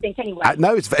that's what I think, anyway.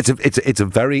 No, it's a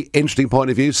very interesting point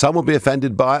of view. Some will be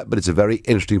offended by it, but it's a very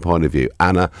interesting point of view.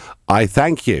 Anna, I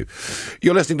thank you.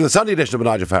 You're listening to the Sunday edition of the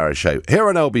Nigel Farage Show here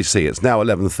on LBC. It's now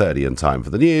 11:30 and time for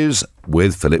the news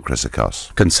with Philip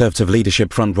Chryssikos. Conservative leadership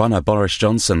frontrunner Boris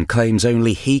Johnson claims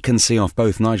only he can see off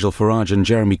both Nigel Farage and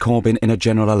Jeremy Corbyn in a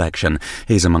general election.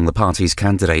 He's among the party's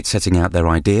candidates setting out their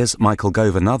ideas. Michael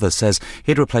Gove, another, says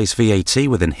he'd replace VAT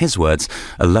with, in his words,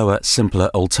 a lower, simpler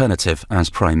alternative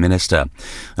as Prime Minister.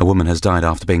 A woman has died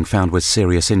after being found with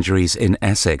serious injuries in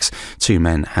Essex. 2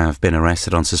 men have been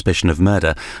arrested on suspicion of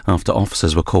murder after after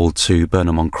officers were called to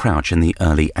Burnham-on-Crouch in the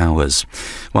early hours.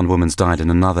 One woman's died and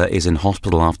another is in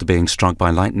hospital after being struck by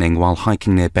lightning while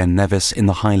hiking near Ben Nevis in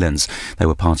the Highlands. They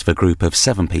were part of a group of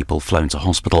 7 people flown to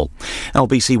hospital.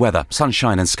 LBC weather,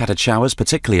 sunshine and scattered showers,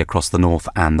 particularly across the north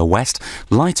and the west.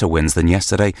 Lighter winds than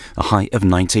yesterday, a high of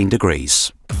 19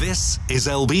 degrees. This is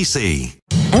LBC.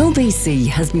 LBC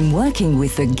has been working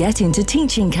with the Get Into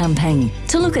Teaching campaign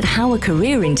to look at how a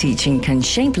career in teaching can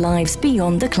shape lives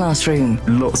beyond the classroom.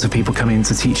 Lots of people come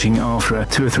into teaching after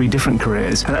 2 or 3 different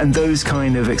careers, and those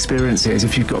kind of experiences,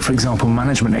 if you've got, for example,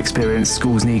 management experience,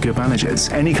 schools need good managers.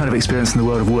 Any kind of experience in the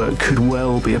world of work could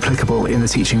well be applicable in the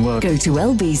teaching world. Go to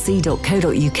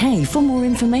lbc.co.uk for more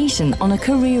information on a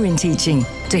career in teaching,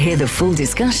 to hear the full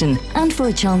discussion, and for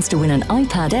a chance to win an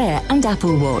iPad Air and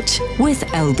Apple Watch with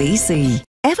LBC.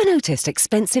 Ever noticed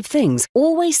expensive things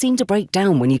always seem to break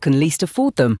down when you can least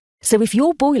afford them? So if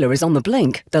your boiler is on the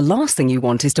blink, the last thing you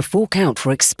want is to fork out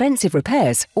for expensive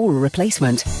repairs or a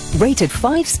replacement. Rated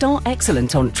 5-star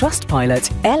excellent on Trustpilot,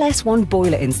 LS1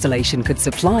 boiler installation could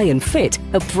supply and fit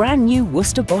a brand new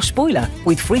Worcester Bosch boiler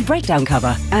with free breakdown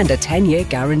cover and a 10-year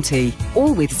guarantee,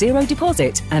 all with 0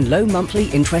 deposit and low monthly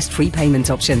interest-free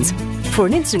payment options. For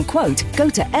an instant quote, go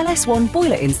to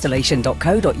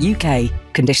ls1boilerinstallation.co.uk.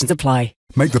 Conditions apply.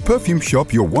 Make the Perfume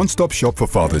Shop your one-stop shop for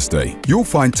Father's Day. You'll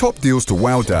find top deals to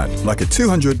wow Dad, like a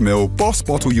 200ml Boss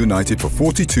Bottle United for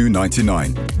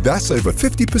 $42.99. That's over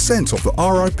 50% off the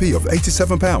RRP of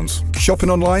 £87. Shopping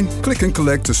online? Click and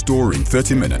collect to store in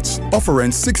 30 minutes. Offer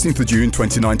ends 16th of June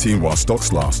 2019 while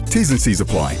stocks last. T's and C's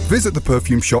apply. Visit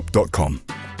theperfumeshop.com.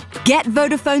 Get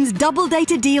Vodafone's double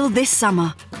data deal this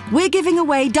summer. We're giving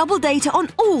away double data on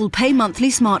all pay monthly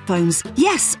smartphones.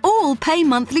 Yes, all pay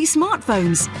monthly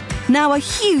smartphones. Now a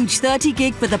huge 30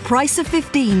 gig for the price of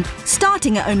 15,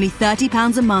 starting at only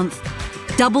 £30 a month.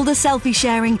 Double the selfie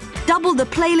sharing, double the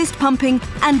playlist pumping,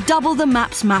 and double the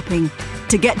maps mapping.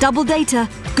 To get double data,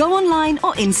 go online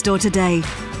or in-store today.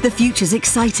 The future's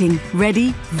exciting.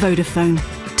 Ready? Vodafone.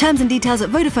 Terms and details at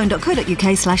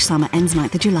vodafone.co.uk/summer. Ends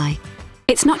 9th of July.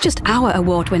 It's not just our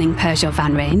award-winning Peugeot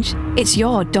van range. It's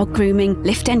your dog grooming,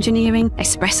 lift engineering,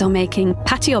 espresso making,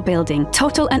 patio building,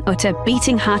 total and utter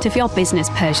beating heart of your business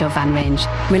Peugeot van range.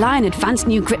 Rely on advanced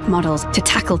new grip models to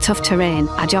tackle tough terrain.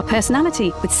 Add your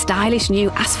personality with stylish new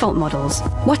asphalt models.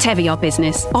 Whatever your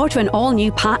business, order an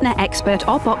all-new partner, expert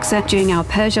or boxer during our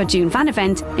Peugeot June van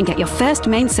event and get your first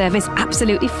main service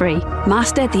absolutely free.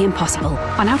 Master the impossible.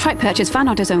 On outright purchase, van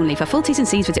orders only. For full T's and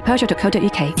C's, visit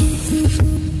peugeot.co.uk.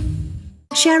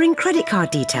 Sharing credit card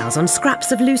details on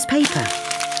scraps of loose paper.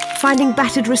 Finding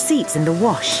battered receipts in the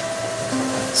wash.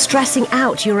 Stressing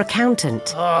out your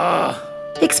accountant.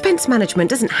 Expense management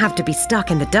doesn't have to be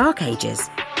stuck in the dark ages.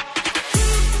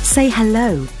 Say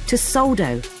hello to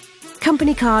Soldo.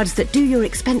 Company cards that do your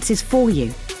expenses for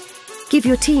you. Give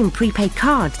your team prepaid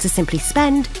cards to simply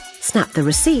spend, snap the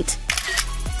receipt,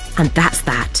 and that's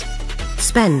that.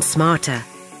 Spend smarter.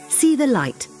 See the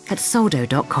light at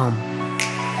soldo.com.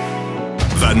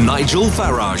 The Nigel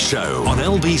Farage Show on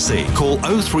LBC. Call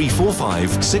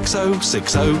 0345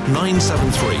 6060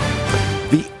 973.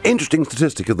 The interesting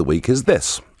statistic of the week is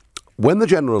this. When the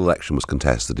general election was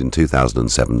contested in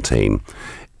 2017,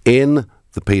 in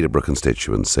the Peterborough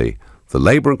constituency, the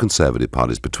Labour and Conservative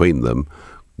parties between them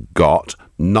got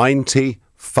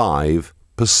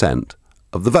 95%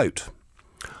 of the vote.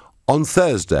 On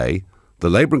Thursday, the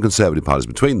Labour and Conservative parties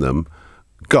between them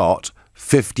got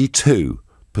 52%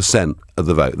 of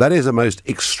the vote. That is a most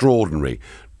extraordinary,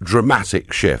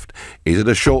 dramatic shift. Is it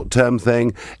a short-term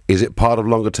thing? Is it part of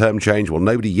longer-term change? Well,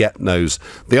 nobody yet knows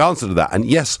the answer to that. And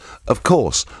yes, of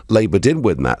course, Labour did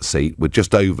win that seat with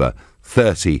just over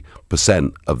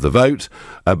 30% of the vote.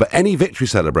 But any victory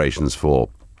celebrations for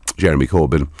Jeremy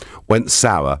Corbyn went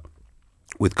sour,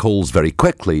 with calls very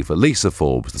quickly for Lisa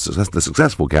Forbes, the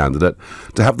successful candidate,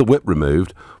 to have the whip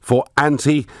removed for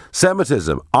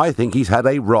anti-Semitism. I think he's had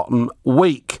a rotten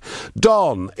week.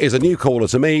 Don is a new caller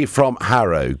to me from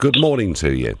Harrow. Good morning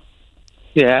to you.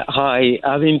 Yeah, hi.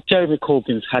 I mean, Jeremy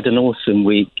Corbyn's had an awesome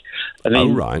week. I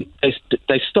mean, right.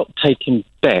 They stopped taking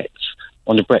bets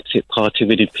on the Brexit Party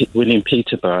winning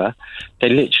Peterborough. They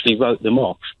literally wrote them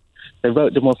off. They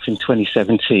wrote them off in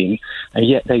 2017, and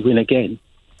yet they win again.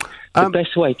 The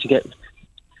best way to get...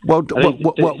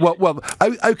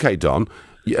 Okay, Don.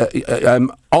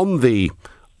 On the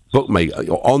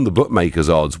bookmakers'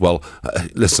 odds,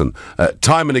 listen,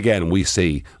 time and again we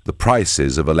see the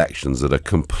prices of elections that are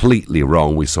completely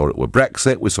wrong. We saw it with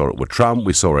Brexit, we saw it with Trump,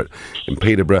 we saw it in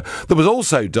Peterborough. There was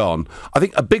also, Don, I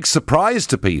think a big surprise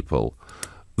to people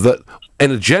that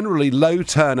in a generally low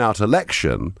turnout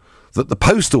election, that the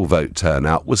postal vote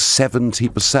turnout was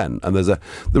 70%, and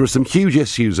there are some huge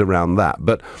issues around that.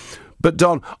 But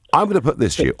Don, I'm going to put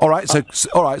this to you. All right, so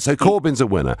Corbyn's a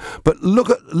winner, but look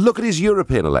at his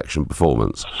European election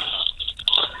performance.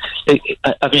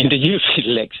 I mean, the European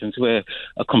elections were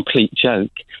a complete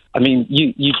joke. I mean,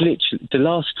 you've literally, the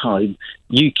last time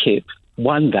UKIP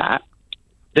won that,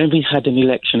 then we had an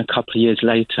election a couple of years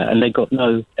later and they got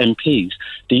no MPs.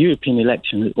 The European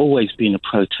election has always been a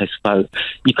protest vote.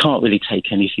 You can't really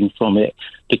take anything from it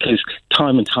because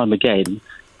time and time again,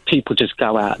 people just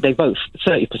go out, they vote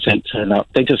for 30% turn up,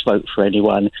 they just vote for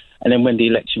anyone. And then when the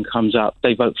election comes up,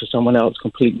 they vote for someone else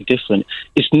completely different.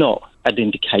 It's not an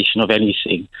indication of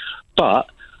anything. But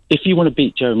if you want to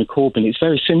beat Jeremy Corbyn, it's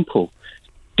very simple.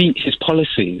 Beat his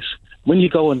policies. When you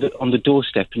go on the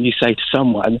doorstep and you say to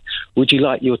someone, would you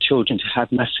like your children to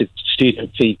have massive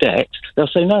student fee debt? They'll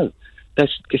say no.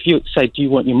 If you say, do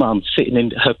you want your mum sitting in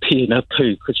her pee and her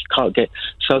poo because you can't get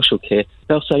social care?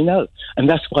 They'll say no. And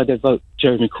that's why they vote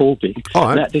Jeremy Corbyn. All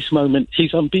right. And at this moment,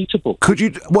 he's unbeatable. Could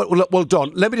you... Well,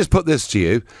 Don, let me just put this to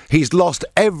you. He's lost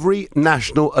every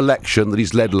national election that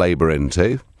he's led Labour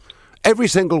into. Every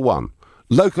single one.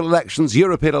 Local elections,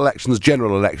 European elections,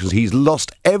 general elections, he's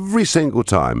lost every single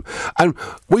time. And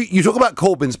you talk about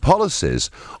Corbyn's policies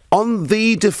on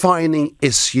the defining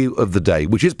issue of the day,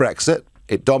 which is Brexit.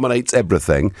 It dominates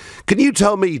everything. Can you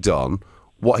tell me, Don,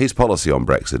 what his policy on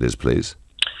Brexit is, please?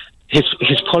 His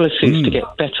policy is to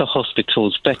get better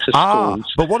hospitals, better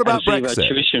schools. But what about and Brexit? Zero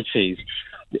tuition fees.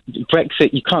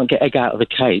 Brexit, you can't get egg out of a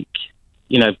cake.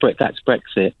 You know, that's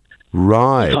Brexit.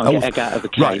 Right. You can't get egg out of a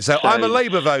cake. Right, so I'm a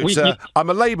Labour voter. I'm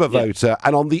a Labour voter,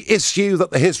 and on the issue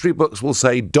that the history books will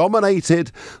say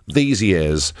dominated these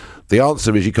years, the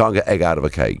answer is you can't get egg out of a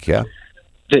cake, yeah?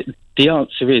 The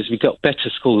answer is we got better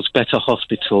schools, better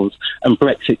hospitals, and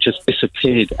Brexit just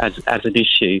disappeared as an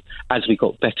issue as we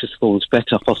got better schools,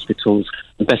 better hospitals,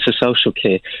 and better social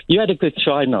care. You had a good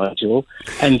try, Nigel,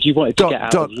 and you wanted to get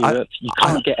out of Europe. You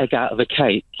can't get egg out of a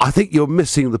cake. I think you're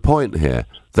missing the point here,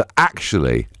 that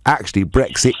actually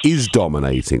Brexit is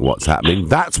dominating what's happening.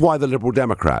 That's why the Liberal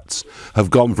Democrats have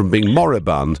gone from being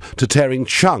moribund to tearing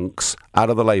chunks out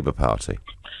of the Labour Party.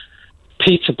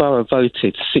 Peterborough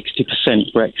voted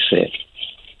 60% Brexit.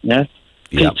 Yeah?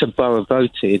 Yep. Peterborough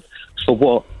voted for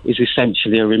what is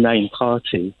essentially a Remain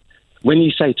party. When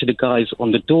you say to the guys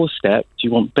on the doorstep, do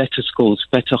you want better schools,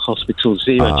 better hospitals,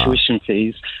 zero tuition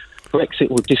fees, Brexit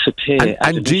will disappear.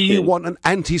 And do you want an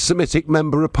anti-Semitic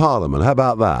member of Parliament? How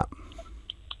about that?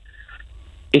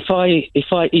 If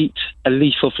I eat a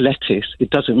leaf of lettuce, it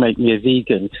doesn't make me a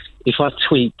vegan. If I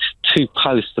tweet 2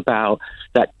 posts about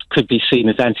that could be seen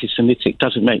as anti-Semitic,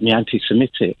 doesn't make me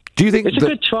anti-Semitic. Do you think it's a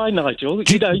good try, Nigel?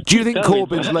 Do you think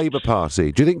Corbyn's Labour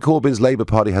Party? Do you think Corbyn's Labour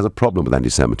Party has a problem with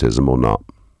anti-Semitism or not?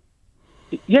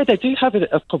 Yeah, they do have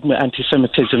a problem with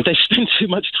anti-Semitism. They spend too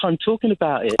much time talking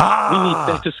about it. We need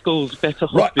better schools, better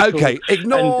hospitals, okay,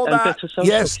 ignore that. And better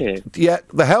social care. Yeah,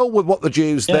 the hell with what the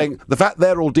Jews think. The fact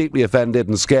they're all deeply offended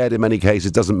and scared in many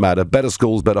cases doesn't matter. Better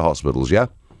schools, better hospitals, yeah?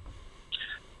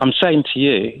 I'm saying to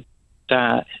you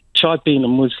that try being a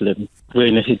Muslim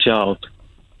wearing a hijab.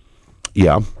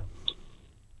 Yeah.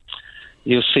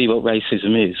 You'll see what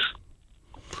racism is.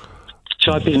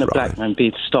 Try being a black man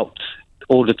being stopped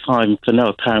all the time for no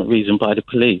apparent reason by the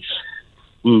police.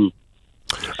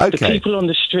 Okay. The people on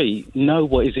the street know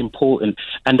what is important,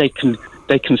 and they can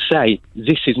say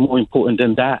this is more important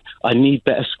than that. I need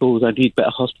better schools. I need better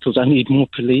hospitals. I need more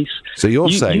police. So you're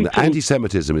saying that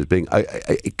anti-Semitism is being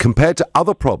compared to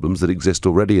other problems that exist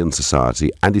already in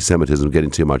society. Anti-Semitism is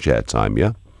getting too much airtime.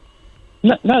 Yeah.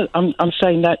 No. I'm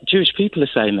saying that Jewish people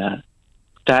are saying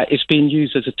that it's being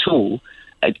used as a tool.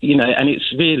 And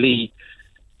it's really.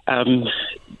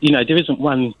 There isn't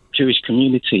one Jewish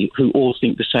community who all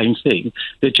think the same thing.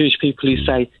 There are Jewish people who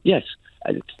say, yes,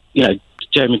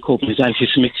 Jeremy Corbyn is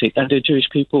anti-Semitic, and there are Jewish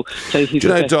people say he's the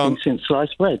best thing since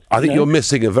sliced bread. I think you're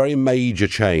missing a very major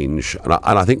change, and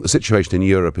I think the situation in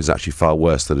Europe is actually far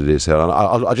worse than it is here. And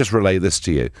I'll just relay this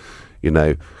to you.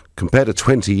 Compared to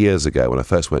 20 years ago when I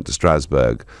first went to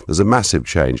Strasbourg, there's a massive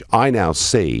change. I now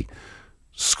see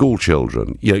school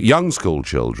children, young school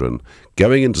children,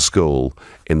 going into school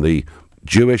in the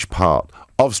Jewish part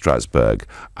of Strasbourg,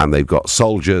 and they've got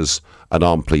soldiers and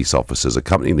armed police officers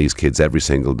accompanying these kids every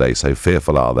single day. So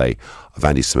fearful are they of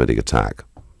anti-Semitic attack?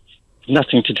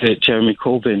 Nothing to do with Jeremy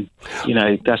Corbyn.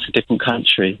 That's a different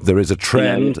country. There is a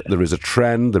trend. There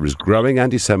is growing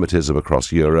anti-Semitism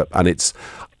across Europe, and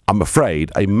I'm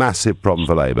afraid, a massive problem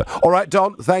for Labour. All right,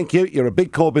 Don, thank you. You're a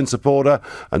big Corbyn supporter,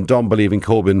 and Don believing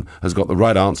Corbyn has got the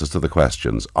right answers to the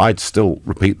questions. I'd still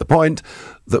repeat the point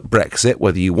that Brexit,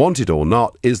 whether you want it or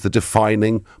not, is the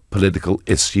defining political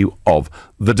issue of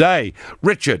the day.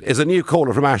 Richard is a new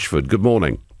caller from Ashford. Good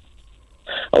morning.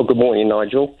 Oh, good morning,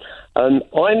 Nigel. I'm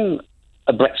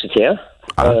a Brexiteer,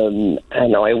 and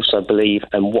I also believe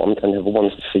and want and have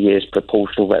wanted for years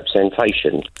proportional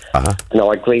representation. And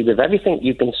I agree with everything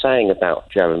you've been saying about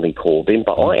Jeremy Corbyn,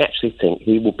 but I actually think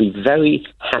he will be very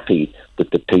happy with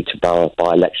the Peterborough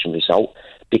by-election result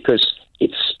because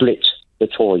it split the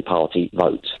Tory party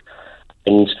vote.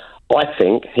 And I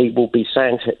think he will be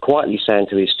quietly saying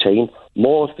to his team,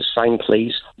 more of the same,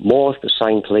 please, more of the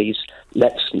same, please.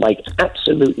 Let's make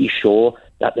absolutely sure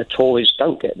that the Tories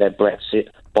don't get their Brexit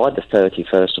by the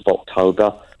 31st of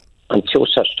October until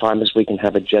such time as we can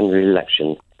have a general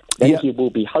election. Then he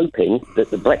will be hoping that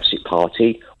the Brexit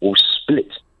party will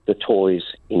split the Tories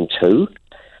in two.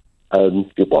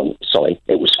 It will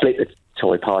split the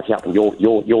Tory party up, and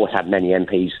you'll have many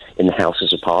MPs in the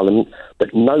Houses of Parliament,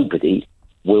 but nobody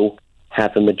will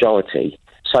have a majority.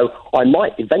 So I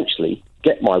might eventually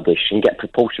get my wish and get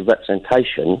proportional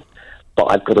representation, but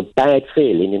I've got a bad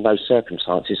feeling in those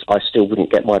circumstances I still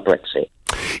wouldn't get my Brexit.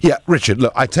 Yeah, Richard,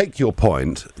 look, I take your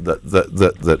point that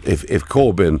if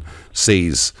Corbyn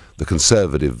sees the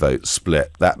Conservative vote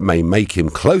split, that may make him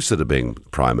closer to being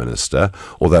Prime Minister,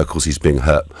 although, of course, he's being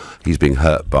hurt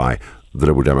by the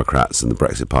Liberal Democrats and the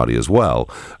Brexit Party as well.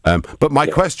 But my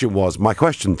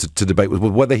question to debate was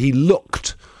whether he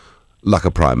looked like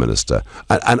a Prime Minister.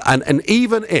 And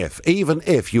even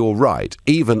if you're right,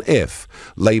 even if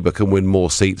Labour can win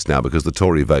more seats now because the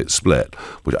Tory vote split,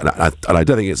 and I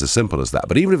don't think it's as simple as that,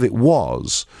 but even if it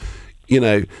was,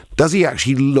 does he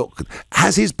actually look,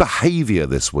 has his behaviour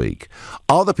this week,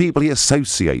 are the people he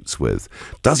associates with,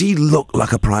 does he look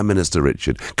like a Prime Minister,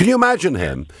 Richard? Can you imagine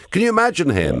him,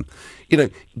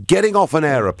 getting off an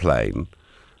aeroplane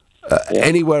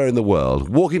anywhere in the world,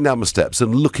 walking down the steps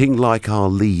and looking like our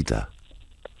leader?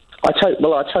 I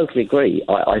totally agree.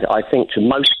 I think to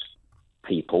most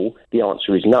people the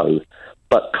answer is no,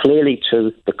 but clearly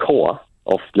to the core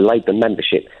of the Labour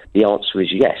membership the answer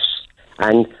is yes.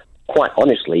 And quite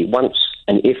honestly, once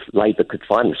and if Labour could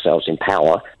find themselves in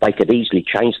power, they could easily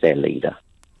change their leader.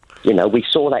 We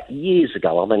saw that years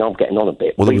ago. I mean, I'm getting on a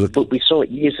bit. We saw it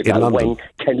years ago when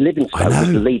Ken Livingstone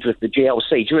was the leader of the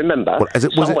GLC. Do you remember?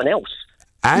 Someone else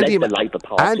led the Labour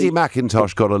Party. Andy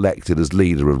McIntosh got elected as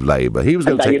leader of Labour. He was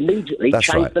going to immediately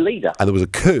changed the leader. And there was a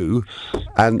coup,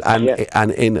 and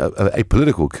in a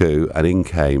political coup, and in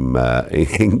came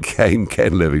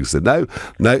Ken Livingstone.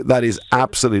 No, that is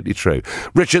absolutely true.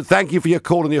 Richard, thank you for your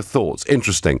call and your thoughts.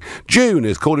 Interesting. June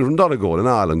is calling from Donegal in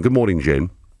Ireland. Good morning, June.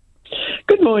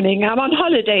 Good morning. I'm on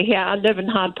holiday here. I live in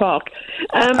Hyde Park.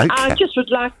 I just would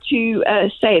like to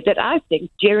say that I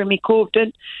think Jeremy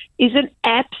Corbyn is an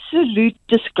absolute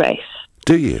disgrace.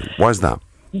 Do you? Why is that?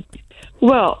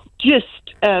 Well,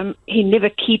 he never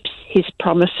keeps his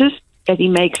promises that he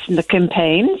makes in the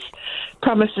campaigns.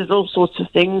 Promises all sorts of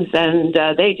things, and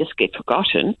they just get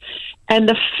forgotten. And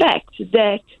the fact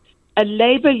that a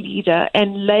Labour leader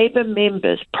and Labour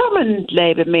members, prominent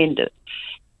Labour members,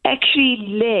 actually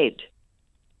led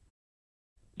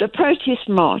the protest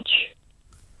march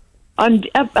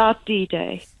about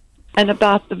D-Day and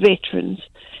about the veterans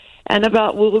and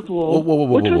about World War,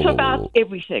 which was about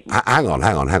everything. Hang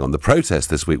on. The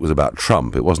protest this week was about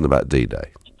Trump. It wasn't about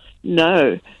D-Day.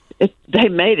 No, they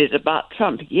made it about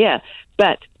Trump, yeah.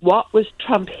 But what was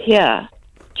Trump here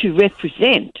to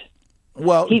represent?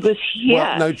 Well, he was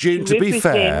here. June, to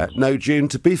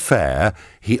be fair,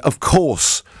 he, of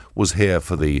course, was here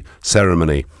for the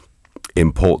ceremony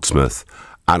in Portsmouth,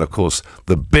 and of course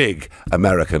the big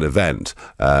American event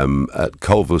at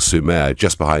Culver-sur-Mer,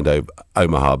 just behind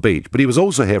Omaha Beach. But he was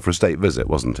also here for a state visit,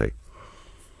 wasn't he?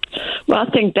 Well, I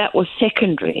think that was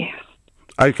secondary.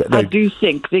 Okay, I do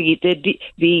think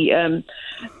the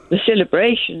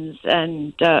celebrations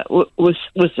and was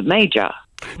the major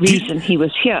reason he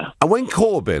was here. And when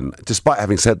Corbyn, despite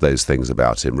having said those things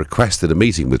about him, requested a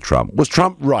meeting with Trump, was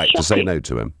Trump right to say no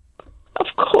to him? Of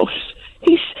course.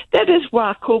 That is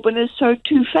why Corbyn is so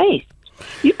two-faced.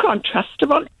 You can't trust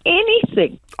him on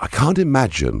anything. I can't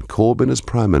imagine Corbyn as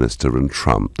Prime Minister and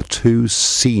Trump, the two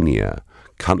senior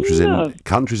countries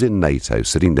in NATO,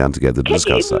 sitting down together to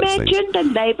discuss such things. Can you imagine the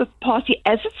Labour Party,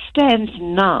 as it stands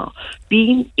now,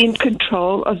 being in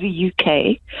control of the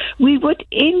UK? We would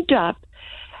end up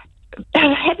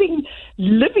having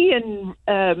Libyan...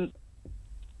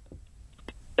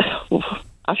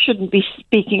 I shouldn't be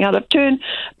speaking out of turn,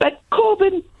 but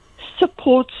Corbyn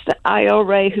supports the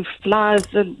IRA, who flies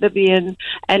the Libyan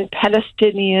and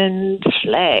Palestinian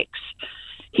flags.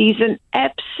 He's an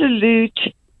absolute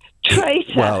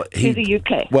traitor to the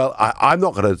UK. Well, I'm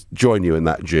not going to join you in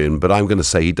that, June, but I'm going to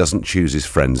say he doesn't choose his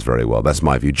friends very well. That's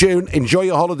my view. June, enjoy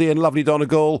your holiday in lovely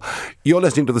Donegal. You're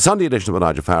listening to the Sunday edition of the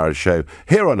Nigel Farage Show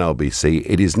here on LBC.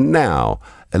 It is now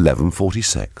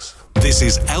 11:46. This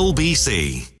is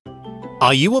LBC.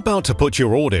 Are you about to put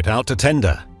your audit out to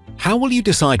tender? How will you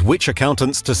decide which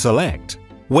accountants to select?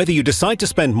 Whether you decide to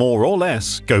spend more or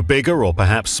less, go bigger or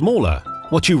perhaps smaller,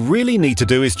 what you really need to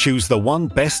do is choose the one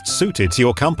best suited to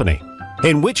your company.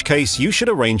 In which case, you should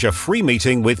arrange a free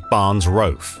meeting with Barnes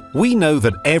Rofe. We know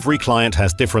that every client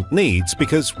has different needs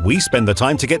because we spend the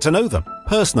time to get to know them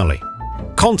personally.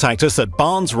 Contact us at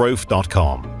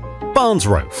barnesrofe.com. Barnes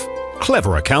Rofe.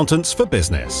 Clever accountants for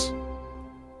business.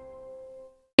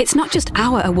 It's not just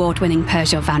our award-winning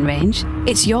Peugeot van range.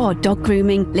 It's your dog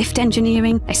grooming, lift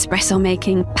engineering, espresso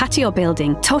making, patio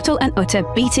building, total and utter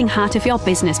beating heart of your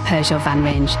business Peugeot van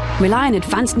range. Rely on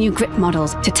advanced new grip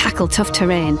models to tackle tough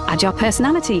terrain. Add your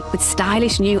personality with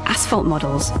stylish new asphalt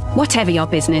models. Whatever your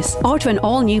business, order an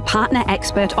all-new partner,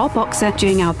 expert or boxer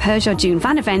during our Peugeot June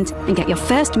van event and get your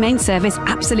first main service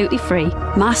absolutely free.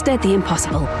 Master the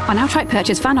impossible. On outright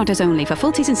purchase, van orders only. For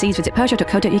full T's and C's, visit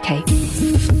peugeot.co.uk.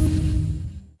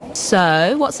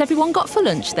 So, what's everyone got for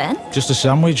lunch then? Just a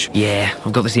sandwich. Yeah,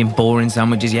 I've got the same boring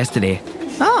sandwiches yesterday.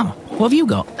 Oh, what have you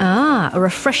got? A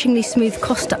refreshingly smooth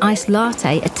Costa iced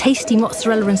latte, a tasty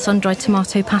mozzarella and sun-dried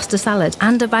tomato pasta salad,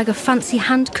 and a bag of fancy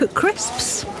hand-cooked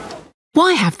crisps.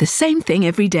 Why have the same thing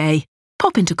every day?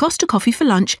 Pop into Costa Coffee for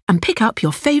lunch and pick up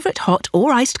your favourite hot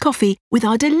or iced coffee with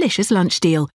our delicious lunch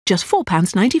deal, just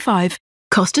 £4.95.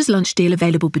 Costa's lunch deal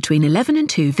available between 11 and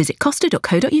 2. Visit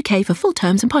costa.co.uk for full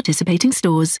terms and participating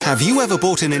stores. Have you ever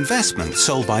bought an investment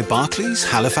sold by Barclays,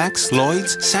 Halifax,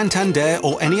 Lloyds, Santander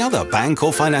or any other bank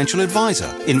or financial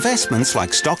advisor? Investments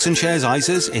like stocks and shares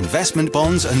ISAs, investment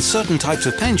bonds and certain types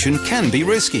of pension can be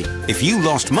risky. If you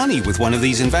lost money with one of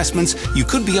these investments, you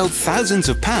could be owed thousands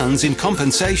of pounds in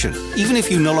compensation. Even if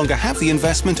you no longer have the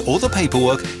investment or the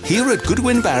paperwork, here at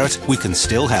Goodwin Barrett we can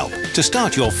still help. To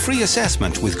start your free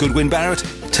assessment with Goodwin Barrett,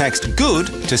 text GOOD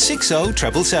to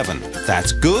 60777.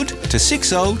 That's GOOD to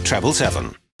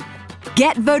 60777.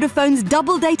 Get Vodafone's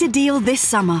double data deal this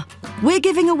summer. We're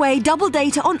giving away double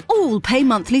data on all pay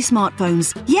monthly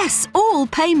smartphones. Yes, all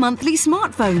pay monthly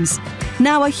smartphones.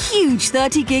 Now a huge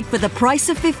 30 gig for the price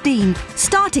of 15,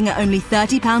 starting at only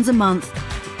 £30 a month.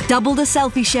 Double the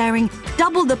selfie sharing,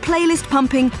 double the playlist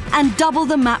pumping, and double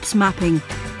the maps mapping.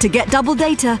 To get double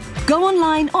data, go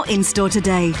online or in-store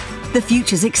today. The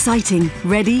future's exciting.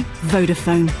 Ready?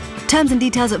 Vodafone. Terms and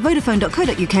details at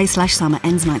vodafone.co.uk/summer.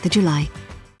 Ends 9th of July.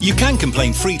 You can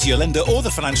complain free to your lender or the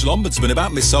Financial Ombudsman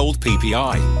about missold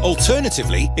PPI.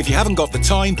 Alternatively, if you haven't got the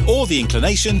time or the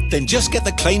inclination, then just get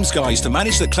the claims guys to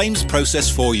manage the claims process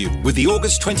for you. With the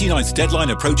August 29th deadline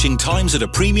approaching, time's at a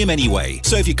premium anyway.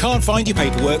 So if you can't find your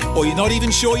paperwork or you're not even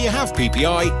sure you have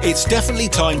PPI, it's definitely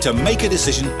time to make a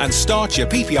decision and start your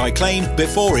PPI claim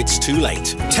before it's too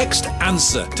late. Text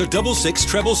ANSWER to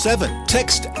 66777.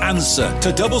 Text ANSWER to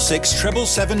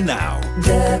 66777 now.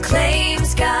 The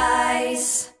Claims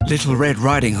Guys. Little Red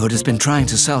Riding Hood has been trying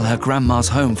to sell her grandma's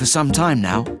home for some time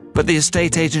now, but the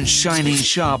estate agent's shining,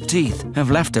 sharp teeth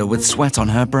have left her with sweat on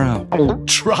her brow.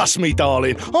 Trust me,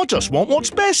 darling, I just want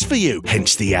what's best for you,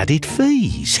 hence the added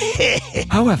fees.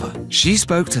 However, she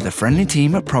spoke to the friendly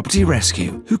team at Property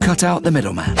Rescue, who cut out the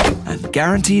middleman and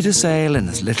guaranteed a sale in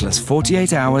as little as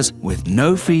 48 hours with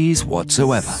no fees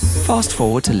whatsoever. Fast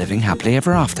forward to living happily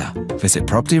ever after. Visit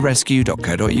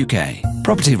propertyrescue.co.uk.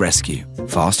 Property Rescue.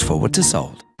 Fast forward to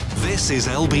sold. This is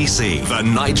LBC, the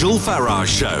Nigel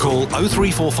Farage Show. Call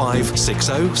 0345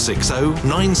 6060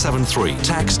 973.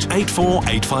 Text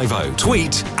 84850.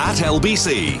 Tweet at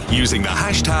LBC using the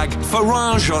hashtag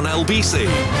Farage on LBC.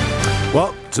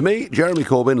 Well, to me, Jeremy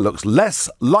Corbyn looks less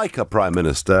like a Prime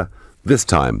Minister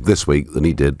this week, than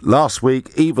he did last week,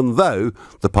 even though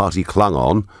the party clung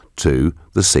on to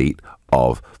the seat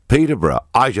of Peterborough.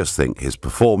 I just think his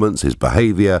performance, his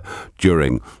behaviour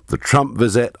during the Trump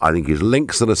visit, I think his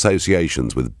links and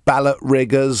associations with ballot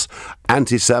riggers,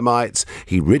 anti-Semites,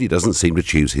 he really doesn't seem to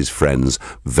choose his friends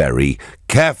very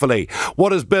carefully. What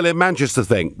does Bill in Manchester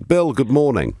think? Bill, good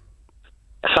morning.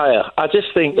 Hiya. I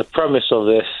just think the premise of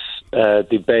this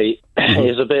debate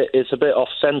is a bit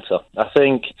off-centre. I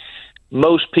think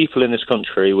most people in this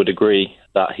country would agree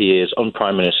that he is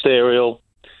unprime ministerial,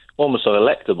 almost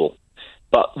unelectable.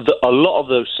 But a lot of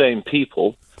those same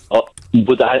people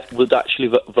would actually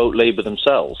vote Labour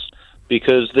themselves,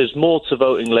 because there's more to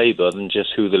voting Labour than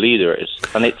just who the leader is.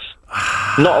 And it's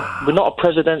We're not a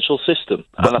presidential system.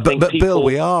 And But Bill,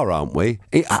 we are, aren't we?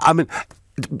 I mean,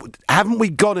 haven't we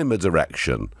gone in a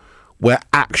direction where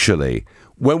actually,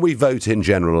 when we vote in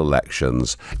general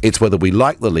elections, it's whether we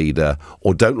like the leader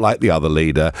or don't like the other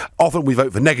leader. Often we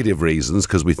vote for negative reasons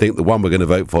because we think the one we're going to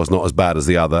vote for is not as bad as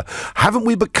the other. Haven't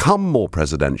we become more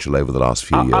presidential over the last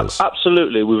few years?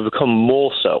 Absolutely, we've become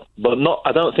more so, but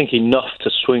I don't think enough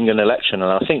to swing an election.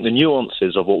 And I think the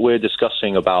nuances of what we're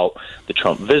discussing about the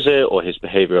Trump visit or his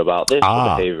behaviour about this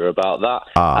or behaviour about that,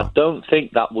 I don't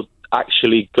think that would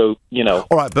actually go, All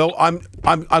right, Bill, I'm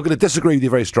going to disagree with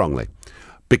you very strongly.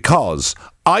 Because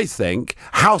I think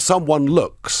how someone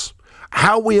looks,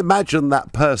 how we imagine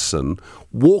that person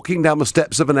walking down the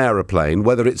steps of an aeroplane,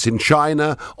 whether it's in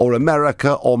China or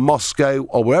America or Moscow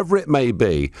or wherever it may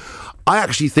be, I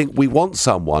actually think we want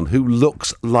someone who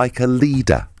looks like a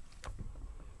leader.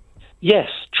 Yes,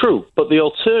 true. But the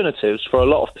alternatives for a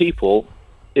lot of people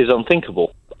is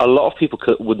unthinkable. A lot of people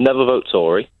would never vote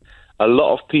Tory. A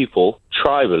lot of people,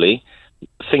 tribally,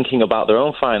 thinking about their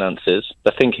own finances,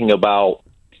 they're thinking about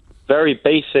very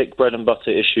basic bread and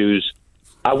butter issues.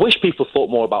 I wish people thought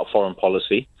more about foreign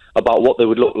policy, about what they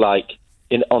would look like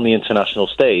on the international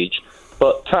stage.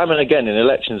 But time and again in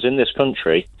elections in this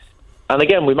country, and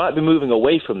again, we might be moving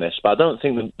away from this, but I don't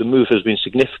think the move has been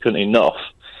significant enough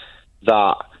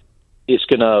that it's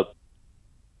going to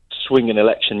swing an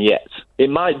election yet. It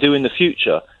might do in the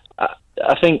future.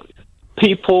 I think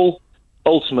people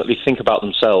ultimately think about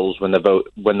themselves when they're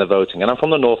voting. And I'm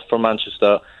from the north, from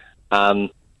Manchester, and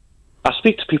I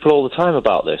speak to people all the time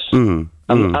about this, and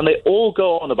they all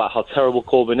go on about how terrible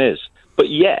Corbyn is. But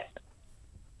yet,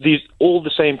 all the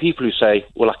same people who say,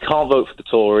 well, I can't vote for the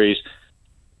Tories,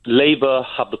 Labour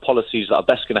have the policies that are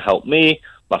best going to help me,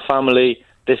 my family,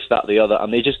 this, that, the other,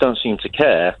 and they just don't seem to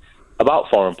care about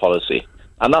foreign policy.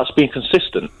 And that's been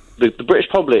consistent. The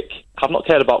British public have not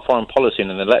cared about foreign policy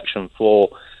in an election for,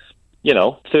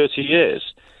 30 years.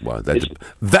 Well,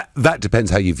 that depends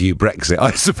how you view Brexit,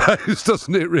 I suppose,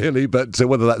 doesn't it, really? But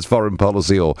whether that's foreign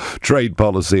policy or trade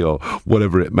policy or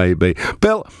whatever it may be.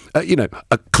 Bill,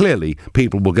 clearly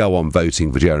people will go on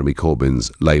voting for Jeremy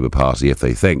Corbyn's Labour Party if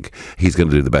they think he's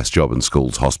going to do the best job in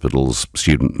schools, hospitals,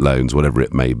 student loans, whatever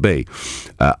it may be.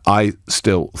 I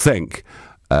still think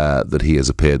that he has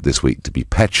appeared this week to be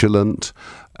petulant.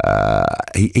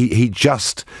 He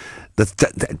just...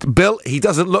 Bill, he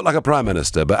doesn't look like a Prime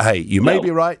Minister, but hey, you may be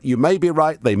right,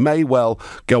 they may well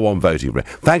go on voting for it.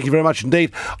 Thank you very much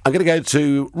indeed. I'm going to go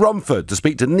to Romford to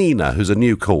speak to Nina, who's a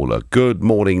new caller. Good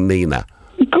morning, Nina.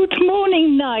 Good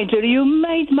morning, Nigel. You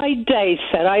made my day,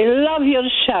 sir. I love your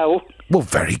show. Well,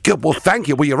 very good. Well, thank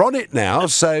you. Well, you're on it now,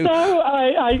 so... So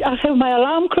I have my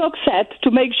alarm clock set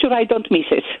to make sure I don't miss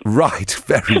it. Right,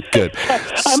 very good.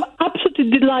 I'm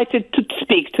absolutely delighted to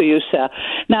speak to you, sir.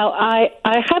 Now, I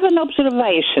have an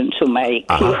observation to make.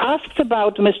 You asked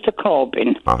about Mr.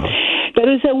 Corbyn.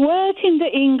 There is a word in the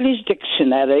English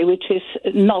dictionary which is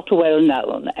not well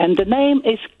known, and the name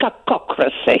is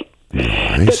cacocracy.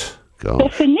 Right.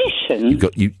 Definition.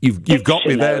 You've got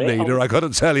me there, Nina. I got to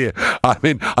tell you. I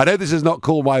mean, I know this is not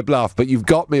call my bluff, but you've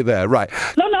got me there, right?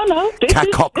 No.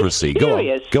 Cacocracy. Go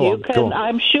on.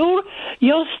 I'm sure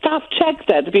your staff checked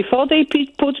that before they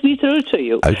put me through to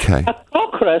you. Okay.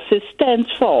 Cacocracy stands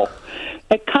for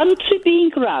a country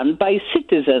being run by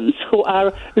citizens who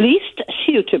are least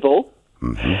suitable,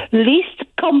 least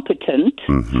competent,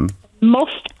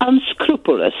 most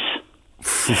unscrupulous.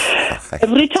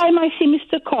 Every time I see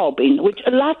Mr. Corbyn, which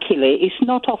luckily is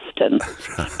not often,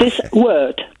 this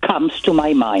word comes to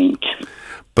my mind.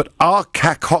 But are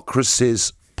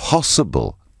cacocracies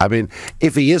possible? I mean,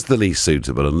 if he is the least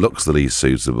suitable and looks the least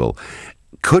suitable,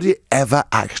 could it ever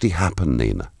actually happen,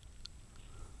 Nina?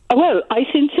 Well, I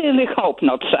sincerely hope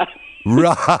not, sir.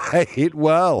 Right,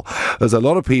 well, there's a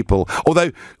lot of people,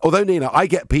 although Nina, I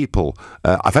get people,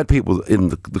 I've had people in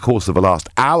the course of the last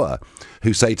hour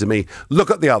who say to me, look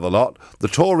at the other lot, the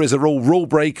Tories are all rule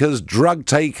breakers, drug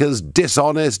takers,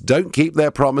 dishonest, don't keep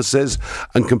their promises,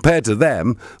 and compared to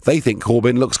them, they think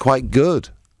Corbyn looks quite good.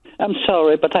 I'm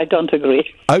sorry, but I don't agree.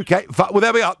 OK, well,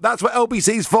 there we are. That's what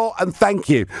LBC's for, and thank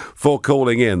you for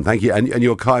calling in. Thank you, and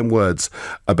your kind words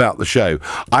about the show.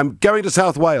 I'm going to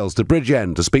South Wales, to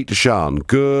Bridgend, to speak to Sian.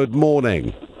 Good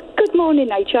morning. Good morning,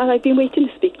 Nigel. I've been waiting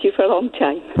to speak to you for a long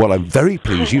time. Well, I'm very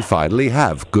pleased you finally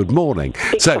have. Good morning.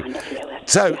 So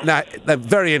now, they're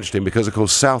very interesting because, of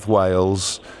course, South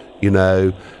Wales,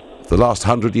 the last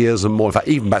 100 years and more. In fact,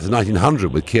 even back to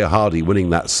 1900 with Keir Hardie winning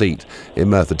that seat in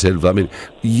Merthyr Tydfil. I mean,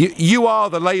 you are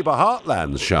the Labour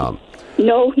heartlands, Sian.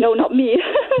 No, not me.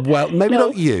 Well, maybe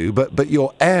not you, but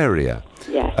your area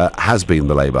has been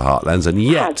the Labour heartlands, and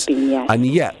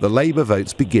yet the Labour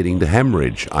vote's beginning to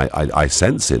hemorrhage. I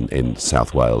sense in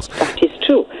South Wales. That is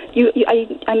true.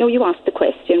 I know you asked the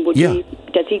question.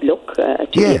 Does he look to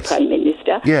be a Prime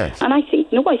Minister? Yes. And I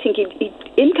think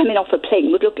him coming off a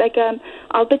plane would look like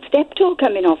Albert Steptoe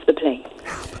coming off the plane.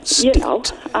 You know,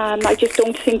 I just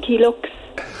don't think he looks.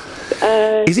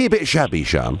 Is he a bit shabby,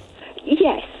 Sian?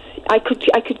 Yes. I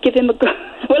could give him a go.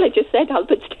 Well, I just said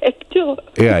Albert Steptoe.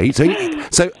 Yeah,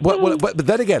 but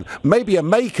then again, maybe a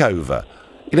makeover.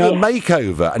 You know, a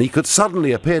makeover, and he could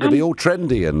suddenly appear to be all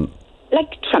trendy and...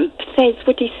 Like Trump says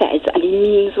what he says, and he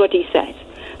means what he says.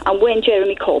 And when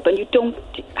Jeremy Corbyn, he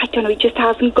just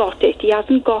hasn't got it. He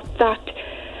hasn't got that,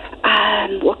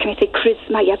 what can I say,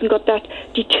 charisma. He hasn't got that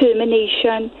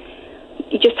determination.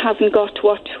 He just hasn't got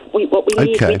what we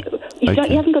need. He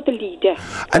hasn't got the leader.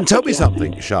 And tell me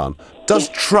something, Sian. Does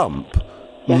Trump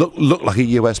look like a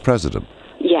US president?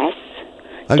 Yes,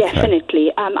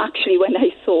 definitely. Actually, when I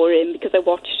saw him, because I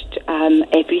watched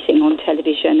everything on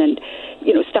television, and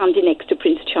standing next to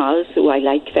Prince Charles, who I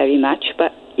like very much,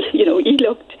 but he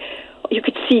looked. You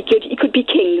could see he could be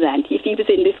king then. If he was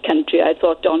in this country, I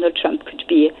thought Donald Trump could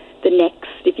be the next.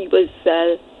 If he was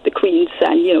the Queen's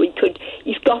son,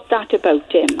 he's got that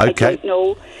about him. Okay. I don't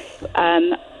know,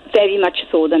 very much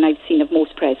so than I've seen of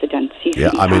most presidents. He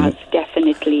has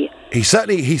definitely. He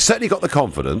certainly got the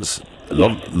confidence. A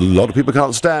lot of people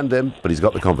can't stand him, but he's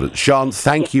got the confidence. Sian,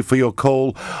 thank you for your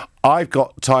call. I've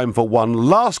got time for one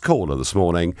last caller this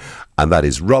morning, and that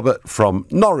is Robert from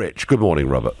Norwich. Good morning,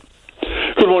 Robert.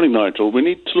 Good morning, Nigel. We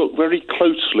need to look very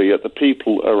closely at the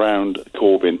people around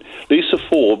Corbyn. Lisa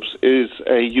Forbes is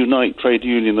a Unite trade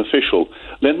union official.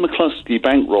 Len McCluskey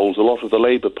bankrolls a lot of the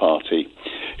Labour Party.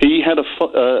 He had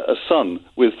a son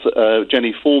with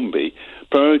Jenny Formby,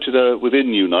 promoted her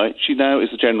within Unite. She now is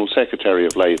the General Secretary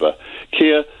of Labour.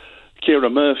 Ciara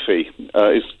Murphy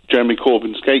is Jeremy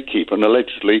Corbyn's gatekeeper and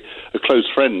allegedly a close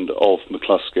friend of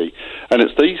McCluskey. And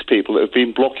it's these people that have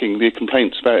been blocking the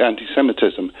complaints about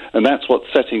anti-Semitism, and that's what's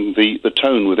setting the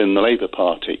tone within the Labour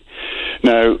Party.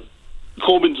 Now,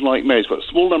 Corbyn's like me. He's got a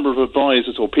small number of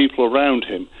advisors or people around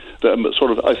him that are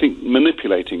sort of, I think,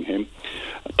 manipulating him.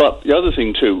 But the other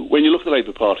thing, too, when you look at the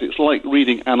Labour Party, it's like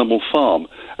reading Animal Farm.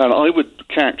 And I would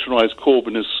characterise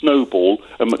Corbyn as Snowball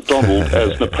and MacDonald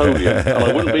as Napoleon. And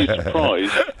I wouldn't be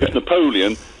surprised if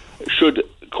Napoleon, should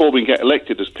Corbyn get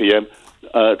elected as PM,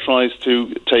 tries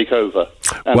to take over.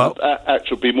 And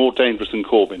actually be more dangerous than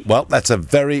Corbyn. Well, that's a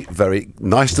very, very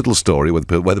nice little story,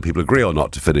 whether people agree or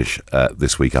not, to finish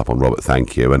this week up on, Robert.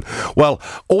 Thank you. And, well,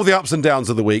 all the ups and downs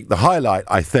of the week, the highlight,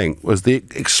 I think, was the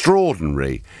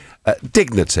extraordinary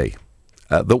dignity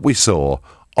that we saw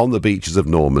on the beaches of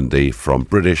Normandy from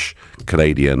British,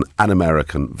 Canadian and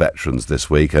American veterans this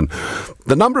week. And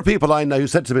the number of people I know who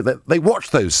said to me that they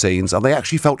watched those scenes and they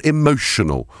actually felt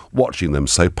emotional watching them.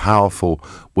 So powerful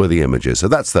were the images. So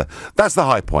that's the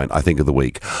high point, I think, of the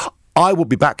week. I will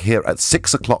be back here at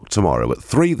 6 o'clock tomorrow. At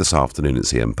 3 this afternoon,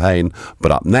 it's Ian Payne.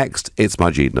 But up next, it's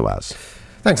Majid Nawaz.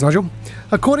 Thanks, Nigel.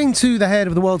 According to the head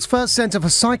of the world's first centre for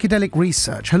psychedelic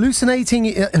research,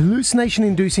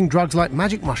 hallucination-inducing drugs like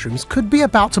magic mushrooms could be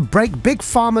about to break Big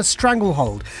Pharma's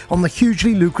stranglehold on the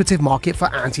hugely lucrative market for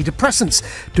antidepressants.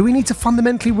 Do we need to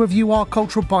fundamentally review our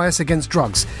cultural bias against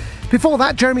drugs? Before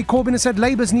that, Jeremy Corbyn has said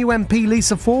Labour's new MP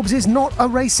Lisa Forbes is not a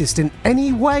racist in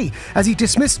any way, as he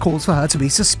dismissed calls for her to be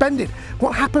suspended.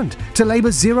 What happened to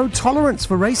Labour's zero tolerance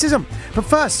for racism? But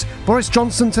first, Boris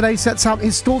Johnson today sets out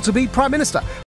his stall to be Prime Minister.